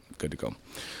inebriated. Good to go.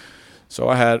 So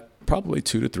I had probably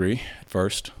 2 to 3 at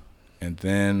first, and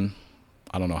then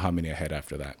I don't know how many I had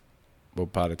after that.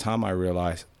 But by the time I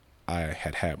realized I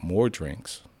had more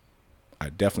drinks, I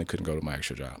definitely couldn't go to my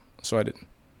extra job. So I didn't.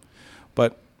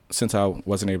 But since I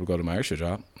wasn't able to go to my extra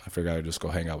job, I figured I'd just go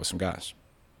hang out with some guys.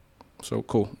 So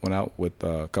cool. Went out with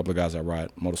a couple of guys I ride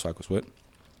motorcycles with.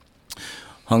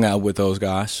 Hung out with those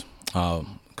guys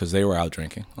because they were out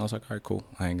drinking. I was like, all right, cool.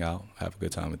 Hang out, have a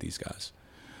good time with these guys.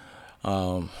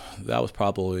 That was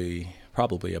probably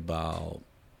about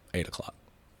 8 o'clock.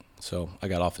 So I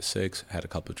got off at 6, had a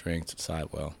couple of drinks, decided,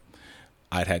 well,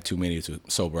 I'd had too many to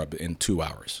sober up in 2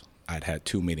 hours. I'd had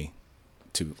too many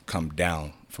to come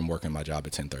down from working my job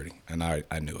at 10:30, and I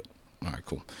knew it. All right,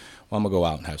 cool. Well, I'm going to go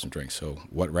out and have some drinks. So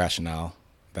what rationale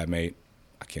that made,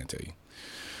 I can't tell you.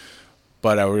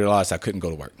 But I realized I couldn't go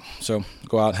to work. So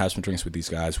go out and have some drinks with these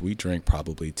guys. We drink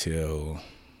probably till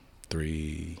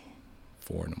 3,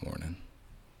 4 in the morning.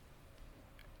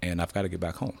 And I've got to get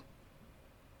back home.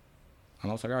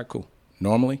 And I was like, all right, cool.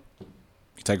 Normally,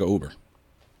 you take an Uber,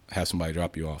 have somebody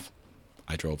drop you off.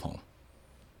 I drove home.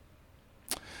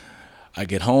 I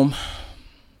get home,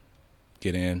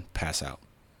 get in, pass out.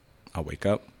 I wake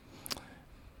up,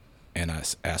 and I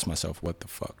ask myself, what the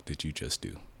fuck did you just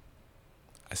do?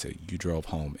 I said, you drove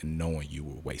home and knowing you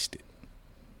were wasted.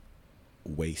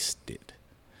 Wasted.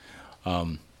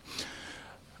 At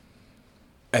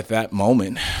that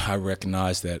moment, I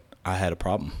recognized that I had a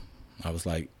problem. I was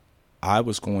like, I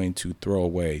was going to throw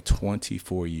away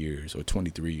 24 years or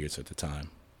 23 years at the time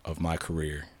of my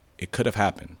career. It could have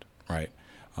happened, right?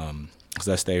 Because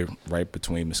I stayed right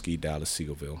between Mesquite, Dallas,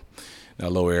 Seagoville,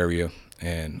 that low area,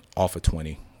 and off of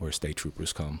 20 where state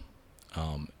troopers come.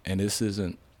 And this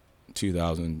isn't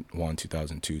 2001,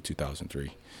 2002,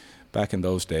 2003. Back in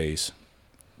those days,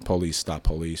 police stop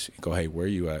police. You go, hey, where are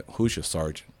you at? Who's your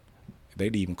sergeant?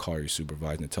 They'd even call your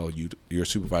supervisor and tell you your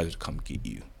supervisor to come get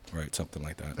you, right? Something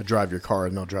like that. I drive your car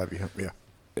and they'll drive you home. Yeah.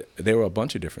 There were a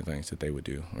bunch of different things that they would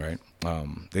do, right?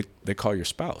 They call your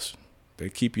spouse. They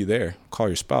keep you there. Call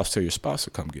your spouse. Tell your spouse to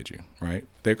come get you, right?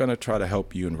 They're going to try to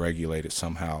help you and regulate it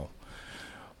somehow.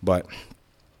 But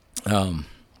I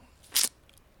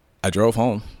drove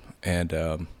home, and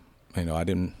I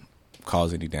didn't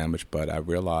cause any damage, but I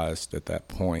realized at that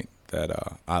point that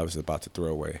I was about to throw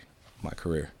away my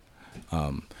career.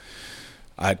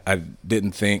 I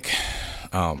didn't think,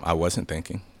 I wasn't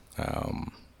thinking. I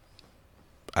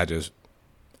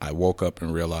woke up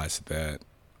and realized that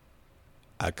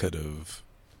I could have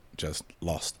just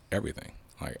lost everything.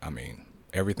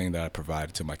 Everything that I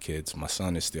provided to my kids. My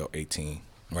son is still 18,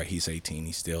 right? He's 18.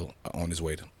 He's still on his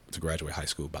way to graduate high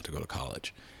school, about to go to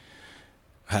college.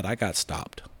 Had I got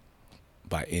stopped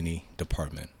by any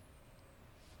department,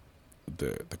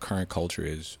 the current culture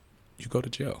is you go to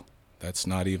jail. It's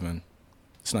not even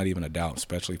a doubt,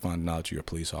 especially finding out you're a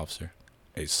police officer,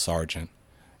 a sergeant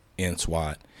in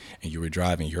SWAT, and you were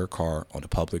driving your car on the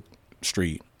public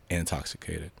street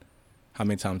intoxicated. How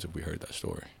many times have we heard that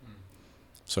story?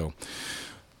 So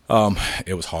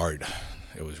it was hard.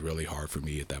 It was really hard for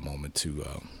me at that moment to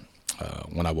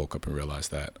when I woke up and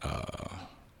realized that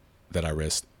that I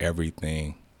risked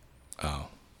everything,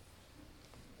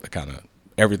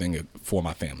 everything for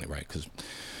my family, right? Because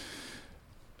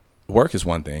work is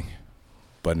one thing,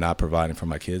 but not providing for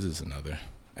my kids is another.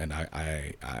 And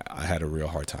I had a real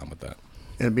hard time with that.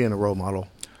 And being a role model,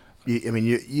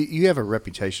 you have a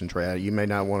reputation, Trey. You may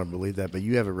not want to believe that, but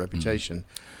you have a reputation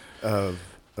of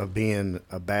being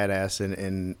a badass,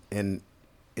 and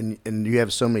you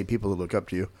have so many people that look up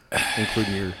to you,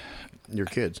 including your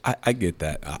kids. I get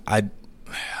that. I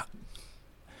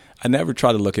never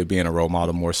try to look at being a role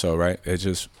model more so, right? It's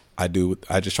just I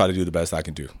just try to do the best I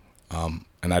can do.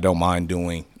 And I don't mind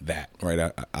doing that,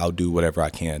 right? I'll do whatever I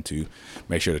can to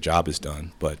make sure the job is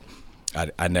done. But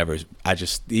I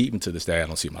just, even to this day, I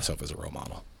don't see myself as a role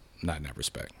model, not in that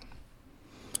respect.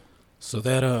 So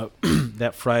that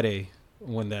that Friday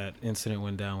when that incident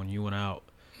went down, when you went out,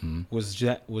 was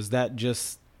that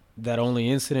just that only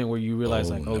incident where you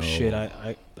realized no. Shit,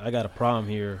 I got a problem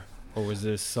here, or was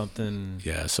this something?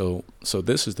 Yeah. So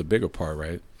this is the bigger part,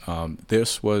 right?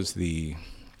 This was in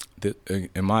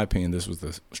my opinion, this was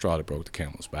the straw that broke the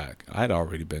camel's back. I had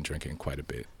already been drinking quite a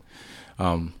bit.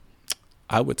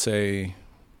 I would say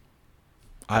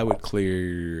I would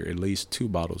clear at least 2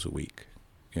 bottles a week,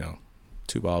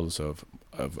 2 bottles of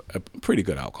a pretty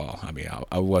good alcohol. I mean,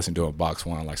 I wasn't doing box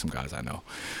wine like some guys I know.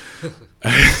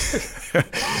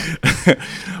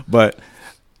 But,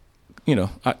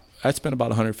 I spent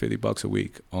about $150 a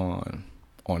week on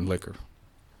liquor.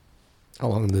 How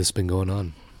long has this been going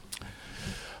on?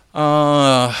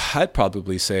 I'd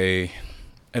probably say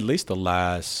at least the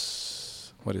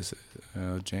last,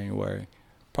 January,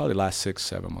 probably last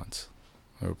 6-7 months.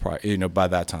 Or probably, by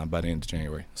that time, by the end of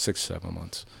January, 6-7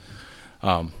 months.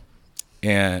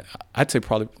 And I'd say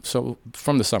probably so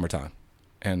from the summertime.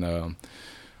 And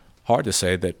hard to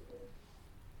say that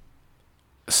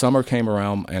summer came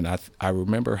around, and I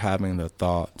remember having the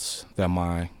thoughts that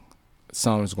my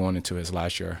son was going into his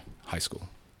last year high school,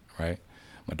 right?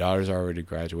 My daughter's already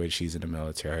graduated. She's in the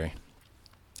military.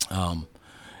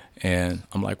 And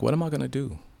I'm like, what am I going to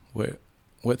do?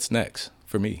 What's next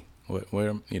for me?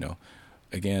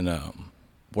 Again,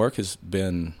 work has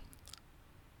been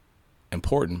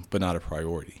important, but not a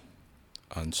priority.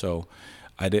 And so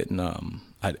I didn't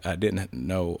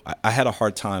know. I had a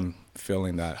hard time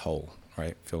filling that hole,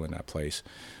 right? Filling that place.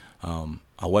 I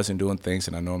wasn't doing things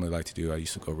that I normally like to do. I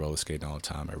used to go roller skating all the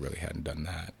time. I really hadn't done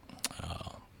that.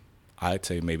 I'd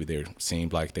say maybe there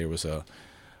seemed like there was a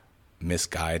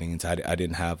misguidance. I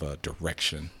didn't have a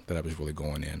direction that I was really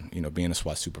going in. Being a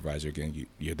SWAT supervisor, again,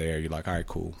 you're there. You're like, all right,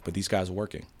 cool. But these guys are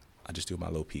working. I just do my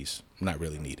little piece. I'm not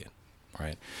really needed,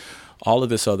 right? All of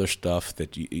this other stuff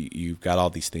that you've got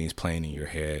all these things playing in your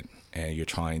head, and you're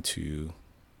trying to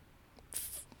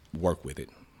work with it.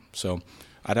 So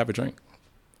I'd have a drink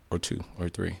or 2 or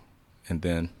 3. And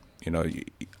then,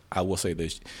 I will say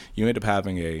this. You end up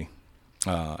having a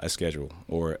schedule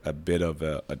or a bit of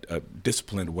a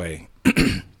disciplined way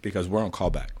because we're on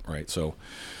callback, right? So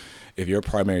if you're a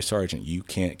primary sergeant, you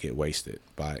can't get wasted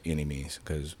by any means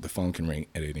because the phone can ring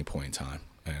at any point in time.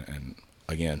 And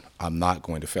again, I'm not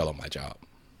going to fail on my job.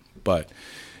 But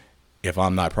if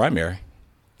I'm not primary,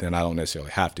 then I don't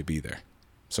necessarily have to be there.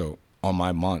 So on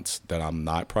my months that I'm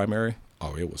not primary,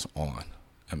 it was on.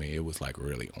 I mean, it was like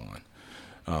really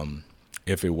on.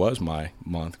 If it was my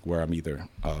month where I'm either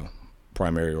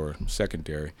primary or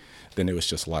secondary, then it was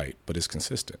just light, but it's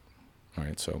consistent. All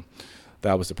right, so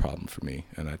that was the problem for me.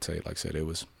 And I'd say, like I said, it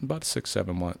was about a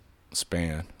 6-7 month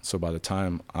span. So by the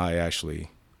time I actually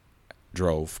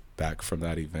drove back from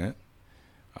that event,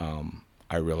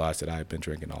 I realized that I had been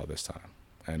drinking all this time.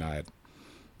 And I had,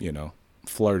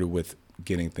 flirted with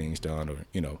getting things done or,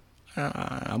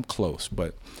 I'm close.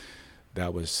 But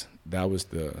that was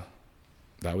the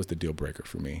deal breaker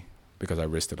for me because I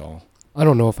risked it all. I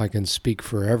don't know if I can speak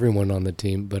for everyone on the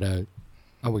team, but I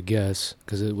would guess,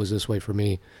 because it was this way for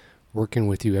me, working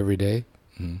with you every day,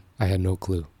 I had no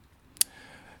clue.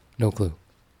 No clue.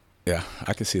 Yeah,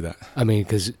 I can see that. I mean,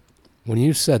 because when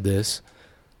you said this,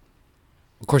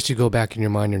 of course you go back in your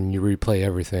mind and you replay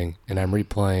everything, and I'm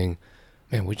replaying,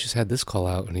 man, we just had this call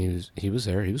out, and he was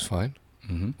there, he was fine.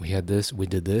 Mm-hmm. We had this, we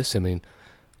did this. I mean,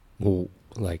 well,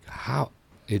 like how?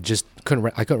 It just I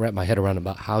couldn't wrap my head around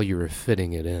about how you were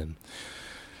fitting it in.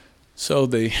 So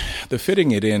the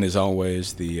fitting it in is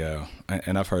always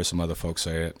and I've heard some other folks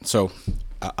say it. So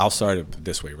I'll start it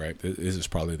this way, right? This is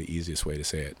probably the easiest way to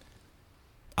say it.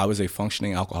 I was a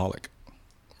functioning alcoholic,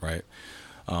 right?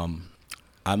 I'm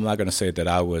not going to say that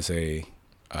I was a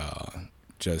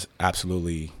just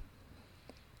absolutely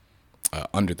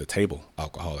under the table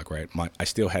alcoholic, right? I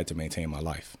still had to maintain my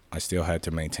life. I still had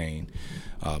to maintain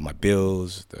my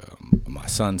bills, my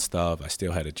son's stuff. I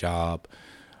still had a job.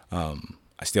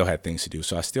 I still had things to do.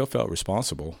 So I still felt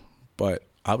responsible, but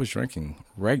I was drinking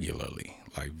regularly,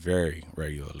 like very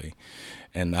regularly.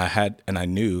 And I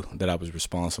knew that I was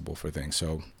responsible for things.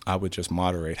 So I would just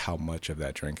moderate how much of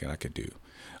that drinking I could do.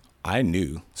 I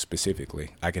knew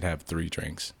specifically I could have 3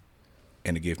 drinks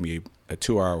and to give me a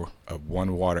 2 hour of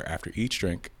 1 water after each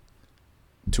drink.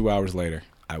 2 hours later,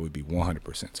 I would be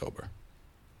 100% sober.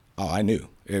 Oh, I knew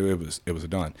it was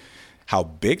done. How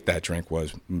big that drink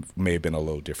was may have been a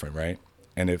little different, right?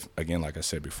 And if, again, like I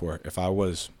said before, if I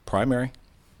was primary,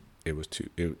 it was 2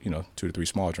 to 3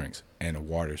 small drinks and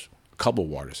a couple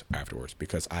waters afterwards,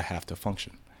 because I have to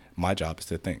function. My job is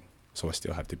to think, so I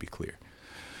still have to be clear.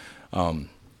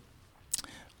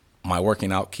 My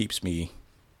working out keeps me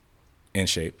in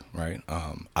shape, right?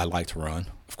 I like to run.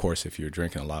 Of course, if you're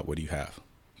drinking a lot, what do you have?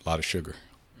 A lot of sugar.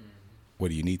 What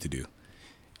do you need to do?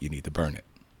 You need to burn it.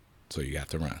 So you have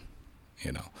to run,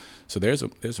 So there's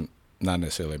not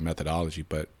necessarily a methodology,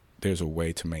 but there's a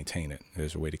way to maintain it.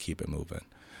 There's a way to keep it moving.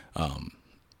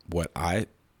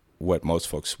 What most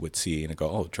folks would see and go,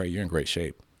 oh, Trey, you're in great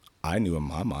shape. I knew in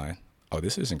my mind, oh,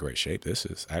 this isn't great shape. This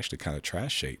is actually kind of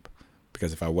trash shape,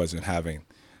 because if I wasn't having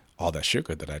all that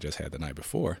sugar that I just had the night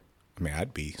before,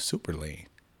 I'd be super lean,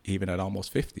 even at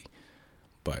almost 50.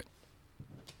 But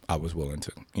I was willing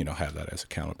to, have that as a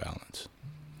counterbalance.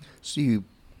 So you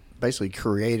basically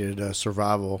created a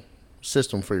survival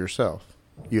system for yourself.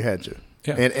 You had to.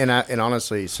 Yeah. And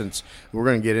honestly, since we're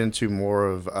going to get into more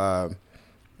of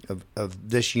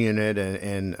this unit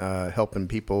and helping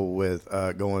people with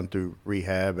going through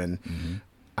rehab, and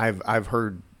I've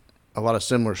heard a lot of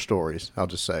similar stories, I'll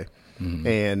just say.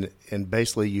 And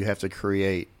basically you have to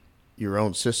create your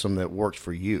own system that works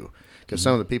for you, because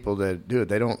some of the people that do it,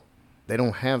 they don't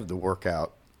have the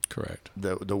workout, correct,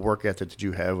 the work ethic that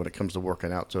you have when it comes to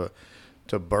working out to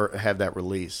have that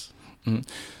release.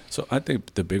 So I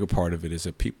think the bigger part of it is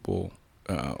that people,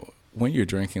 when you're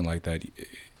drinking like that,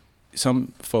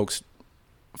 some folks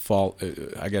fall,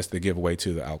 I guess they give way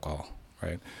to the alcohol,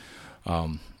 right?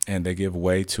 And they give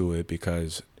way to it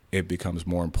because it becomes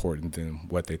more important than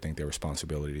what they think their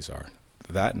responsibilities are.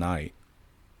 That night,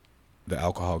 the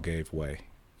alcohol gave way,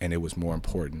 and it was more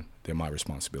important than my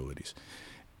responsibilities.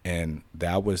 And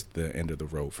that was the end of the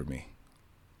road for me,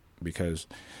 because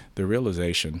the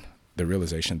realization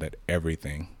that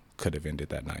everything could have ended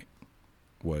that night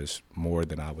was more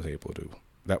than I was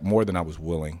more than I was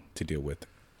willing to deal with.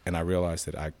 And I realized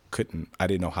that I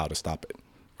didn't know how to stop it,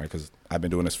 right? Because I've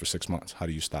been doing this for 6 months. How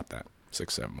do you stop that?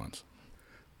 6-7 months.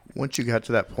 Once you got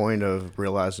to that point of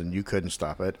realizing you couldn't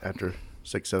stop it after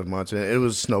 6-7 months, and it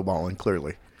was snowballing,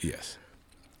 clearly. Yes.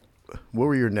 What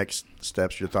were your next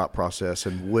steps, your thought process,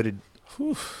 and what did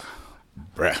you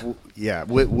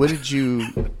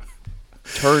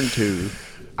turn to?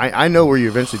 I know where you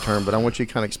eventually turned, but I want you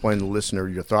to kind of explain to the listener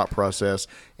your thought process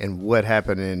and what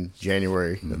happened in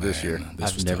January of this year.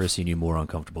 I've never seen you more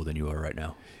uncomfortable than you are right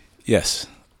now. Yes.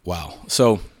 Wow.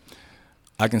 So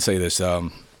I can say this.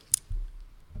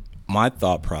 My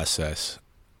thought process.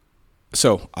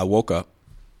 So I woke up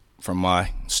from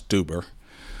my stupor,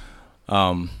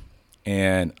 and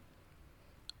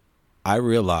I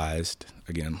realized,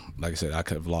 again, like I said, I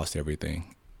could have lost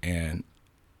everything. And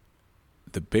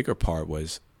the bigger part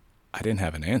was I didn't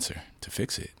have an answer to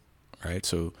fix it, right?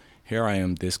 So here I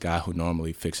am, this guy who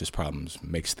normally fixes problems,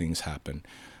 makes things happen,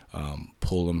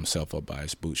 pull himself up by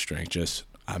his bootstrings.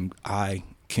 I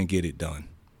can get it done.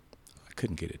 I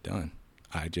couldn't get it done.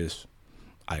 I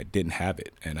didn't have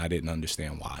it, and I didn't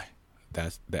understand why.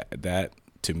 That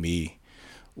to me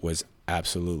was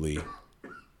absolutely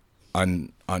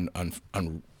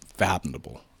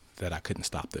unfathomable, that I couldn't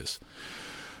stop this.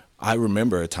 I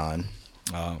remember a time,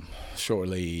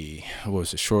 shortly, I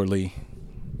was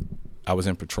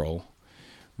in patrol,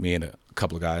 me and a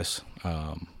couple of guys,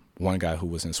 one guy who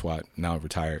was in SWAT, now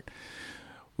retired.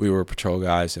 We were patrol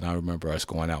guys, and I remember us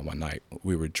going out one night.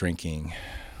 We were drinking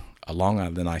a Long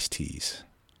Island iced teas.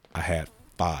 I had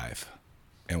 5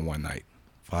 in one night,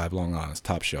 5 Long Islands,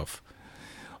 top shelf,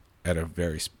 at a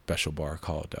very special bar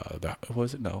called,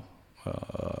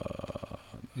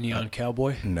 Neon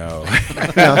Cowboy? No.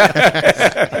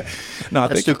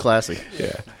 That's too classy.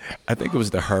 Yeah. I think it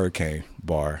was the Hurricane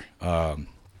bar.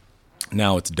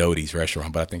 Now it's Doty's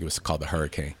restaurant, but I think it was called the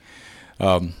Hurricane.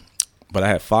 But I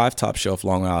had 5 top shelf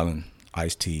Long Island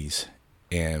iced teas.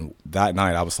 And that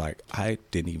night I was like, I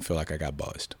didn't even feel like I got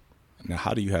buzzed. Now,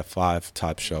 how do you have 5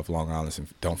 top shelf Long Islands and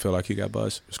don't feel like you got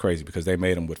buzzed? It's crazy because they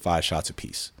made them with 5 shots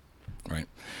apiece, right?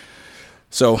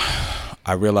 So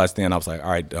I realized then, I was like,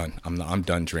 all right, done. I'm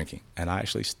done drinking. And I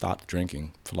actually stopped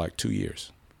drinking for like 2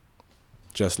 years.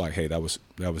 Just like, hey, that was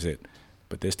it.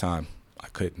 But this time I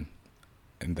couldn't.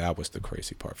 And that was the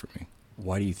crazy part for me.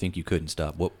 Why do you think you couldn't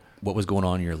stop? What was going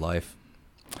on in your life?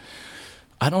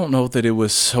 I don't know that it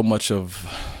was so much of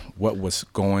what was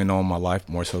going on in my life,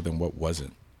 more so than what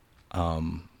wasn't.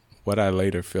 What I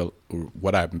later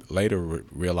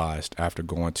realized after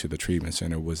going to the treatment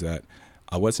center was that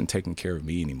I wasn't taking care of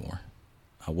me anymore.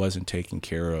 I wasn't taking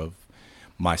care of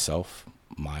myself,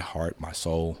 my heart, my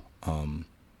soul.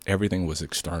 Everything was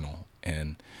external.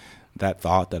 And that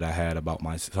thought that I had about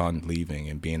my son leaving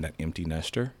and being that empty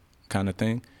nester kind of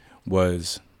thing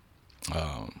was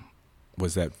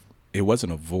that it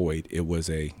wasn't a void. It was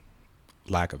a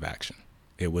lack of action.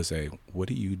 It was a, what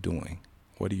are you doing?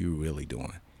 What are you really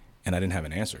doing? And I didn't have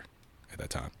an answer at that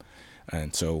time.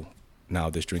 And so now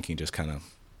this drinking just kind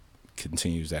of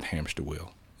continues that hamster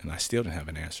wheel. And I still didn't have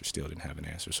an answer,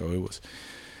 So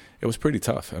it was pretty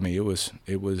tough. I mean,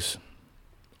 it was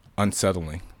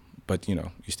unsettling, but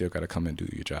you still got to come and do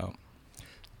your job.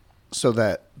 So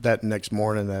that next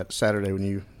morning, that Saturday when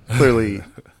you clearly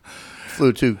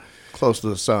flew too close to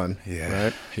the sun,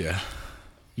 right? Yeah.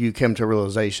 You came to a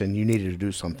realization you needed to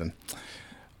do something.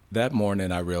 That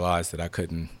morning I realized I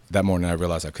couldn't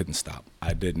stop.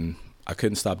 I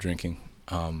couldn't stop drinking.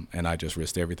 And I just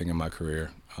risked everything in my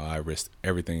career. I risked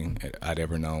everything I'd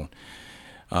ever known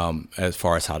as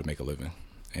far as how to make a living.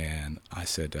 And I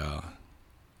said,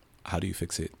 how do you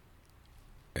fix it?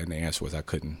 And the answer was I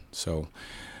couldn't. So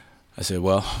I said,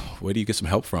 well, where do you get some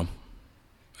help from?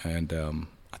 And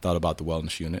I thought about the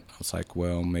wellness unit. I was like,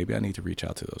 well, maybe I need to reach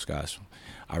out to those guys.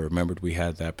 I remembered we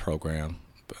had that program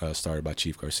started by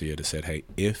Chief Garcia that said, hey,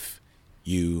 if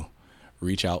you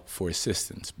reach out for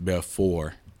assistance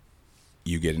before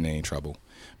you get in any trouble,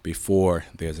 before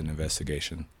there's an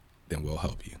investigation, then we'll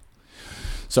help you.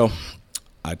 So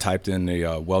I typed in the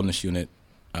wellness unit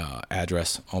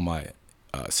address on my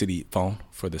city phone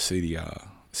for the city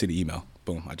email.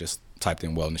 Boom, I just typed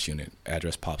in wellness unit,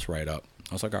 address pops right up.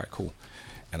 I was like, all right, cool.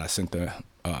 And I sent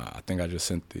I think I just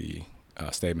sent the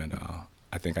statement,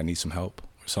 I think I need some help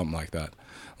or something like that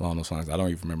along those lines. I don't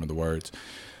even remember the words.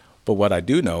 But what I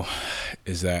do know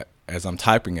is that as I'm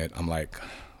typing it, I'm like,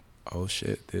 oh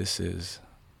shit, this is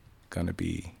going to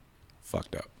be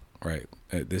fucked up, right?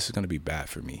 This is going to be bad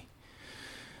for me.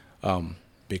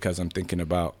 Because I'm thinking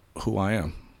about who I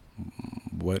am,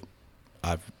 what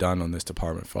I've done on this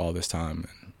department for all this time,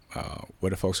 and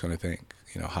what are folks going to think?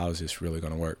 How is this really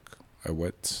going to work? Or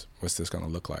what's this going to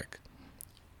look like?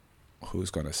 Who's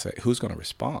going to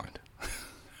respond?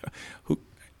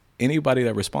 Anybody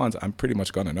that responds, I'm pretty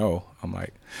much going to know. I'm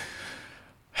like,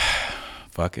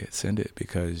 fuck it, send it,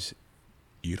 because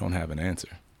you don't have an answer.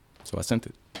 So I sent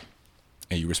it,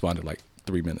 and you responded like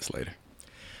 3 minutes later.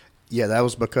 Yeah, that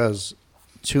was because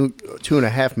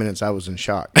 2.5 minutes I was in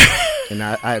shock. And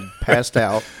I had passed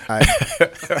out. I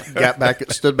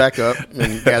stood back up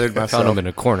and gathered myself. Found him in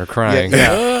a corner crying.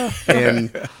 Yeah.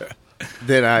 And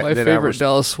then my favorite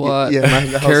Dallas SWAT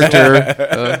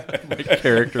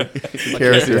character.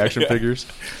 The action figures.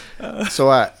 So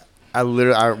I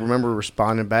remember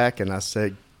responding back, and I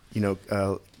said,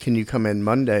 can you come in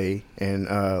Monday and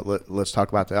let's talk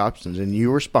about the options? And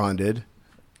you responded,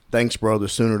 thanks, bro. The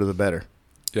sooner the better.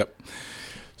 Yep.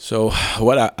 So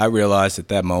what I realized at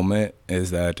that moment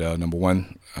is that, number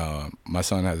one, my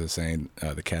son has a saying,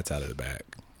 the cat's out of the bag,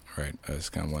 right? That's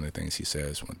kind of one of the things he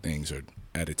says when things are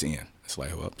at its end. It's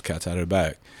like, well, the cat's out of the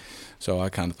bag. So I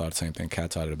kind of thought the same thing,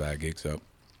 cat's out of the bag, gigs up.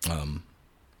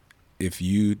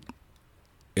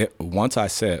 Once I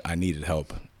said I needed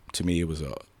help, to me it was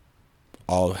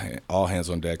all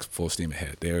hands on deck, full steam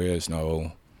ahead. There is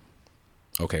no,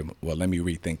 okay, well, let me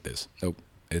rethink this. Nope,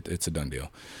 it's a done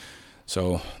deal.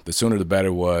 So the sooner the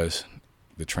better was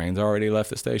the train's already left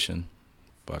the station,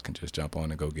 but I can just jump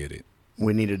on and go get it.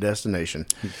 We need a destination.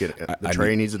 The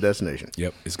train needs a destination.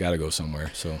 Yep, it's got to go somewhere.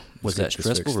 So was that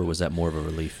stressful or was that more of a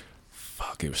relief?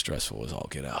 Fuck, it was stressful as all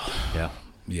get out.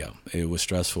 Yeah, it was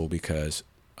stressful because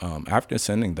after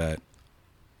sending that,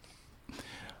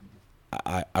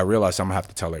 I realized I'm gonna have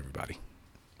to tell everybody,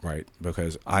 right?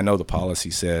 Because I know the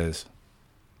policy says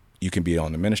you can be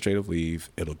on administrative leave.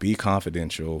 It'll be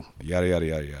confidential, yada, yada,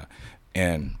 yada, yada.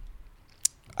 And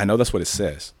I know that's what it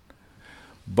says.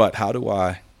 But how do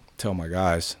I tell my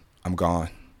guys I'm gone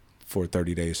for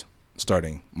 30 days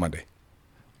starting Monday?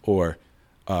 Or,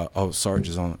 Sarge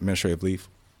is on administrative leave.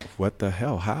 What the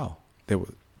hell? How?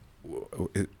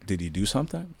 did he do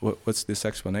something? What's this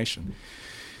explanation?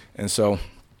 And so,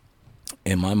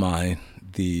 in my mind,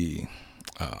 the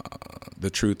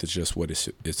truth is just what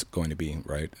it's going to be,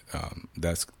 right?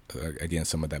 That's again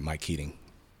some of that Mike Keating.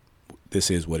 This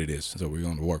is what it is, so we're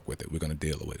going to work with it. We're going to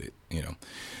deal with it,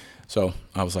 So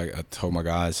I was like, I told my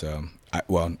guys,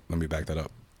 let me back that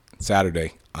up.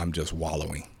 Saturday, I'm just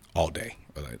wallowing all day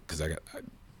because I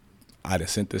had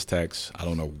sent this text. I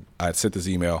don't know. I had sent this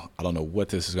email. I don't know what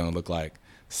this is going to look like.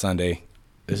 Sunday,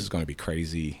 this is going to be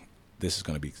crazy. This is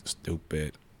going to be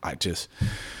stupid.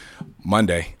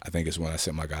 Monday, I think is when I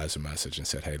sent my guys a message and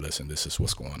said, hey, listen, this is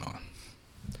what's going on.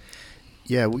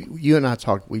 Yeah, you and I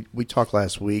talked. We talked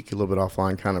last week a little bit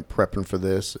offline, kind of prepping for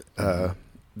this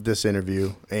this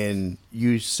interview. And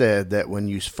you said that when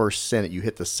you first sent it, you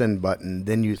hit the send button.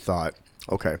 Then you thought,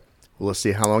 okay, well, let's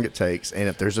see how long it takes, and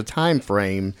if there's a time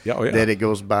frame that it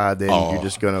goes by, then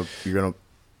you're gonna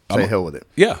say hell with it.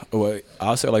 Yeah, well,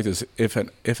 I'll say it like this: if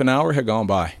an hour had gone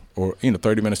by, or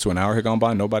 30 minutes to an hour had gone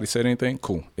by, nobody said anything.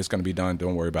 Cool, it's gonna be done.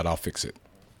 Don't worry about it. I'll fix it.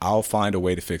 I'll find a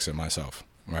way to fix it myself,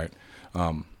 right?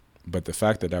 But the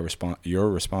fact that your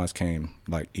response came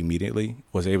like immediately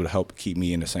was able to help keep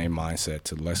me in the same mindset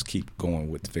to let's keep going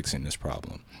with fixing this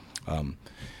problem.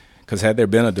 Because had there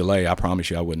been a delay, I promise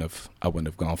you I wouldn't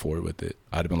have gone forward with it.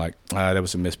 I'd have been like, that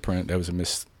was a misprint, that was a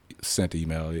missent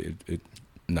email.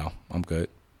 No, I'm good.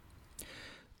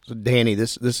 So Danny,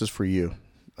 this is for you.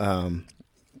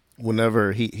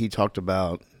 Whenever he talked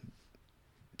about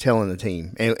telling the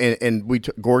team, and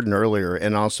Gordon earlier,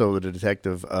 and also the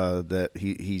detective that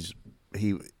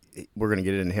we're going to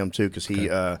get into him too because he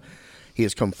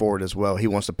has come forward as well. He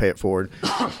wants to pay it forward.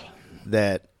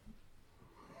 That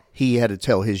he had to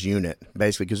tell his unit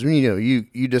basically because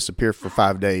you disappear for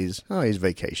 5 days. Oh, he's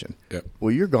vacation. Yep.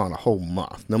 Well, you're gone a whole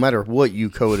month. No matter what you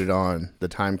coded on the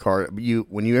time card,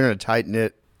 when you're in a tight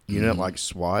knit unit like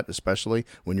SWAT, especially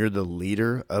when you're the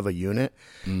leader of a unit,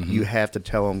 you have to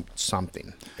tell them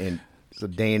something. And so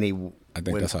Danny, I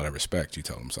think that's out of respect. You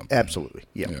tell them something. Absolutely,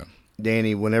 yeah.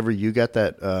 Danny, whenever you got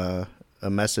that a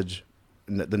message,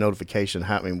 the notification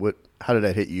happening, how did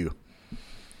that hit you?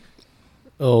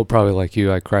 Oh, probably like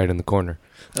you, I cried in the corner.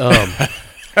 No,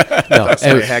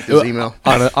 somebody hacked his email.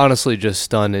 Honestly, just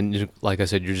stunned, and like I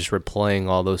said, you're just replaying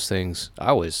all those things.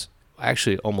 I was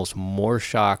actually almost more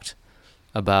shocked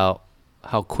about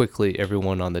how quickly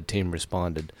everyone on the team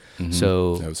responded.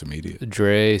 So that was immediate.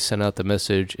 Dre sent out the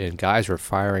message, and guys were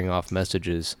firing off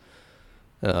messages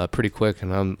pretty quick,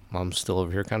 and I'm still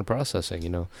over here kind of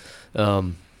processing,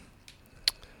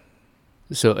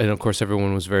 So, and of course,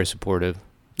 everyone was very supportive.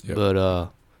 Yep.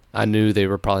 But I knew they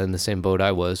were probably in the same boat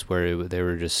I was, where they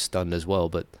were just stunned as well.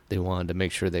 But they wanted to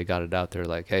make sure they got it out there,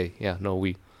 like, hey,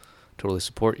 we totally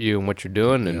support you and what you're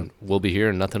doing, and we'll be here,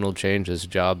 and nothing will change. This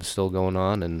job's still going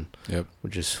on, and we'll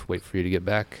just wait for you to get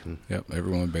back. And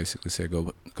everyone basically said,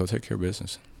 go take care of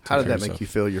business. How did that make you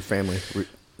feel? Your family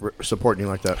supporting you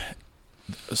like that?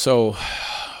 So,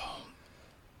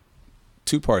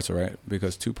 two parts, right?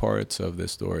 Because two parts of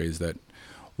this story is that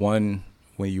one,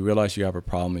 when you realize you have a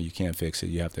problem and you can't fix it,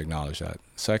 you have to acknowledge that.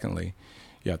 Secondly,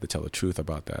 you have to tell the truth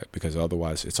about that because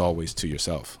otherwise it's always to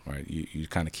yourself, right? You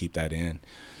kind of keep that in.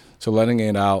 So letting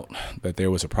it out that there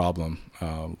was a problem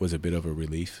was a bit of a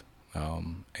relief.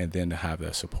 And then to have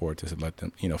that support to let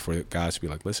them, for guys to be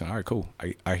like, listen, all right, cool.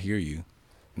 I hear you.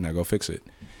 Now go fix it.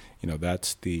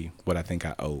 That's what I think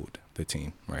I owed the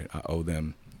team, right? I owe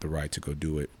them the right to go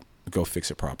do it, go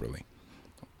fix it properly.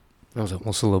 I was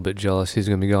almost a little bit jealous. He's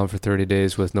going to be gone for 30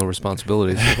 days with no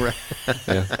responsibilities.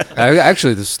 I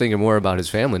actually was thinking more about his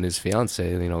family and his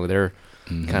fiance. They're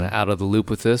kind of out of the loop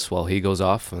with this while he goes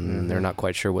off, and they're not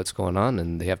quite sure what's going on,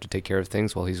 and they have to take care of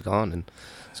things while he's gone. And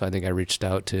so I think I reached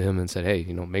out to him and said, hey,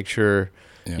 make sure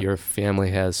your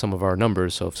family has some of our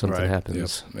numbers, so if something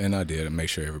happens. Yep. And I did, and make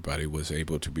sure everybody was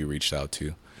able to be reached out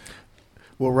to.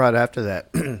 Well, right after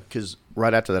that, because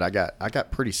I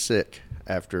got pretty sick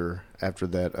after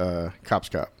that Cops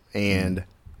Cup, and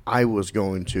I was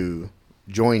going to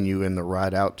join you in the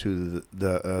ride out to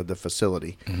the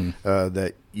facility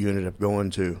that you ended up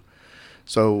going to.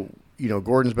 So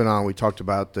Gordon's been on. We talked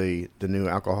about the new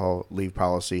alcohol leave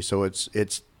policy. So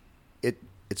it's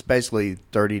basically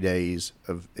 30 days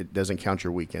of, it doesn't count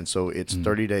your weekend. So it's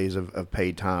 30 days of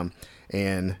paid time,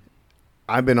 and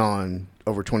I've been on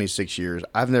over 26 years.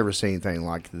 I've never seen anything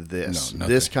like this. No,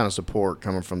 this kind of support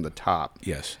coming from the top.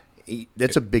 Yes.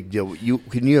 That's a big deal.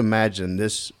 Can you imagine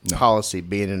this policy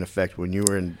being in effect when you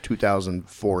were in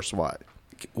 2004 SWAT?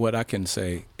 What I can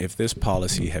say, if this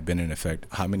policy had been in effect,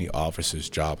 how many officers'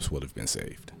 jobs would have been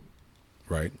saved,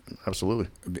 right? Absolutely.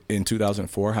 In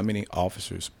 2004, how many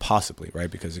officers possibly,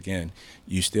 right? Because again,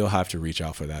 you still have to reach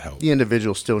out for that help. The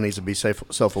individual still needs to be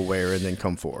self-aware and then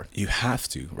come forward. You have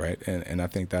to, right? And I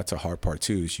think that's a hard part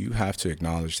too, is you have to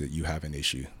acknowledge that you have an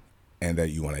issue and that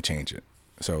you want to change it.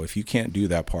 So if you can't do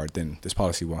that part, then this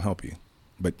policy won't help you.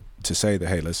 But to say that,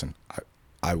 hey, listen,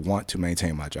 I want to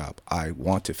maintain my job. I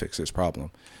want to fix this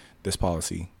problem. This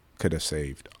policy could have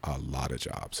saved a lot of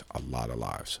jobs, a lot of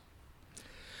lives.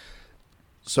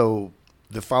 So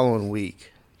the following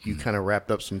week, you kind of wrapped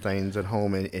up some things at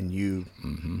home, and you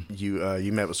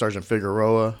met with Sergeant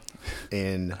Figueroa,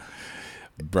 and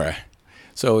bruh.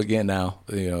 So again, now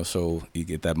so you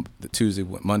get that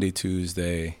Monday,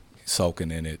 Tuesday, sulking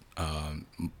in it.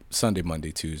 Sunday,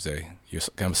 Monday, Tuesday.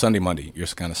 Sunday, Monday, you're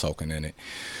kind of sulking in it.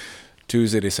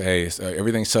 Tuesday, they say, hey,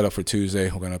 everything's set up for Tuesday.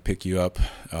 We're gonna pick you up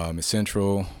at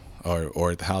Central. Or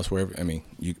at the house, wherever. I mean,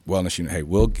 wellness unit. Hey,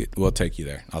 we'll take you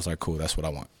there. I was like, cool. That's what I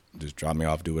want. Just drop me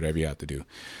off. Do whatever you have to do.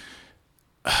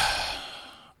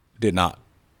 Did not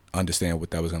understand what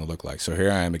that was going to look like. So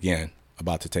here I am again,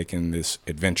 about to take in this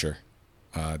adventure,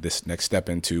 this next step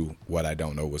into what I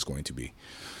don't know what's going to be.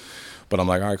 But I'm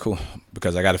like, all right, cool,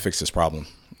 because I got to fix this problem.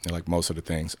 And like most of the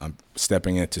things, I'm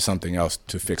stepping into something else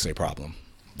to fix a problem.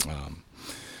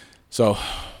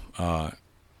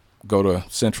 Go to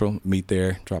Central, meet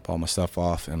there, drop all my stuff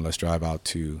off, and let's drive out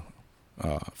to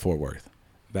Fort Worth.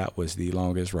 That was the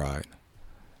longest ride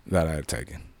that I had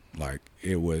taken. Like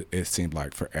it seemed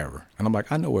like forever. And I'm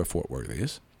like, I know where Fort Worth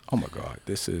is. Oh my God,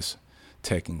 this is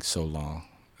taking so long.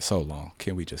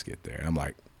 Can we just get there? And I'm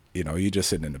like, you're just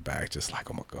sitting in the back, just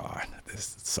like, oh my God,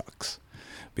 this sucks.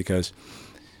 Because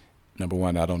number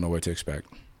one, I don't know what to expect.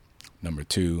 Number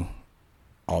two,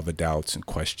 all the doubts and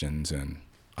questions, and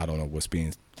I don't know what's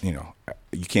being,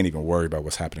 you can't even worry about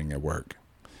what's happening at work.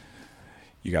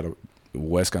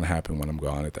 What's going to happen when I'm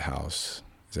gone at the house?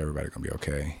 Is everybody going to be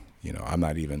okay? I'm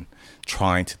not even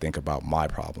trying to think about my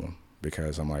problem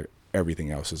because I'm like,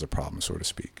 everything else is a problem, so to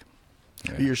speak.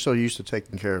 Yeah. You're so used to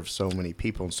taking care of so many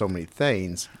people and so many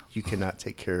things, you cannot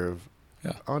take care of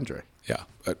Andre. Yeah.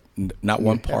 But not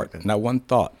one part, not one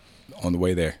thought on the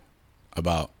way there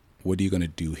about what are you going to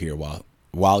do here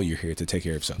while you're here to take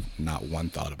care of yourself. Not one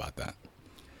thought about that.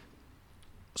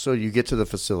 So you get to the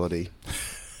facility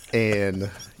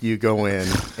and you go in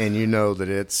and you know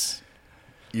that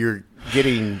you're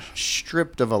getting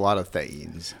stripped of a lot of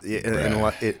things,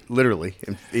 and literally,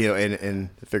 and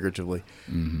figuratively.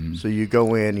 Mm-hmm. So you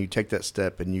go in, you take that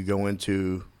step, and you go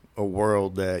into a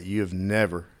world that you have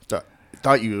never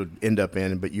thought you would end up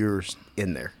in, but you're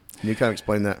in there. Can you kind of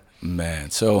explain that?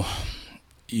 Man, so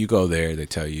you go there, they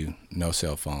tell you no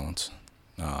cell phones,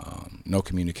 no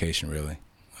communication really,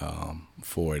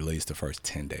 for at least the first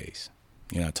 10 days.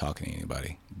 You're not talking to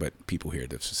anybody but people here at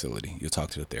the facility. You'll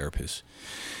talk to the therapist.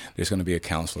 There's going to be a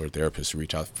counselor or therapist to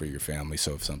reach out for your family,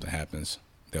 so if something happens,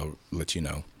 they'll let you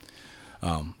know.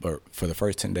 But for the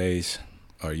first 10 days,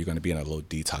 you're going to be in a little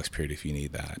detox period if you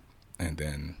need that. And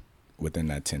then within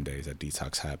that 10 days, that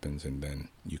detox happens, and then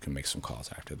you can make some calls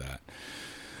after that.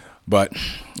 But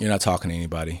you're not talking to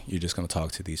anybody. You're just going to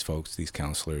talk to these folks, these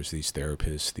counselors, these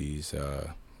therapists, these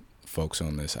folks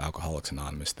on this Alcoholics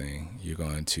Anonymous thing. You're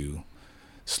going to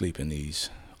sleep in these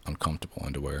uncomfortable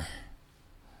underwear.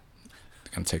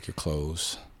 They're going to take your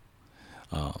clothes.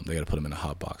 They got to put them in a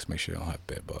hot box, make sure you don't have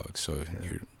bed bugs. So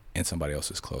you're in somebody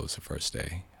else's clothes the first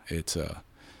day. It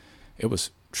was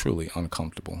truly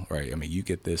uncomfortable, right? I mean, you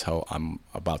get this how I'm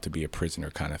about to be a prisoner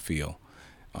kind of feel.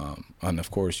 And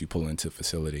of course, you pull into the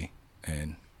facility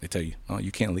and they tell you, oh,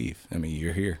 you can't leave. I mean,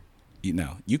 you're here.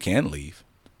 You can leave.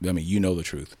 I mean, you know the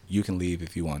truth. You can leave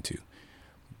if you want to.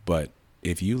 But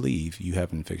if you leave, you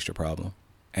haven't fixed your problem.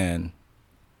 And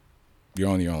you're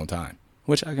on your own time.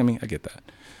 Which, I get that.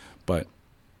 But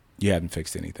you haven't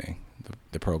fixed anything.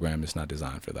 The program is not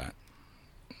designed for that.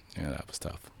 Yeah, that was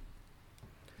tough.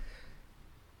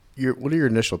 What are your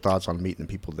initial thoughts on meeting the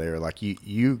people there? Like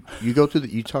you go through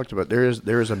you talked about there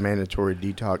is a mandatory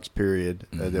detox period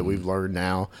that we've learned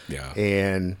now. Yeah.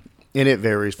 And it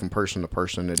varies from person to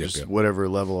person. It's just Yep. whatever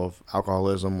level of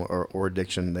alcoholism or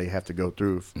addiction they have to go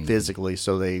through physically,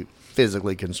 so they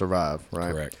physically can survive,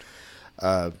 right? Correct.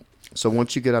 So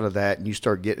once you get out of that and you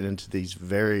start getting into these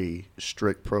very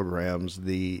strict programs,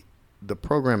 the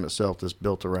program itself is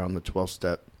built around the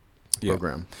 12-step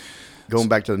program. Going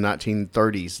back to the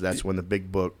 1930s, that's when the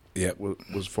big book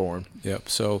was formed. Yep.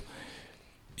 So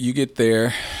you get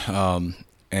there,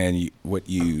 and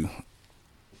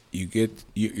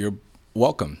you're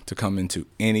welcome to come into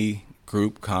any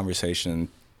group conversation,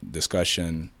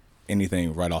 discussion,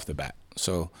 anything right off the bat.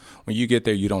 So when you get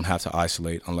there, you don't have to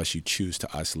isolate unless you choose to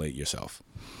isolate yourself.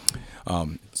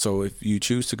 So if you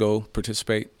choose to go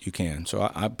participate, you can. So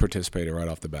I participated right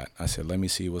off the bat. I said, let me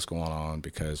see what's going on,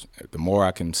 because the more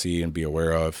I can see and be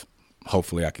aware of,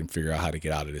 hopefully I can figure out how to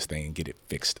get out of this thing and get it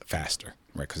fixed faster,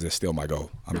 right? Because that's still my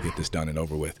goal. I'm going to get this done and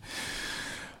over with.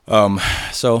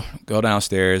 So go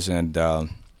downstairs, and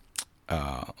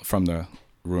from the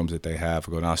rooms that they have,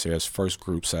 go downstairs. First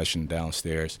group session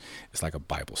downstairs, it's like a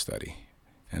Bible study.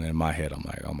 And in my head, I'm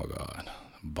like, oh my God,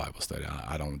 Bible study.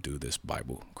 I don't do this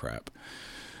Bible crap.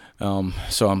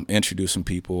 So I'm introducing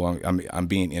people. I'm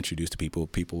being introduced to people.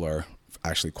 People are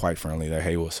actually quite friendly. They're,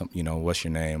 hey, what's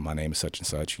your name? My name is such and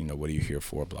such. What are you here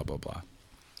for? Blah, blah, blah.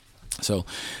 So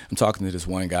I'm talking to this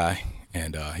one guy,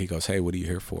 and he goes, hey, what are you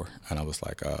here for? And I was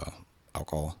like,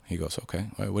 alcohol. He goes, okay.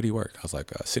 Where do you work? I was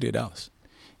like, City of Dallas.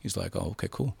 He's like, oh, okay,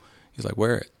 cool. He's like,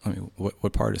 where?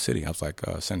 What part of the city? I was like,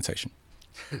 sanitation.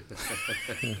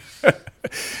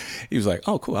 He was like,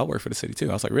 oh, cool, I'll work for the city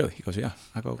too. I was like, really? He goes, yeah.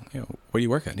 I go, where do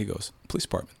you work at? And he goes, police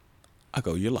department. I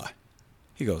go, you lie.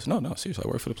 He goes, no, seriously, I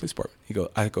work for the police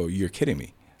department. I go, you're kidding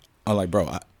me. I'm like,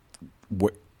 bro,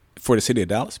 for the city of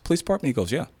Dallas police department? He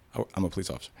goes, yeah, I'm a police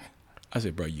officer. I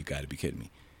said, bro, you got to be kidding me.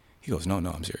 He goes, no,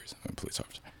 I'm serious. I'm a police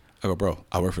officer. I go, bro,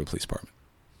 I work for the police department.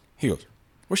 He goes,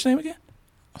 what's your name again?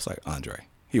 I was like, Andre.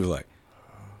 He was like,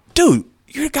 dude,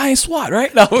 you're the guy in SWAT, right?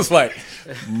 And I was like,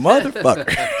 motherfucker.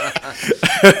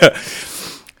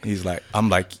 He's like, I'm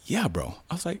like, yeah, bro.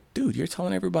 I was like, dude, you're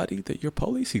telling everybody that you're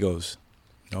police? He goes,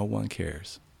 no one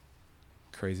cares.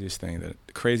 Craziest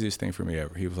thing for me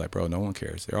ever. He was like, bro, no one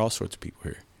cares. There are all sorts of people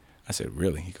here. I said,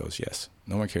 really? He goes, yes.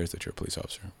 No one cares that you're a police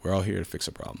officer. We're all here to fix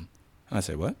a problem. And I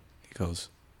said, what? He goes,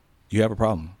 you have a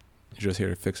problem. You're just here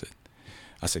to fix it.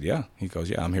 I said, yeah. He goes,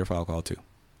 yeah, I'm here for alcohol too.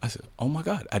 I said, oh my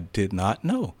God, I did not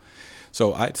know.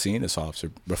 So I'd seen this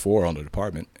officer before on the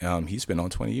department. He's been on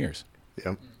 20 years.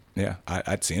 Yeah. Yeah,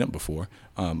 I'd seen him before.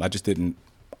 I just didn't,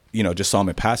 just saw him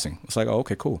in passing. It's like, oh,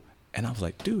 okay, cool. And I was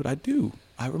like, dude, I do.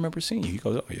 I remember seeing you. He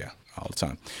goes, oh, yeah, all the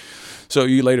time. So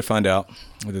you later find out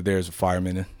that there's a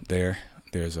fireman there.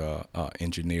 There's a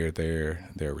engineer there.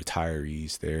 There are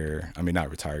retirees there. I mean, not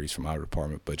retirees from our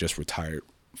department, but just retired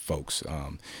folks.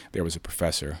 There was a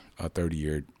professor, a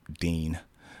 30-year dean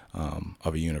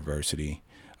of a university,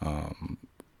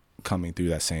 coming through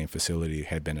that same facility,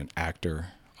 had been an actor,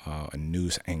 a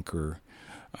news anchor,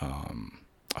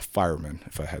 a fireman,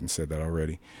 if I hadn't said that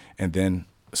already. And then,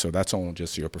 so that's on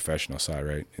just your professional side,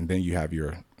 right? And then you have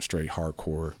your straight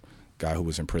hardcore guy who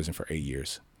was in prison for 8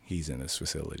 years. He's in this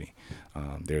facility.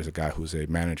 There's a guy who's a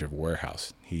manager of a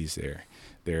warehouse. He's there.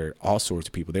 There are all sorts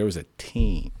of people. There was a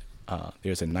teen.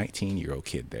 There's a 19-year-old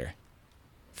kid there,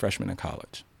 freshman in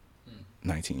college,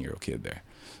 19-year-old kid there.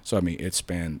 So, I mean, it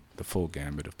spanned the full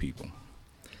gambit of people.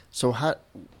 So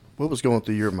what was going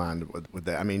through your mind with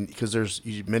that? I mean, because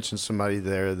you mentioned somebody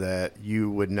there that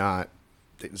you would not,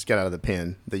 that just got out of the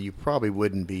pen, that you probably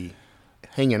wouldn't be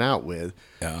hanging out with.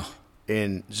 Yeah.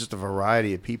 And just a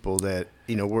variety of people that,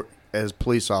 we're, as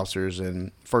police officers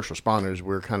and first responders,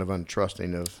 we're kind of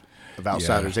untrusting of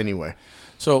outsiders anyway.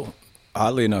 So,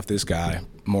 oddly enough, this guy,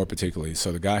 more particularly,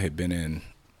 so the guy had been in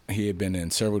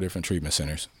several different treatment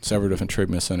centers.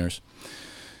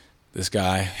 This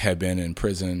guy had been in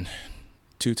prison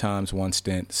 2 times, 1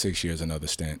 stint, 6 years, another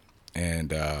stint.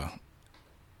 And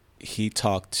he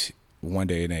talked one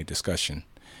day in a discussion,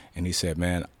 and he said,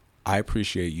 man, I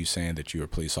appreciate you saying that you're a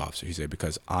police officer. He said,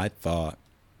 because I thought,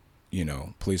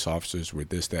 police officers were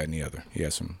this, that, and the other. He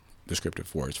has some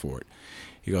descriptive words for it.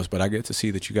 He goes, but I get to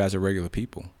see that you guys are regular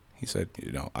people. He said,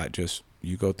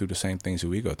 you go through the same things that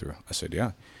we go through. I said,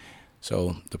 yeah.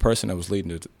 So the person that was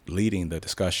leading the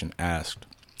discussion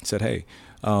said, hey,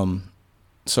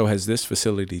 so has this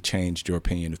facility changed your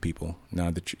opinion of people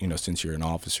now that, since you're an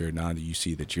officer, now that you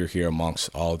see that you're here amongst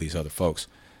all these other folks?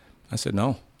 I said,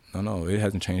 no, it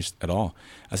hasn't changed at all.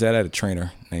 I said, I had a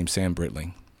trainer named Sam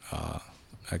Britling.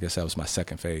 I guess that was my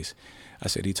second phase. I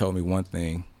said, he told me one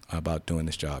thing about doing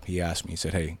this job. He asked me, he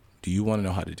said, hey, do you want to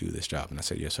know how to do this job? And I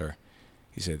said, yes, sir.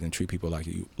 He said, then treat people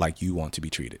like you want to be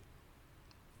treated.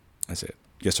 I said,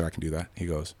 yes, sir, I can do that. He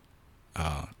goes,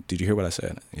 did you hear what I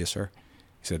said? Yes, sir.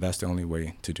 He said, that's the only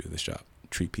way to do this job.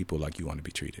 Treat people like you want to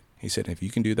be treated. He said, if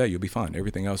you can do that, you'll be fine.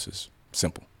 Everything else is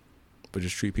simple. But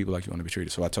just treat people like you want to be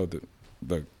treated. So I told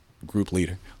the group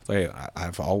leader, hey,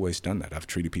 I've always done that. I've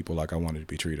treated people like I wanted to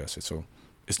be treated. I said, so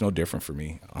it's no different for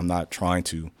me. I'm not trying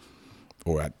to,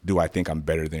 do I think I'm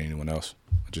better than anyone else?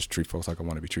 I just treat folks like I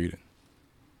want to be treated.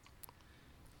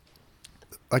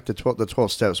 Like the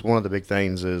 12 steps, one of the big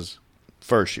things is,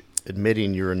 first,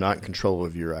 admitting you're not in control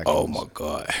of your actions. Oh, my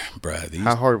God, Brad.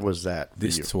 How hard was that for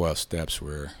these you? 12 steps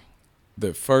were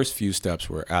the first few steps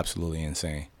were absolutely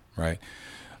insane, right?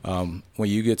 When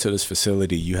you get to this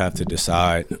facility, you have to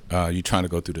decide, you're trying to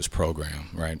go through this program,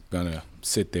 right? Gonna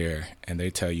sit there and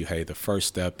they tell you, hey, the first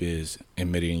step is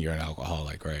admitting you're an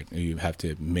alcoholic, right? You have to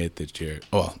admit that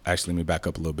actually, let me back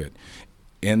up a little bit.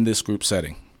 In this group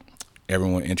setting,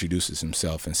 everyone introduces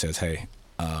himself and says, hey,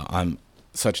 I'm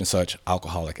such and such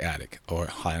alcoholic addict, or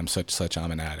hi, I'm such such,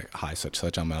 I'm an addict. Hi,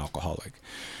 such I'm an alcoholic.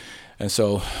 And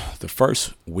so the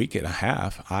first week and a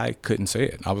half, I couldn't say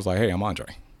it. I was like, hey, I'm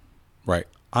Andre, right?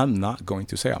 I'm not going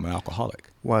to say I'm an alcoholic.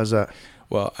 Why is that?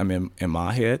 Well, I mean, in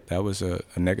my head, that was a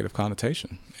negative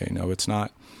connotation. You know, it's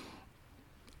not.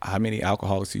 How many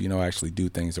alcoholics do you know actually do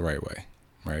things the right way,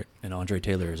 right? And Andre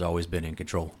Taylor has always been in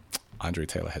control. Andre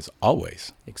Taylor has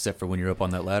always. Except for when you're up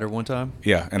on that ladder one time.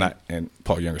 Yeah, and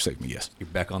Paul Younger saved me, yes. You're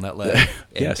back on that ladder,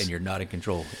 yes. And you're not in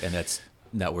control, and that's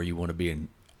not where you want to be.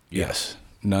 Yes,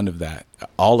 none of that.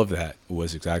 All of that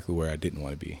was exactly where I didn't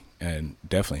want to be, and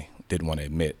definitely didn't want to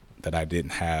admit that I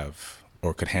didn't have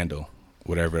or could handle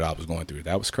whatever I was going through.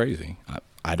 That was crazy.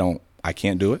 I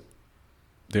can't do it.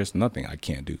 There's nothing I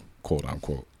can't do, quote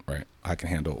unquote, right? I can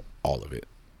handle all of it.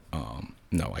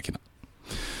 No, I cannot.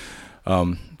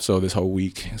 So this whole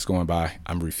week is going by.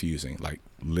 I'm refusing, like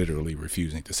literally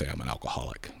refusing to say I'm an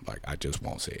alcoholic. Like I just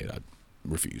won't say it. I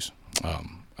refuse.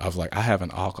 I was like, I have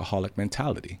an alcoholic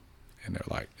mentality. And they're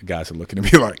like, the guys are looking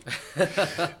at me like,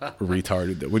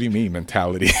 retarded. What do you mean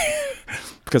mentality?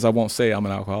 Because I won't say I'm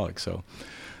an alcoholic. So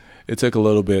it took a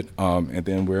little bit. And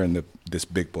then we're in this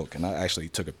big book. And I actually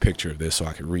took a picture of this so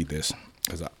I could read this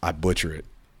because I butcher it.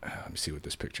 Let me see what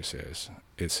this picture says.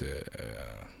 It's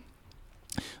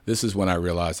this is when I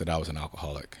realized that I was an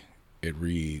alcoholic. It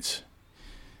reads,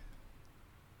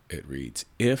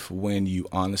 if when you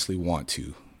honestly want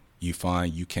to, you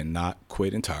find you cannot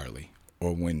quit entirely,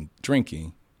 or when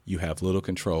drinking, you have little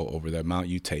control over the amount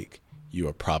you take, you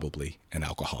are probably an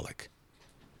alcoholic.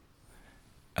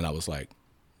 And I was like,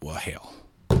 well, hell,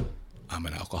 I'm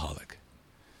an alcoholic.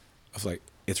 I was like,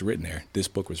 it's written there. This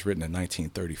book was written in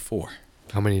 1934.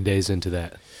 How many days into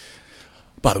that?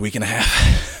 About a week and a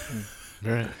half.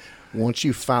 Right. Once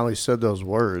you finally said those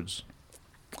words,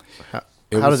 how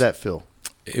did that feel?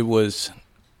 It was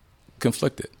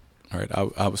conflicted. Right,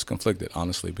 I was conflicted,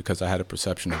 honestly, because I had a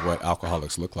perception of what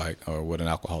alcoholics look like or what an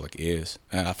alcoholic is.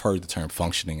 And I've heard the term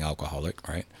functioning alcoholic,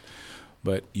 right?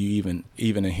 But you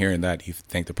even in hearing that, you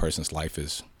think the person's life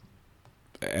is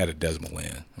at a decimal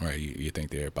end, right? You think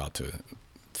they're about to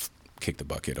kick the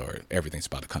bucket or everything's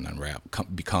about to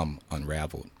become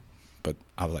unraveled. But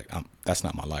I was like, that's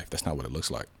not my life. That's not what it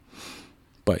looks like.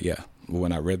 But yeah,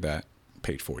 when I read that,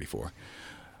 page 44,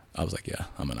 I was like, yeah,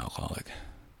 I'm an alcoholic.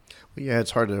 Yeah,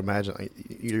 it's hard to imagine.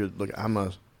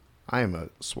 I am a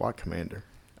SWAT commander.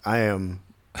 I am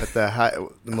at the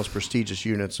most prestigious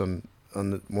units on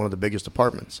one of the biggest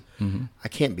departments. Mm-hmm. I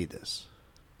can't be this.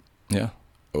 Yeah,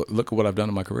 look at what I've done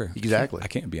in my career. Exactly. I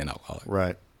can't be an alcoholic.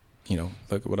 Right. You know,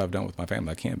 look at what I've done with my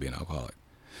family. I can't be an alcoholic.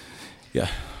 Yeah,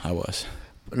 I was.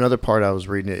 Another part I was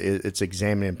reading, it's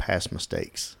examining past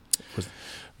mistakes.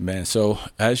 Man, so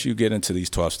as you get into these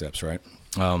 12 steps, right?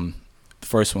 The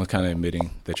first one is kind of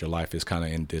admitting that your life is kind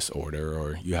of in disorder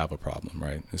or you have a problem,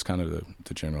 right? It's kind of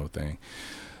the general thing.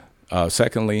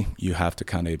 Secondly, you have to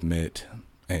kind of admit,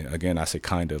 and again, I say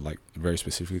kind of, like very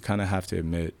specifically, kind of have to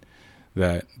admit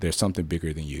that there's something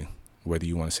bigger than you, whether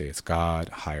you want to say it's God,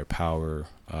 higher power,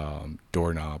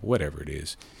 doorknob, whatever it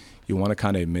is. You want to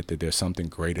kind of admit that there's something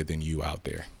greater than you out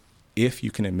there. If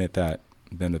you can admit that,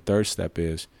 then the third step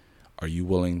is, are you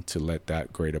willing to let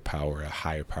that greater power, a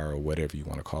higher power, whatever you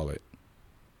want to call it,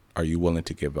 are you willing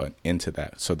to give into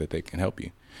that so that they can help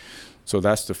you? So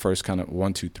that's the first kind of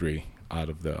 1, 2, 3 out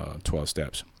of the 12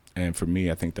 steps. And for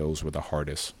me, I think those were the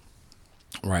hardest,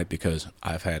 right? Because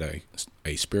I've had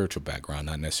a spiritual background,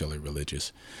 not necessarily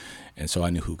religious. And so I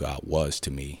knew who God was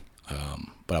to me,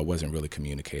 but I wasn't really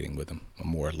communicating with him.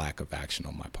 More lack of action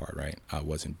on my part, right? I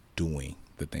wasn't doing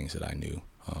the things that I knew.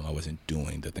 I wasn't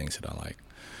doing the things that I like.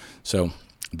 So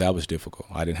that was difficult.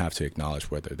 I didn't have to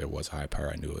acknowledge whether there was a high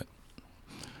power. I knew it.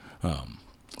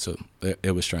 So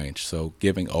it was strange. So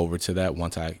giving over to that,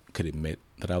 once I could admit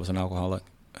that I was an alcoholic,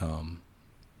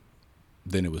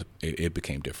 then it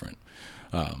became different.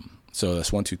 So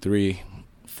that's 1, 2, 3,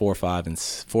 4, 5, and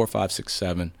 4, 5, 6,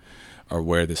 7 are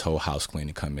where this whole house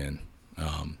cleaning come in.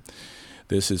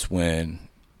 This is when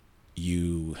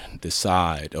you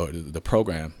decide, or the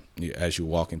program, as you're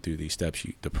walking through these steps,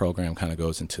 the program kind of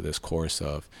goes into this course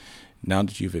of, now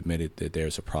that you've admitted that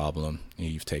there's a problem and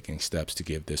you've taken steps to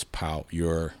give this power,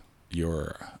 your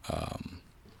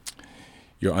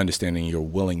understanding, your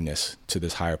willingness to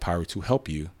this higher power to help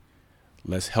you,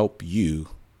 let's help you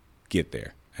get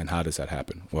there. And how does that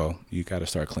happen? Well, you got to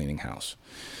start cleaning house.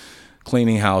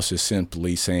 Cleaning house is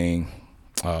simply saying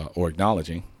or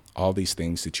acknowledging all these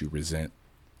things that you resent,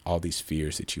 all these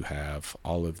fears that you have,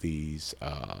 all of these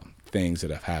things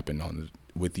that have happened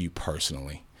with you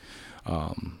personally.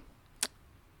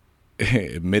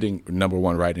 Admitting, number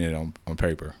one, writing it on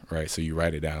paper, right? So you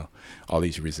write it down, all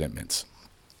these resentments.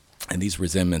 And these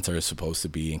resentments are supposed to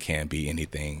be and can be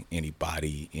anything,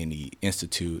 anybody, any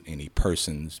institute, any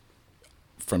persons,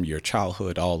 from your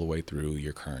childhood all the way through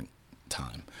your current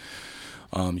time.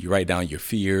 You write down your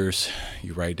fears,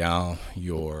 you write down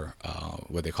your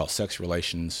what they call sex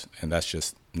relations, and that's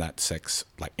just not sex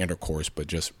like intercourse, but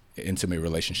just intimate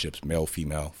relationships, male,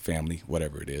 female, family,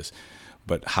 whatever it is,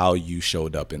 but how you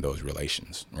showed up in those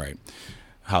relations, right?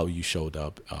 How you showed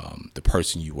up, the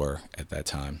person you were at that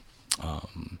time.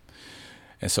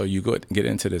 And so you get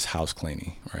into this house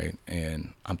cleaning, right?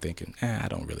 And I'm thinking, I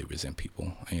don't really resent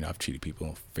people. I've treated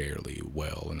people fairly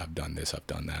well, and I've done this, I've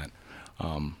done that.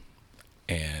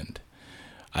 And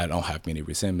I don't have many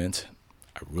resentments.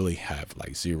 I really have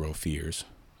like zero fears,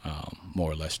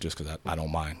 more or less, just because I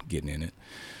don't mind getting in it.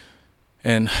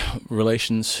 And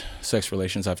sex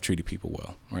relations, I've treated people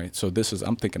well, right? So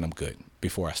I'm thinking I'm good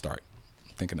before I start.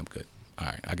 I'm thinking I'm good. All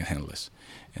right, I can handle this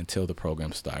until the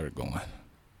program started going.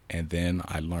 And then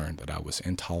I learned that I was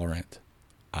intolerant.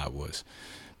 I was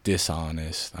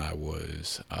dishonest. I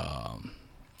was,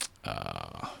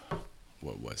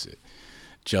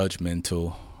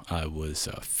 judgmental. I was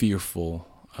fearful.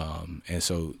 And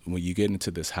so when you get into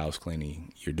this house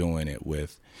cleaning, you're doing it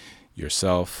with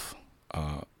yourself,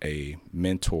 a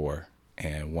mentor,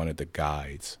 and one of the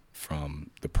guides from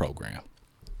the program.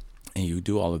 And you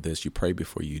do all of this, you pray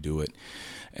before you do it.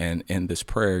 And in this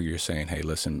prayer, you're saying, hey,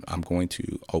 listen, I'm going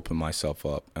to open myself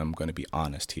up. I'm going to be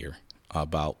honest here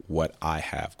about what I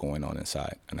have going on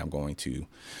inside. And I'm going to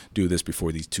do this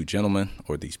before these two gentlemen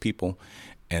or these people.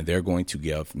 And they're going to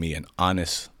give me an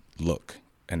honest look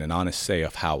and an honest say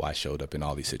of how I showed up in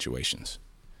all these situations.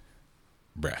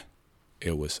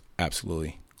 It was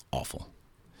absolutely awful.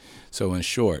 So in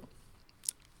short,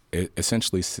 it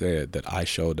essentially said that I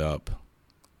showed up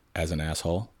as an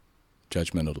asshole,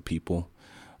 judgmental to people,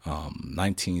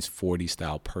 1940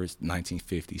 style person,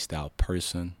 1950 style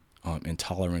person,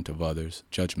 intolerant of others,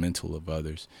 judgmental of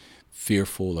others,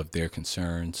 fearful of their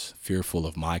concerns, fearful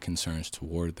of my concerns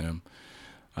toward them.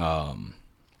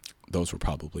 Those were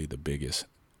probably the biggest,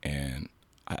 and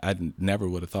I never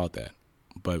would have thought that.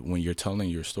 But when you're telling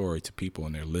your story to people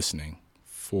and they're listening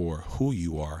for who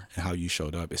you are and how you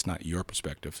showed up, it's not your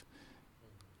perspective.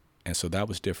 And so that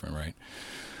was different, right?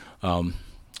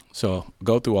 So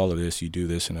go through all of this. You do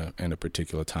this in a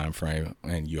particular time frame,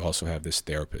 and you also have this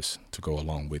therapist to go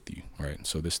along with you, right?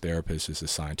 So this therapist is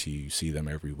assigned to you. You see them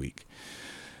every week.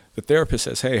 The therapist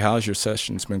says, hey, how's your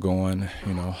sessions been going?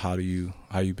 How you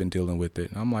been dealing with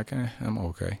it? And I'm like, I'm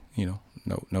okay.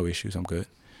 No issues. I'm good.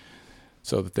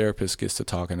 So the therapist gets to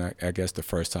talking. I guess the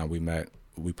first time we met,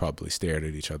 we probably stared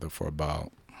at each other for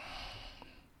about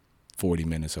 40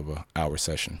 minutes of an hour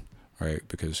session, right?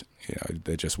 Because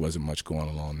there just wasn't much going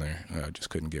along there. I just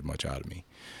couldn't get much out of me.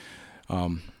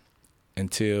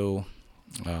 Until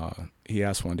he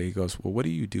asked one day, he goes, well, what do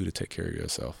you do to take care of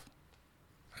yourself?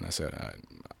 And I said,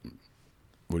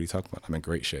 what are you talking about? I'm in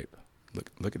great shape.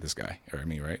 Look at this guy.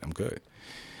 Right? I'm good.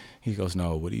 He goes,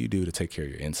 no, what do you do to take care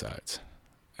of your insides?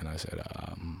 And I said,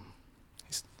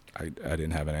 I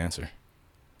didn't have an answer.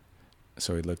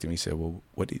 So he looked at me and said, well,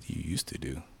 what did you used to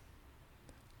do?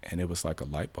 And it was like a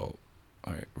light bulb,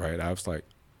 right? I was like,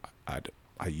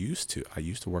 I used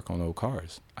to work on old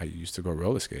cars. I used to go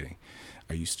roller skating.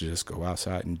 I used to just go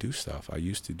outside and do stuff. I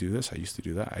used to do this. I used to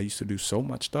do that. I used to do so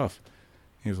much stuff.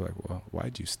 He was like, well,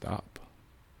 why'd you stop?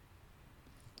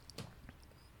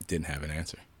 Didn't have an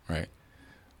answer, right?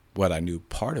 What I knew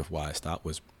part of why I stopped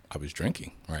was I was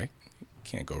drinking, right? You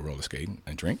can't go roller skating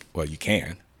and drink. Well, you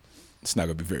can. It's not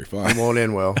going to be very fun. It won't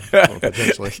end well,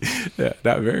 potentially. Yeah,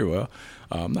 not very well.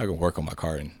 I'm not going to work on my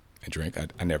car and drink.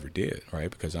 I never did,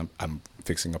 right? Because I'm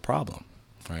fixing a problem,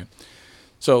 right?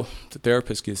 So the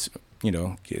therapist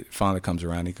finally comes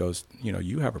around. He goes,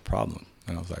 you have a problem.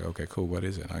 And I was like, okay, cool. What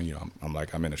is it? I'm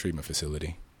like, I'm in a treatment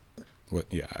facility. What?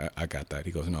 Yeah, I got that.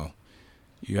 He goes, no,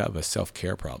 you have a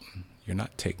self-care problem. You're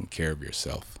not taking care of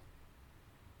yourself.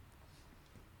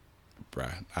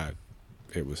 Bruh,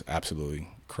 it was absolutely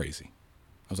crazy.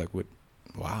 I was like, what?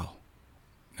 Wow.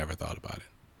 Never thought about it.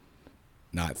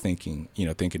 Not thinking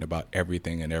about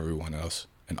everything and everyone else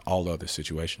and all other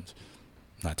situations.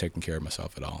 Not taking care of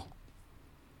myself at all.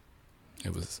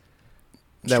 It was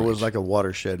strange. That was like a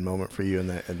watershed moment for you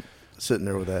and sitting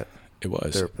there with that It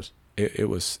was. therapist. it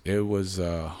was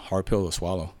a hard pill to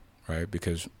swallow, right?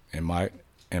 Because in my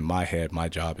head, my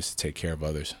job is to take care of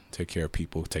others, take care of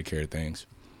people, take care of things.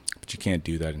 But you can't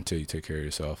do that until you take care of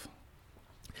yourself.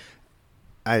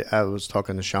 I was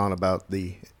talking to Sean about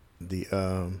the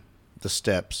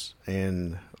steps,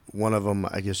 and one of them,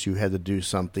 I guess you had to do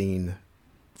something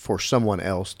for someone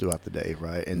else throughout the day,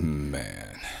 right? And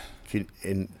man,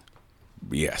 and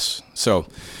yes. So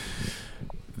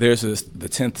there's the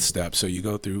 10th step. So you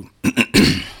go through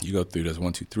there's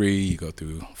 1, 2, 3. You go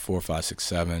through 4, 5, 6,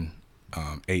 7.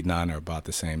 8, 9 are about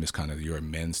the same. It's kind of your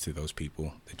amends to those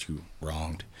people that you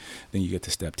wronged. Then you get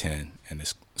to step 10, and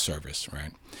it's service,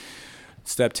 right?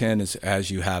 Step 10 is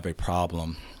as you have a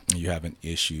problem, you have an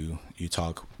issue, you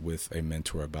talk with a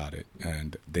mentor about it,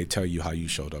 and they tell you how you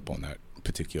showed up on that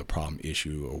particular problem,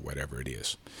 issue, or whatever it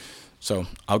is. So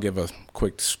I'll give a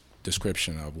quick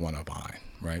description of one of mine,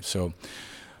 right? So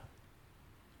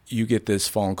you get this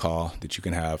phone call that you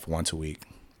can have once a week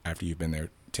after you've been there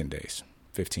 10 days.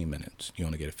 15 minutes. You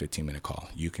only get a 15-minute call.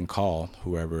 You can call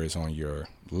whoever is on your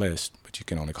list, but you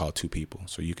can only call 2 people.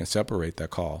 So you can separate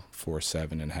that call for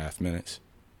 7.5 minutes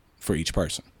for each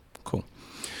person. Cool.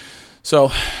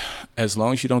 So as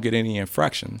long as you don't get any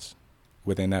infractions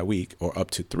within that week, or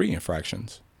up to 3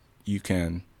 infractions, you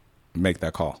can make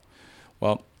that call.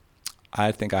 Well,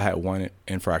 I think I had 1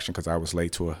 infraction because I was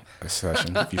late to a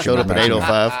session. If you showed up at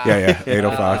 8:05. Yeah,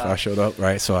 8:05. I showed up,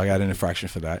 right? So I got an infraction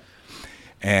for that.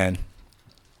 And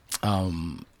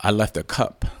I left a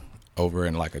cup over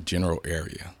in like a general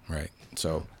area, right?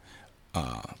 So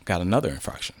got another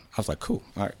infraction. I was like, cool.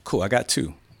 All right, cool. I got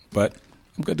 2, but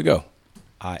I'm good to go.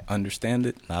 I understand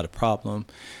it. Not a problem.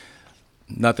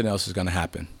 Nothing else is going to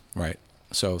happen, right?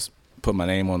 So put my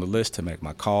name on the list to make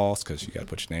my calls, because you got to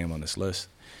put your name on this list.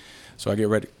 So I get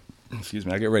ready.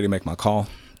 I get ready to make my call,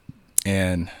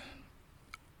 and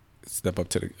step up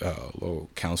to the little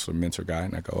counselor mentor guy,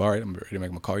 and I go, all right, I'm ready to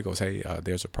make my call. He goes, hey,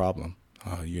 there's a problem.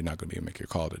 You're not going to be able to make your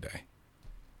call today.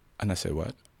 And I said,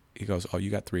 what? He goes, oh, you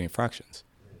got 3 infractions.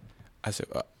 I said,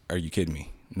 are you kidding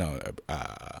me? No,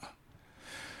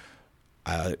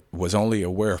 I was only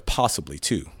aware of possibly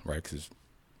 2, right? Because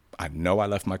I know I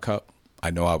left my cup.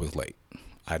 I know I was late.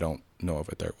 I don't know of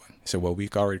a 3rd one. He said, well,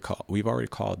 we've already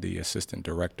called the assistant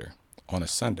director on a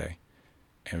Sunday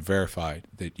and verified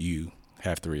that you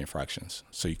have 3 infractions,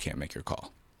 so you can't make your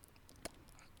call.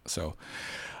 So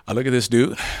I look at this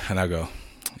dude and I go,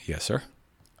 yes, sir.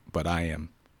 But I am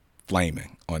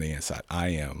flaming on the inside. I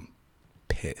am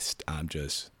pissed. I'm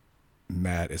just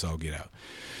mad as all get out.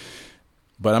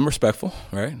 But I'm respectful,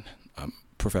 right? I'm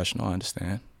professional. I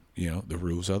understand. The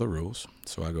rules are the rules.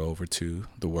 So I go over to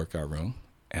the workout room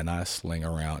and I sling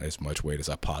around as much weight as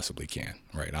I possibly can,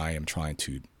 right? I am trying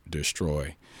to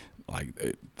destroy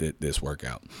this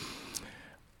workout.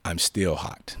 I'm still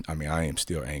hot. I am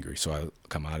still angry. So I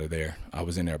come out of there. I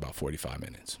was in there about 45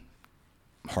 minutes.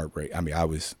 Heart rate. I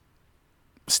was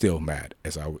still mad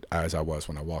as I was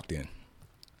when I walked in.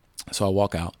 So I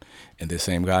walk out, and this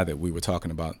same guy that we were talking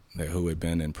about, who had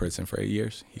been in prison for 8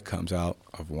 years, he comes out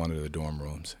of one of the dorm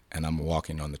rooms, and I'm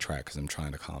walking on the track because I'm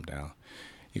trying to calm down.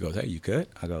 He goes, hey, you good?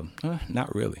 I go,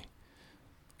 not really.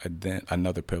 And then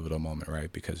another pivotal moment,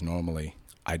 right? Because normally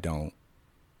I don't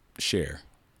share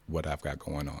what I've got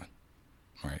going on,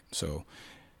 right? So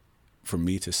for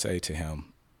me to say to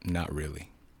him, not really,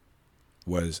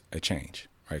 was a change,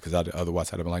 right? Because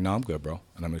otherwise I'd have been like, no, I'm good, bro,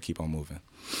 and I'm going to keep on moving.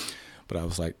 But I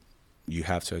was like, you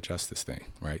have to adjust this thing,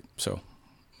 right? So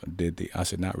I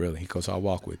said, not really. He goes, I'll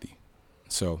walk with you.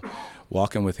 So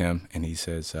walking with him, and he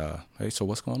says, hey, so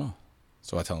what's going on?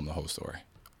 So I tell him the whole story.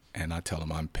 And I tell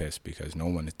him I'm pissed because no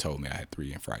one had told me I had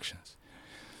 3 infractions.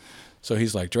 So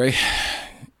he's like, Dre,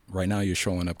 right now you're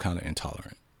showing up kind of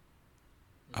intolerant.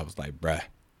 I was like, bruh,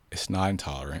 it's not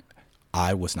intolerant.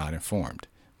 I was not informed.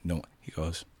 No. He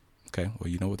goes, okay, well,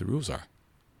 you know what the rules are.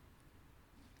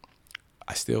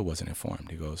 I still wasn't informed.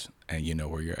 He goes, and you know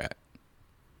where you're at.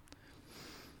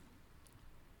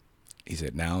 He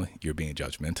said, now you're being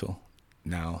judgmental.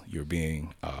 Now you're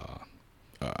being,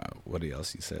 what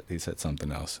else he said? He said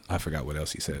something else. I forgot what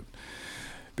else he said.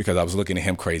 Because I was looking at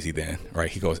him crazy then, right?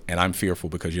 He goes, and I'm fearful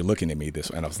because you're looking at me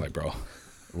this way. And I was like, bro,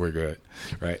 we're good,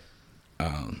 right?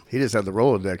 He just had the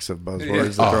Rolodex of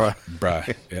buzzwords.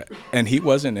 Bruh. Yeah. And he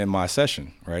wasn't in my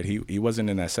session, right? He wasn't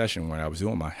in that session when I was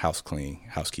doing my housekeeping,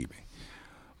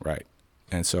 right?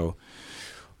 And so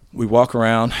we walk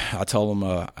around. I told him,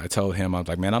 I was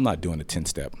like, man, I'm not doing a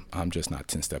 10-step. I'm just not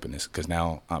 10-stepping this because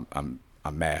now I'm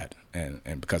mad.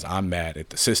 And because I'm mad at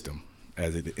the system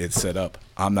as it's set up,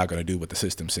 I'm not going to do what the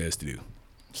system says to do.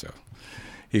 So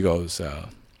he goes,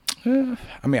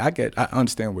 I mean, I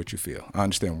understand what you feel. I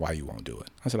understand why you won't do it.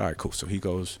 I said, all right, cool. So he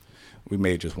goes, we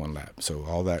made just one lap. So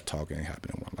all that talking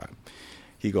happened in one lap.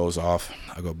 He goes off.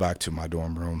 I go back to my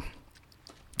dorm room.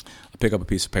 I pick up a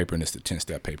piece of paper, and it's the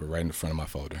 10-step paper right in the front of my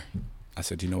folder. I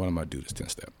said, you know what? I'm going to do this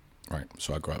 10-step. Right.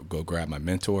 So I go grab my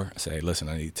mentor. I say, hey, listen,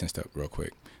 I need 10-step real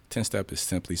quick. 10-step is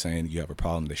simply saying you have a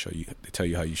problem. They tell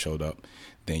you how you showed up.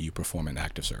 Then you perform an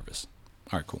act of service.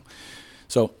 All right, cool.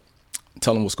 So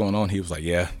tell him what's going on. He was like,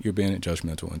 yeah, you're being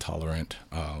judgmental, intolerant,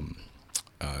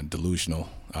 delusional.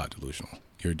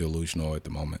 You're delusional at the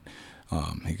moment.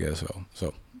 He goes,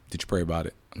 so did you pray about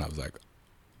it? And I was like,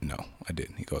 no, I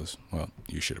didn't. He goes, well,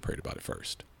 you should have prayed about it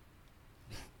first.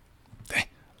 Dang.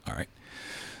 All right.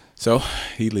 So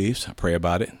he leaves. I pray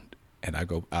about it, and I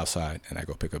go outside and I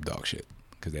go pick up dog shit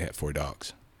because they had 4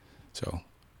 dogs. So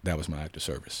that was my act of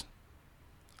service.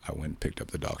 I went and picked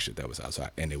up the dog shit that was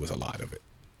outside, and it was a lot of it.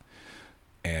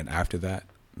 And after that,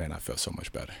 man, I felt so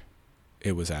much better.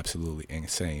 It was absolutely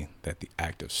insane that the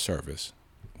act of service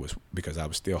was, because I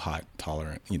was still hot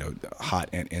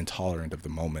and intolerant of the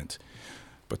moment,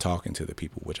 but talking to the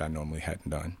people, which I normally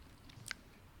hadn't done,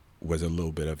 was a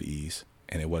little bit of ease.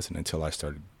 And it wasn't until I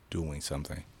started doing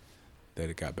something that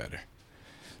it got better.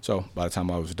 So by the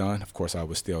time I was done, of course, I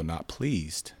was still not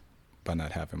pleased by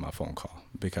not having my phone call,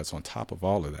 because on top of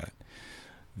all of that,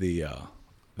 the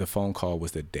phone call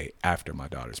was the day after my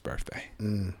daughter's birthday.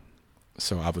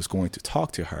 So I was going to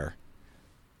talk to her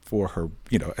for her,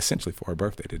 essentially for her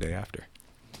birthday the day after.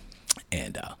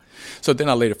 And so then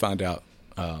I later found out.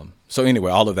 So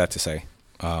anyway, all of that to say,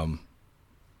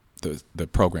 the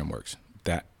program works.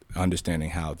 That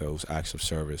understanding how those acts of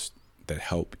service that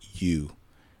help you,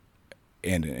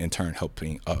 and in turn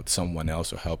helping someone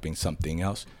else or helping something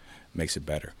else, makes it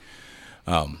better.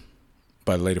 But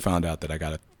I later found out that I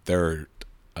got a 3rd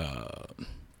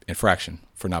infraction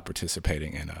for not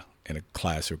participating in a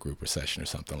class or group or session or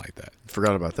something like that.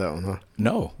 Forgot about that one, huh?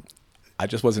 No, I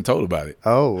just wasn't told about it.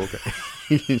 Oh,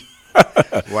 okay.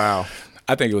 Wow.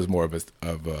 I think it was more of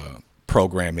a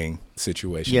programming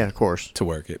situation. Yeah, of course. To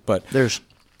work it, but there's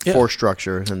force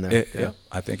structure in there. Yeah,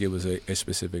 I think it was a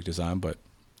specific design, but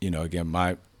again,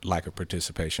 my lack of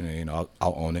participation, and I'll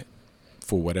own it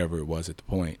for whatever it was at the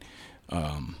point.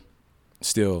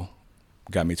 Still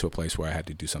got me to a place where I had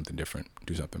to do something different,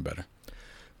 do something better.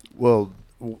 Well,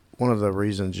 one of the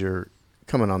reasons you're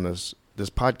coming on this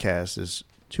podcast is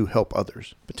to help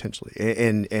others potentially,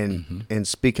 and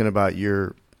speaking about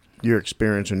your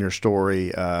experience and your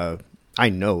story, I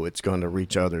know it's going to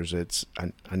reach others.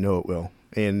 I know it will,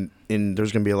 and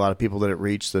there's going to be a lot of people that it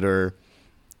reach that are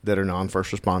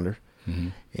non-first responder,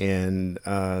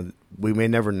 and we may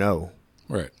never know.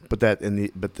 Right. But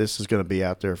this is going to be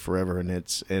out there forever,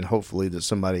 and hopefully that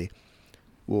somebody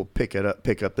will pick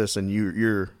up this, and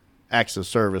your acts of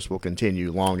service will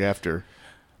continue long after.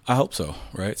 I hope so.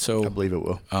 Right. So I believe it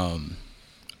will.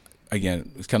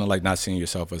 Again, it's kind of like not seeing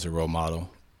yourself as a role model.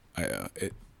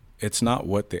 It's not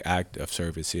what the act of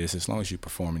service is, as long as you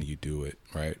perform and you do it,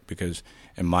 right? Because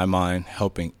in my mind,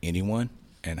 helping anyone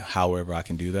and however I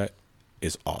can do that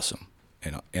is awesome,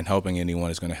 and helping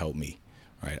anyone is going to help me,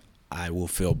 right? I will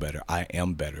feel better. I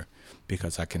am better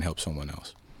because I can help someone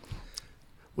else.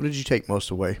 What did you take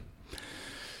most away?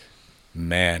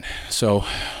 Man, so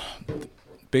the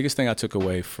biggest thing I took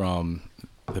away from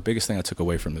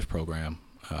this program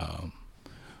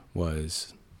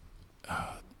was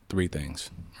 3 things,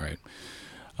 right?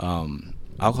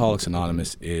 Alcoholics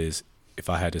Anonymous is, if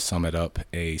I had to sum it up,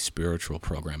 a spiritual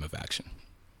program of action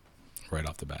right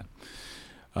off the bat.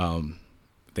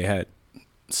 They had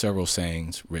several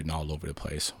sayings written all over the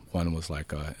place. One was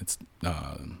like,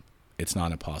 it's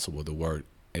not impossible. The word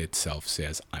itself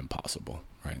says I'm possible,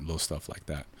 right? Little stuff like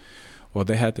that. Well,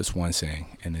 they had this one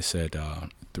saying, and it said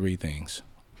 3 things.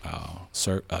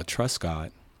 Trust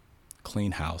God,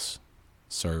 clean house,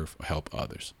 serve, or help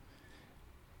others.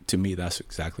 To me, that's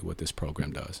exactly what this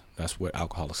program does. That's what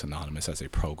Alcoholics Anonymous as a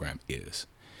program is.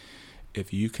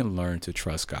 If you can learn to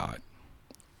trust God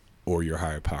or your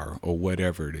higher power or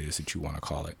whatever it is that you want to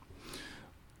call it,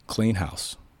 clean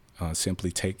house,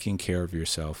 simply taking care of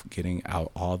yourself, getting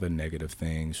out all the negative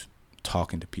things,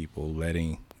 talking to people,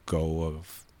 letting go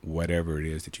of whatever it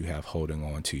is that you have holding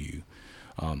on to you,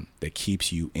 that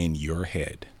keeps you in your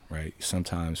head, right?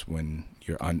 Sometimes when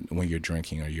you're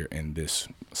drinking or you're in this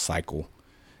cycle,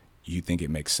 you think it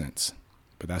makes sense,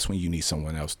 but that's when you need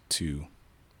someone else to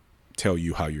tell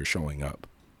you how you're showing up,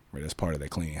 right? That's part of that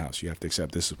cleaning house. You have to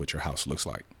accept this is what your house looks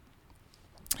like.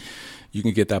 You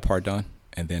can get that part done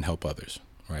and then help others,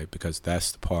 right? Because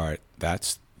that's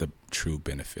the true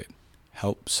benefit.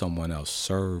 Help someone else,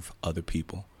 serve other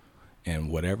people,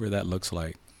 and whatever that looks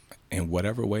like, in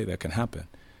whatever way that can happen,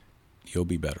 you'll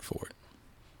be better for it.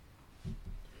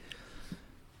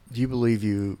 Do you believe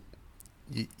you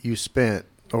spent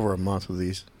over a month with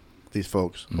these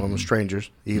folks, almost strangers,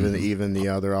 even the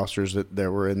other officers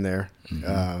that were in there?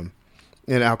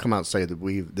 And I'll come out and say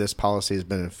that this policy has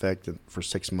been in effect for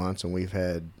 6 months, and we've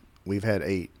had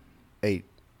eight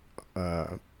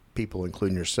people,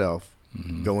 including yourself,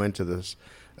 go into this,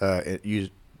 you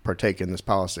partake in this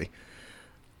policy.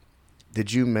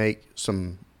 Did you make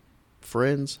some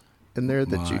friends in there?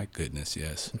 My goodness,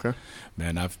 yes. Okay,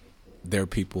 man, there are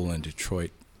people in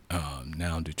Detroit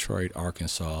now, Detroit,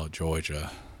 Arkansas,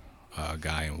 Georgia, a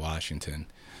guy in Washington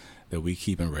that we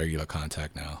keep in regular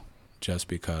contact now, just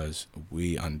because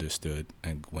we understood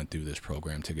and went through this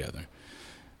program together,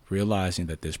 realizing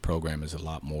that this program is a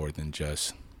lot more than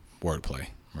just wordplay,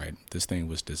 right? This thing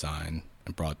was designed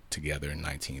and brought together in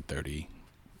 1930,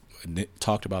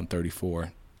 talked about in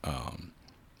 34,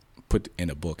 put in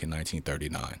a book in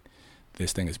 1939.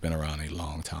 This thing has been around a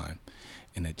long time,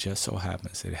 and it just so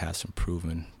happens it has some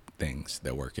proven things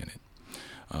that work in it.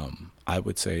 I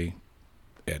would say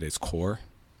at its core,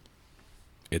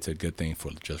 it's a good thing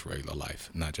for just regular life,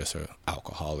 not just an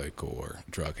alcoholic or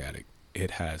drug addict.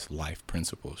 It has life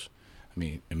principles. I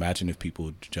mean, imagine if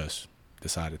people just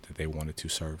decided that they wanted to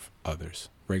serve others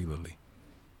regularly.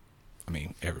 I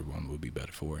mean, everyone would be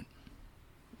better for it.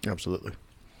 Absolutely.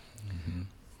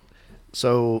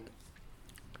 So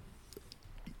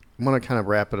I'm going to kind of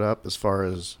wrap it up as far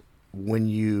as when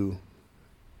you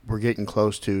were getting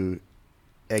close to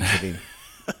exiting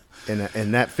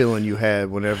and that feeling you had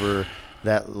whenever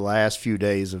that last few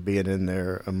days of being in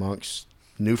there amongst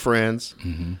new friends,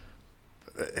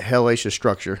 hellacious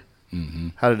structure.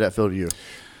 How did that feel to you?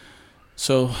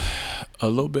 So a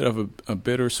little bit of a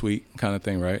bittersweet kind of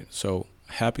thing, right? So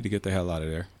happy to get the hell out of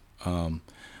there.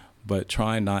 But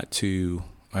trying not to,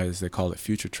 as they call it,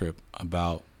 future trip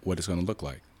about what it's going to look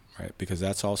like, right? Because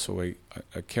that's also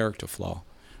a character flaw,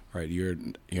 right? You're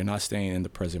not staying in the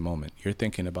present moment. You're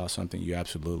thinking about something you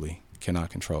absolutely cannot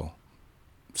control,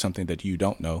 something that you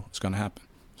don't know is going to happen.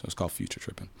 So it's called future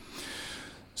tripping.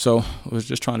 So I was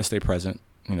just trying to stay present,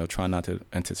 trying not to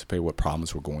anticipate what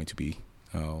problems were going to be,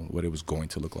 what it was going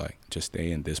to look like. Just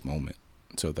stay in this moment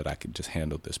so that I could just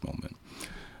handle this moment.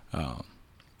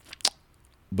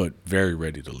 But very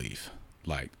ready to leave,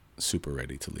 like super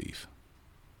ready to leave.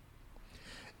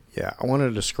 Yeah, I want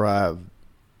to describe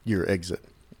your exit.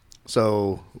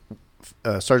 So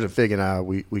Sergeant Fig and I,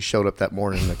 we showed up that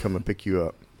morning to come and pick you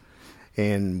up.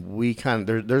 And we kind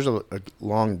of, there's a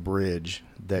long bridge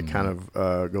that kind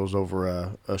of goes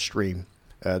over a stream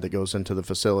that goes into the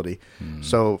facility.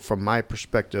 So from my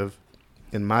perspective,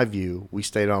 in my view, we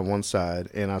stayed on one side,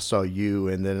 and I saw you,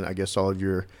 and then I guess all of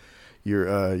your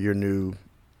new,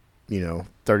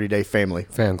 30-day family.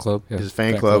 Fan club. Yeah. His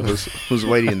fan club was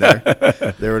waiting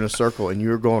there. They were in a circle, and you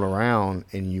were going around,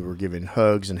 and you were giving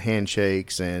hugs and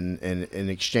handshakes and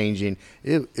exchanging.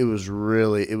 It was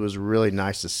really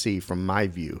nice to see from my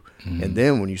view. And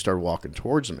then when you started walking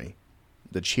towards me,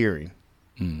 the cheering.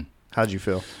 How'd you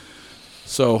feel?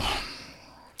 So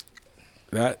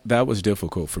that was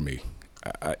difficult for me.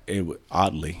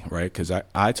 Oddly, right? Because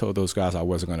I told those guys I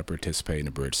wasn't going to participate in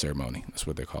the bridge ceremony. That's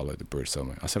what they call it, the bridge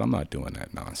ceremony. I said, I'm not doing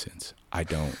that nonsense. I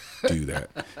don't do that.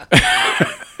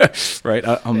 Right?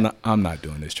 I'm not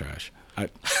doing this trash.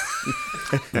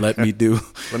 Let me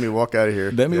walk out of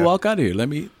here. Let me walk out of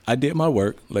here. I did my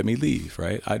work. Let me leave,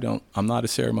 right? I'm not a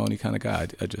ceremony kind of guy.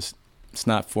 It's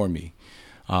not for me.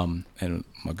 And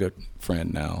my good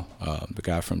friend now, the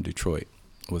guy from Detroit,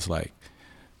 was like,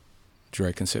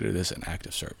 Dre, consider this an act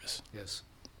of service. Yes.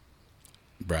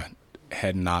 Bruh,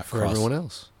 had not for crossed. Everyone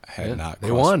else. Had not crossed.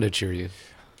 They wanted to cheer you.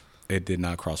 It did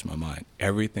not cross my mind.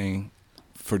 Everything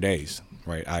for days,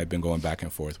 right? I had been going back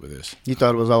and forth with this. You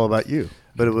thought it was all about you,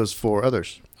 but it was for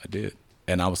others. I did.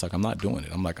 And I was like, I'm not doing it.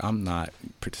 I'm like, I'm not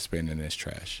participating in this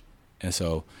trash. And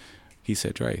so he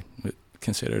said, Dre,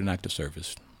 consider it an act of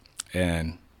service.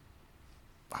 And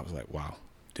I was like, wow.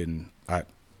 I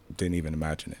didn't even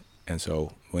imagine it. And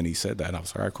so when he said that, I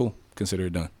was like, all right, cool. Consider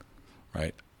it done,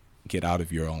 right? Get out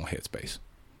of your own headspace.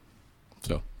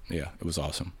 So, yeah, it was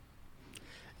awesome.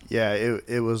 Yeah,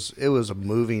 it was a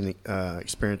moving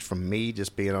experience from me,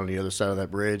 just being on the other side of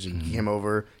that bridge, and he came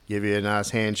over, give you a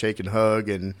nice handshake and hug,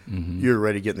 and you were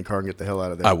ready to get in the car and get the hell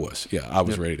out of there. I was, I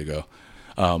was ready to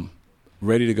go.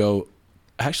 Ready to go.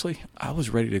 Actually, I was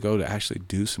ready to go to actually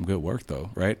do some good work,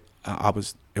 though, right?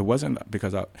 It wasn't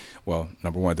because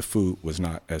number one, the food was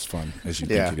not as fun as you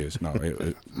think it is. No,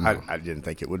 I didn't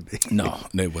think it would be. No,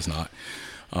 it was not.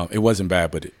 It wasn't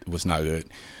bad, but it was not good.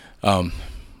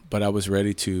 But I was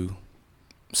ready to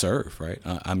serve, right?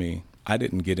 I mean, I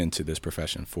didn't get into this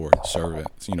profession for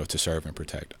servants, to serve and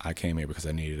protect. I came here because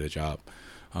I needed a job.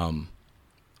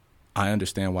 I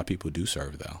understand why people do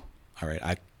serve, though. All right,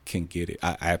 I can get it.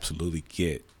 I absolutely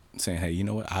get saying, hey, you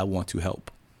know what? I want to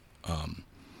help.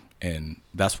 And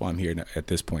that's why I'm here at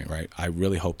this point, right? I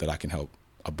really hope that I can help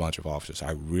a bunch of officers.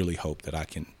 I really hope that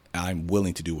I'm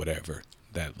willing to do whatever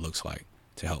that looks like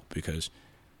to help, because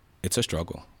it's a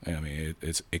struggle. I mean,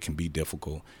 it can be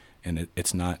difficult, and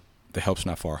it's not, the help's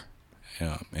not far.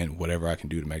 And whatever I can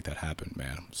do to make that happen,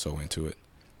 man, I'm so into it.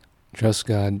 Trust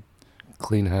God,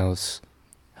 clean house,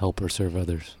 help or serve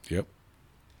others. Yep.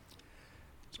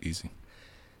 It's easy.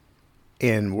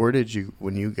 And where did you,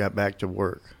 when you got back to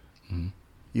work,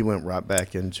 you went right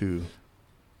back into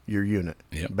your unit,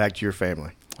 back to your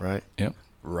family, right? Yep.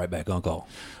 Right back on call.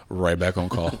 Right back on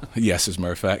call. Yes, as a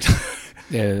matter of fact.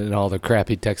 And all the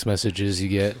crappy text messages you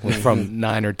get from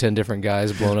 9 or 10 different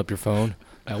guys blowing up your phone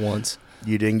at once.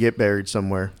 You didn't get buried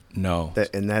somewhere. No.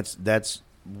 And that's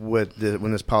what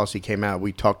when this policy came out,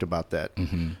 we talked about that.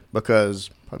 Because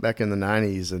back in the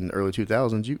 90s and early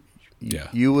 2000s,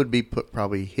 you would be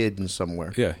probably hidden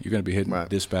somewhere. Yeah, you're going to be hidden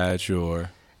dispatch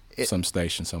or some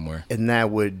station somewhere. And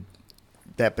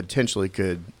that potentially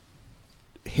could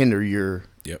hinder your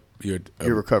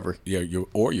recovery. Yeah, your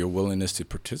willingness to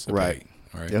participate.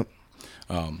 Right. Yep.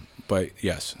 But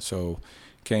yes, so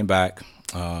came back,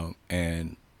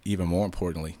 and even more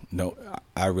importantly,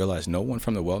 I realized no one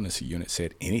from the wellness unit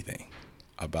said anything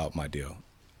about my deal.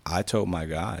 I told my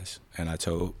guys, and I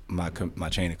told my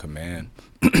chain of command,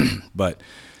 but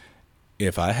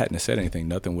if I hadn't said anything,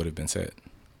 nothing would have been said,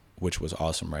 which was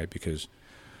awesome, right? Because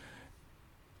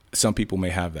some people may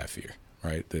have that fear,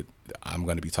 right? That I'm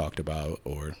going to be talked about,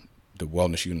 or the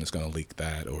wellness unit is going to leak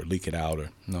that or leak it out, or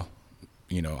no.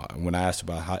 When I asked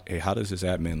about how does this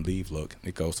admin leave look,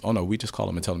 it goes, oh no, we just call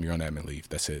them and tell them you're on admin leave.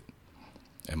 That's it.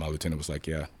 And my lieutenant was like,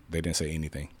 yeah, they didn't say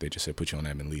anything. They just said put you on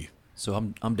admin leave. So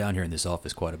I'm down here in this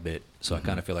office quite a bit. So I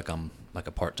kind of feel like I'm like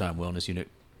a part-time wellness unit,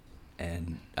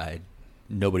 and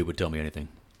nobody would tell me anything.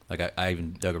 Like I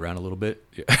even dug around a little bit,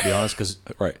 to be honest, because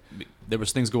there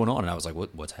was things going on, and I was like,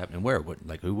 what's happening? Where? What?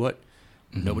 Like who? What?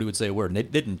 Nobody would say a word. And they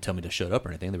didn't tell me to shut up or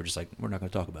anything. They were just like, we're not going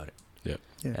to talk about it. Yeah.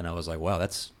 And I was like, wow,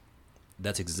 that's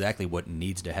exactly what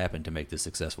needs to happen to make this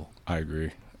successful. I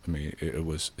agree. I mean, it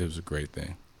was a great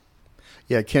thing.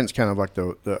 Yeah, Kent's kind of like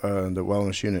the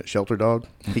wellness unit shelter dog.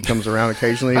 He comes around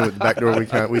occasionally with the back door.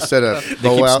 We set a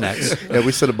bowl out. Yeah,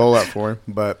 we set a bowl out for him.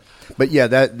 But yeah,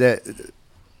 that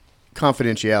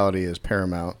confidentiality is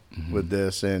paramount with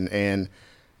this, and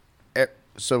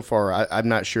so far I'm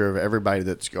not sure of everybody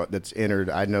that's entered.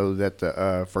 I know that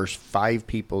the first 5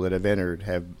 people that have entered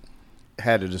have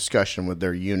had a discussion with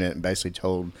their unit and basically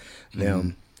told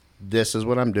them, this is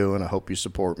what I'm doing. I hope you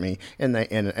support me. And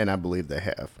I believe they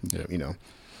have,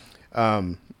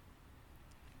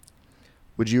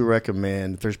 would you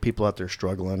recommend, if there's people out there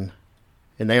struggling,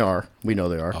 and we know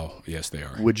they are. Oh, yes, they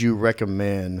are. Would you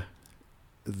recommend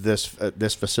this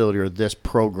facility or this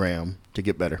program to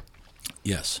get better?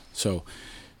 Yes. So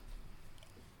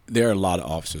there are a lot of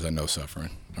officers I know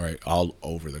suffering, right, all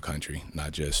over the country,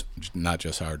 not just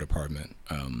our department.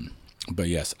 But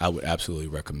yes, I would absolutely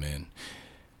recommend.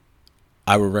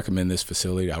 I would recommend this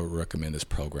facility. I would recommend this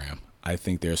program. I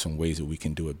think there are some ways that we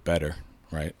can do it better,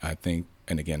 right? I think,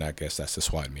 and again, I guess that's the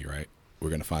SWAT in me, right? We're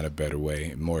going to find a better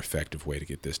way, a more effective way to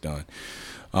get this done,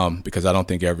 because I don't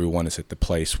think everyone is at the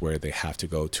place where they have to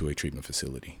go to a treatment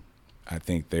facility. I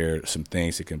think there are some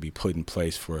things that can be put in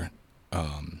place for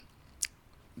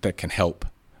that can help,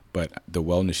 but the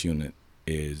wellness unit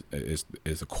is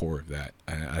the core of that.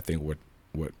 And I think what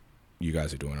you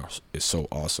guys are doing is so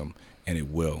awesome, and it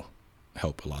will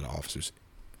help a lot of officers.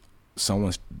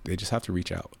 They just have to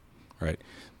reach out, right?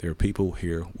 There are people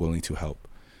here willing to help.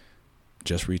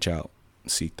 Just reach out,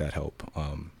 seek that help.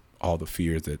 All the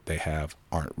fears that they have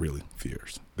aren't really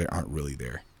fears. They aren't really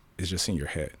there. It's just in your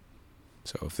head.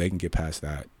 So if they can get past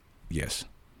that, yes,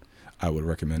 I would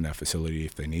recommend that facility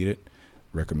if they need it.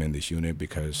 Recommend this unit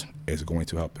because it's going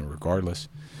to help them regardless.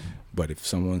 But if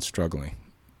someone's struggling,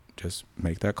 just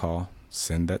make that call,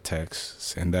 send that text,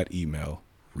 send that email,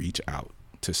 reach out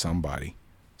to somebody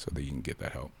so that you can get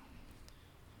that help.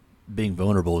 Being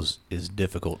vulnerable is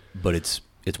difficult, but it's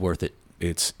worth it.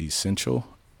 It's essential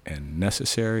and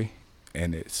necessary,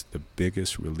 and it's the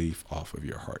biggest relief off of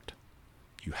your heart.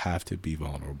 You have to be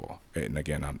vulnerable. And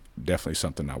again, I'm definitely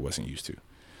something I wasn't used to.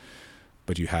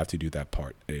 But you have to do that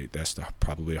part. That's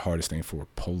probably the hardest thing for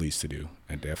police to do,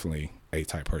 and definitely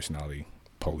A-type personality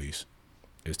police,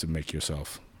 is to make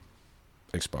yourself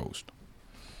exposed.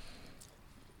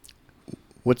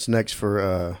 What's next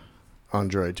for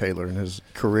Andre Taylor in his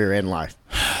career and life?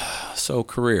 So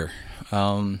career,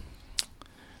 I'm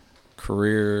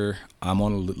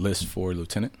on a list for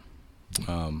lieutenant.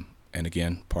 And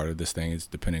again, part of this thing is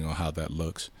depending on how that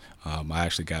looks. I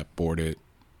actually got boarded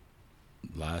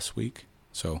last week,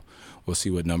 so we'll see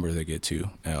what number they get to.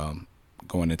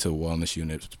 Going into the wellness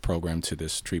unit program to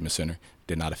this treatment center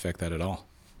did not affect that at all.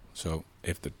 So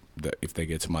if if they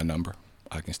get to my number,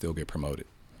 I can still get promoted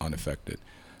unaffected,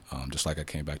 just like I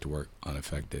came back to work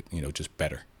unaffected. Just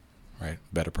better, right?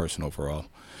 Better person overall.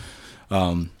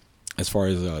 As far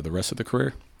as the rest of the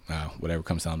career, whatever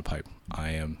comes down the pipe,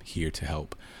 I am here to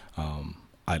help.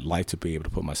 I'd like to be able to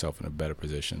put myself in a better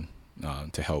position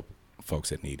to help folks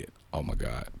that need it. Oh my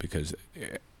God, because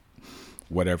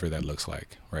whatever that looks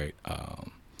like, right?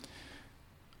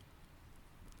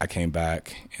 I came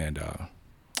back and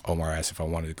Omar asked if I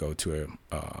wanted to go to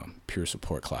a peer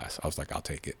support class. I was like, I'll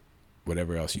take it.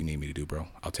 Whatever else you need me to do, bro,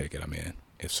 I'll take it. I'm in.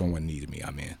 If someone needed me,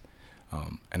 I'm in.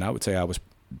 And I would say I was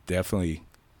definitely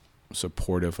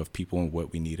supportive of people and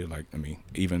what we needed.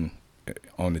 Even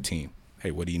on the team, hey,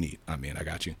 what do you need? I'm in. I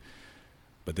got you.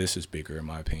 But this is bigger in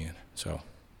my opinion. So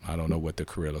I don't know what the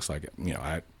career looks like.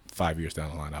 5 years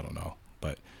down the line, I don't know.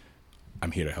 But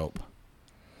I'm here to help.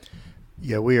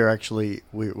 Yeah, we are actually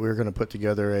we're going to put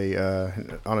together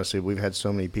honestly, we've had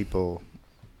so many people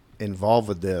involved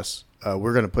with this.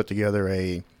 We're going to put together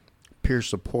a peer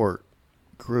support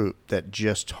group that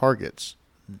just targets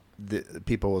the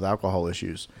people with alcohol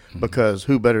issues, because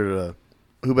who better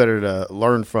to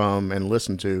learn from and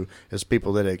listen to is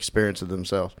people that experience it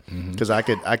themselves. Because I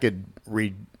could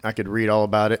read all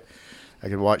about it, I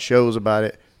could watch shows about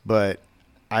it, but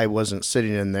I wasn't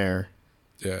sitting in there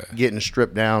getting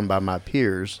stripped down by my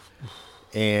peers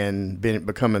and been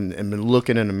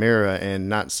looking in the mirror and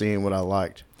not seeing what I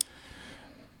liked.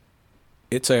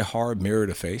 It's a hard mirror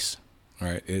to face,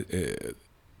 right?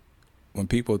 When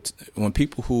people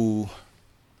who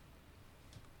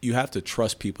you have to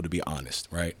trust people to be honest,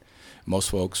 right? Most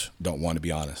folks don't want to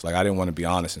be honest. Like, I didn't want to be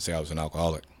honest and say I was an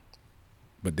alcoholic.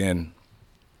 But then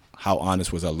how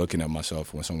honest was I looking at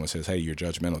myself when someone says, hey, you're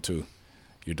judgmental too.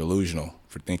 You're delusional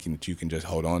for thinking that you can just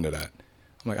hold on to that.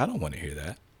 I'm like, I don't want to hear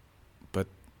that. But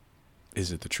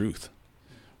is it the truth,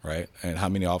 right? And how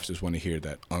many officers want to hear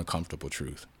that uncomfortable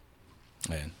truth?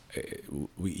 And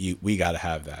we got to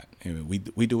have that. And we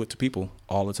do it to people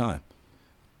all the time.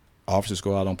 Officers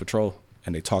go out on patrol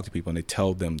and they talk to people and they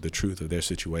tell them the truth of their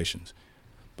situations.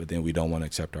 But then we don't want to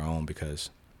accept our own because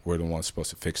we're the ones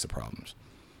supposed to fix the problems.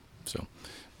 So,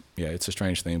 yeah, it's a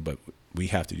strange thing, but we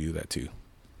have to do that too.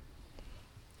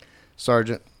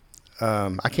 Sergeant,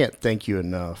 I can't thank you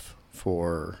enough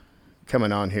for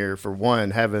coming on here. For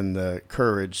one, having the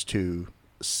courage to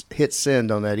hit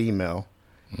send on that email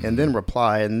and then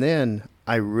reply. And then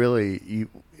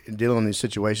dealing in these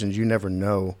situations, you never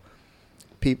know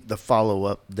the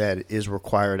follow-up that is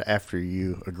required after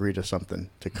you agree to something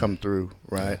to come through,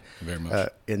 right? Yeah, very much.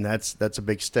 And that's a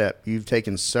big step. You've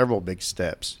taken several big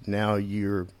steps. Now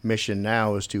your mission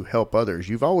now is to help others.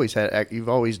 You've always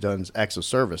done acts of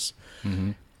service.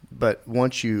 Mm-hmm. But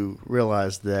once you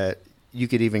realize that you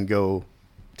could even go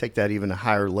take that even a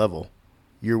higher level,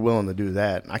 you're willing to do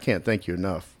that. I can't thank you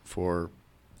enough for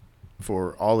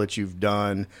all that you've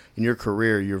done in your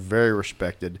career. You're very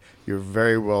respected. You're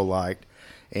very well liked.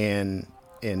 And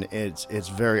it's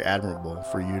very admirable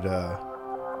for you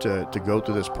to go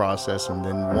through this process and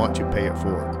then want to pay it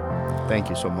forward. Thank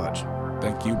you so much.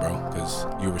 Thank you, bro, because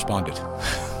you responded.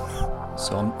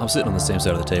 So I'm sitting on the same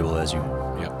side of the table as you,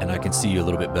 yep. And I can see you a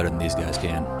little bit better than these guys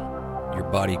can. Your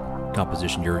body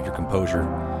composition, your composure.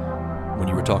 When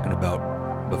you were talking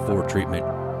about before treatment,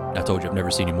 I told you I've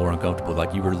never seen you more uncomfortable.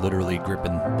 Like, you were literally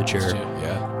gripping the chair,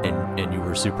 and you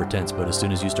were super tense. But as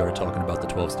soon as you started talking about the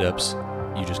 12 steps,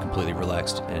 you just completely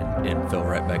relaxed and fell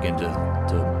right back into.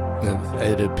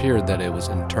 It appeared that it was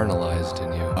internalized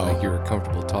in you. Like, you were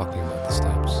comfortable talking about the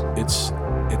steps.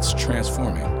 It's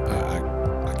transforming.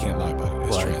 I can't lie about it.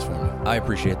 It's transforming. I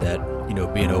appreciate that.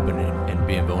 Being open and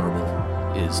being vulnerable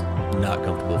is not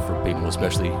comfortable for people,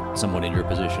 especially someone in your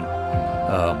position.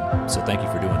 So thank you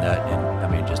for doing that. And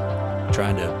just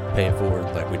trying to pay it forward,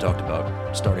 like we talked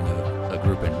about, starting a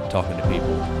group and talking to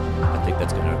people. I think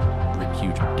that's going to reap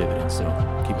huge dividends. So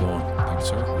keep going. Thank you,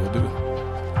 sir. We'll do it.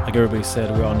 Like everybody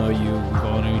said, we all know you. We've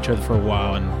all known each other for a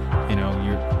while, and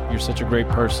you're such a great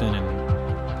person.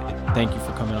 And thank you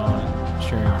for coming on and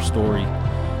sharing your story.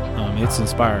 It's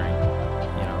inspiring.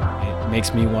 It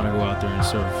makes me want to go out there and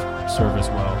serve as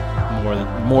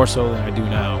well, more so than I do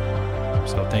now.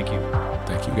 So thank you.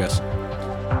 Thank you, guys.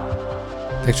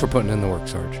 Thanks for putting in the work,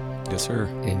 Sarge. Yes, sir.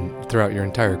 And throughout your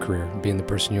entire career, being the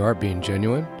person you are, being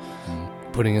genuine,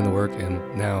 putting in the work, and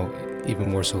now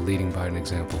even more so leading by an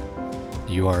example.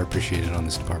 You are appreciated on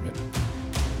this department.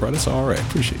 Bro, that's all right.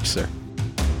 Appreciate you, sir.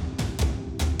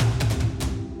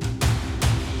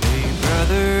 Hey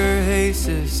brother, hey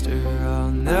sister,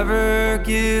 I'll never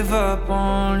give up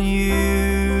on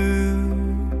you.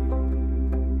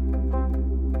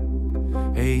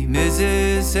 Hey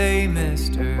Mrs., hey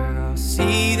mister, I'll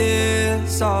see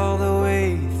this all the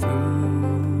way through.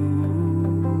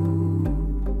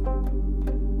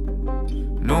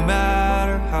 No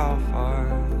matter how far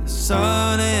the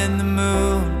sun and the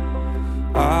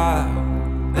moon, I'll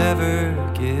never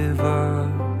give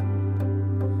up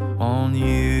on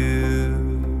you.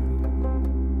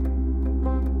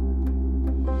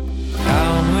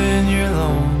 Down when you're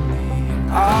lonely,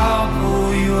 I'll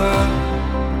pull you up.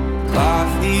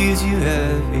 Life leaves you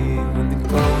heavy when the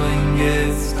going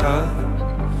gets tough.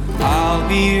 I'll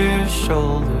be your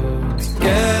shoulder,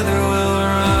 together we'll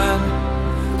run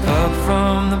up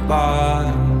from the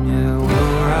bottom, yeah,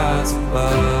 we'll rise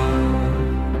above.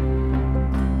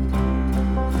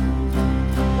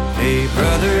 Hey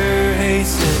brother, hey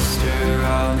sister,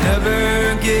 I'll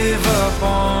never give up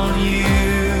on you.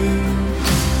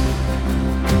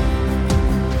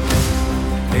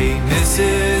 Hey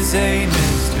Mrs., hey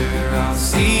mister, I'll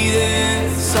see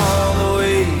this all the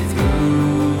way through.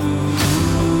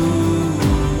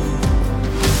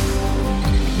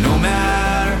 No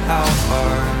matter how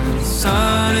far the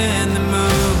sun and the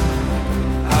moon,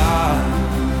 I'll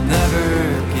never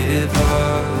give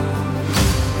up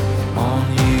on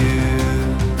you.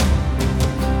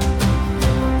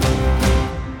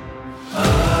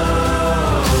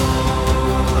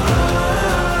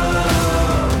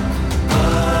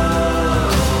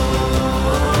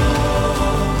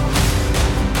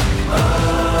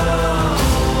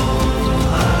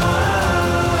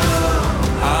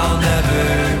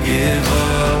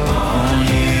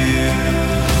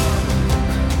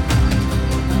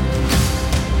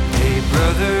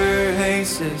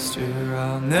 Sister,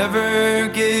 I'll never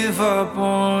give up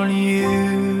on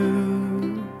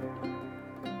you.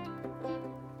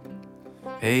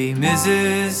 Hey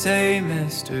Mrs., hey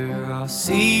mister, I'll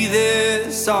see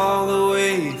this all the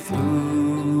way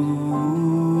through.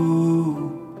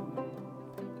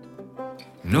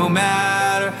 No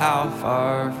matter how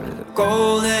far for the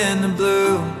gold and the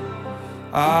blue,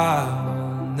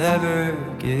 I'll never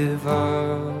give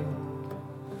up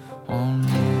on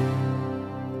you.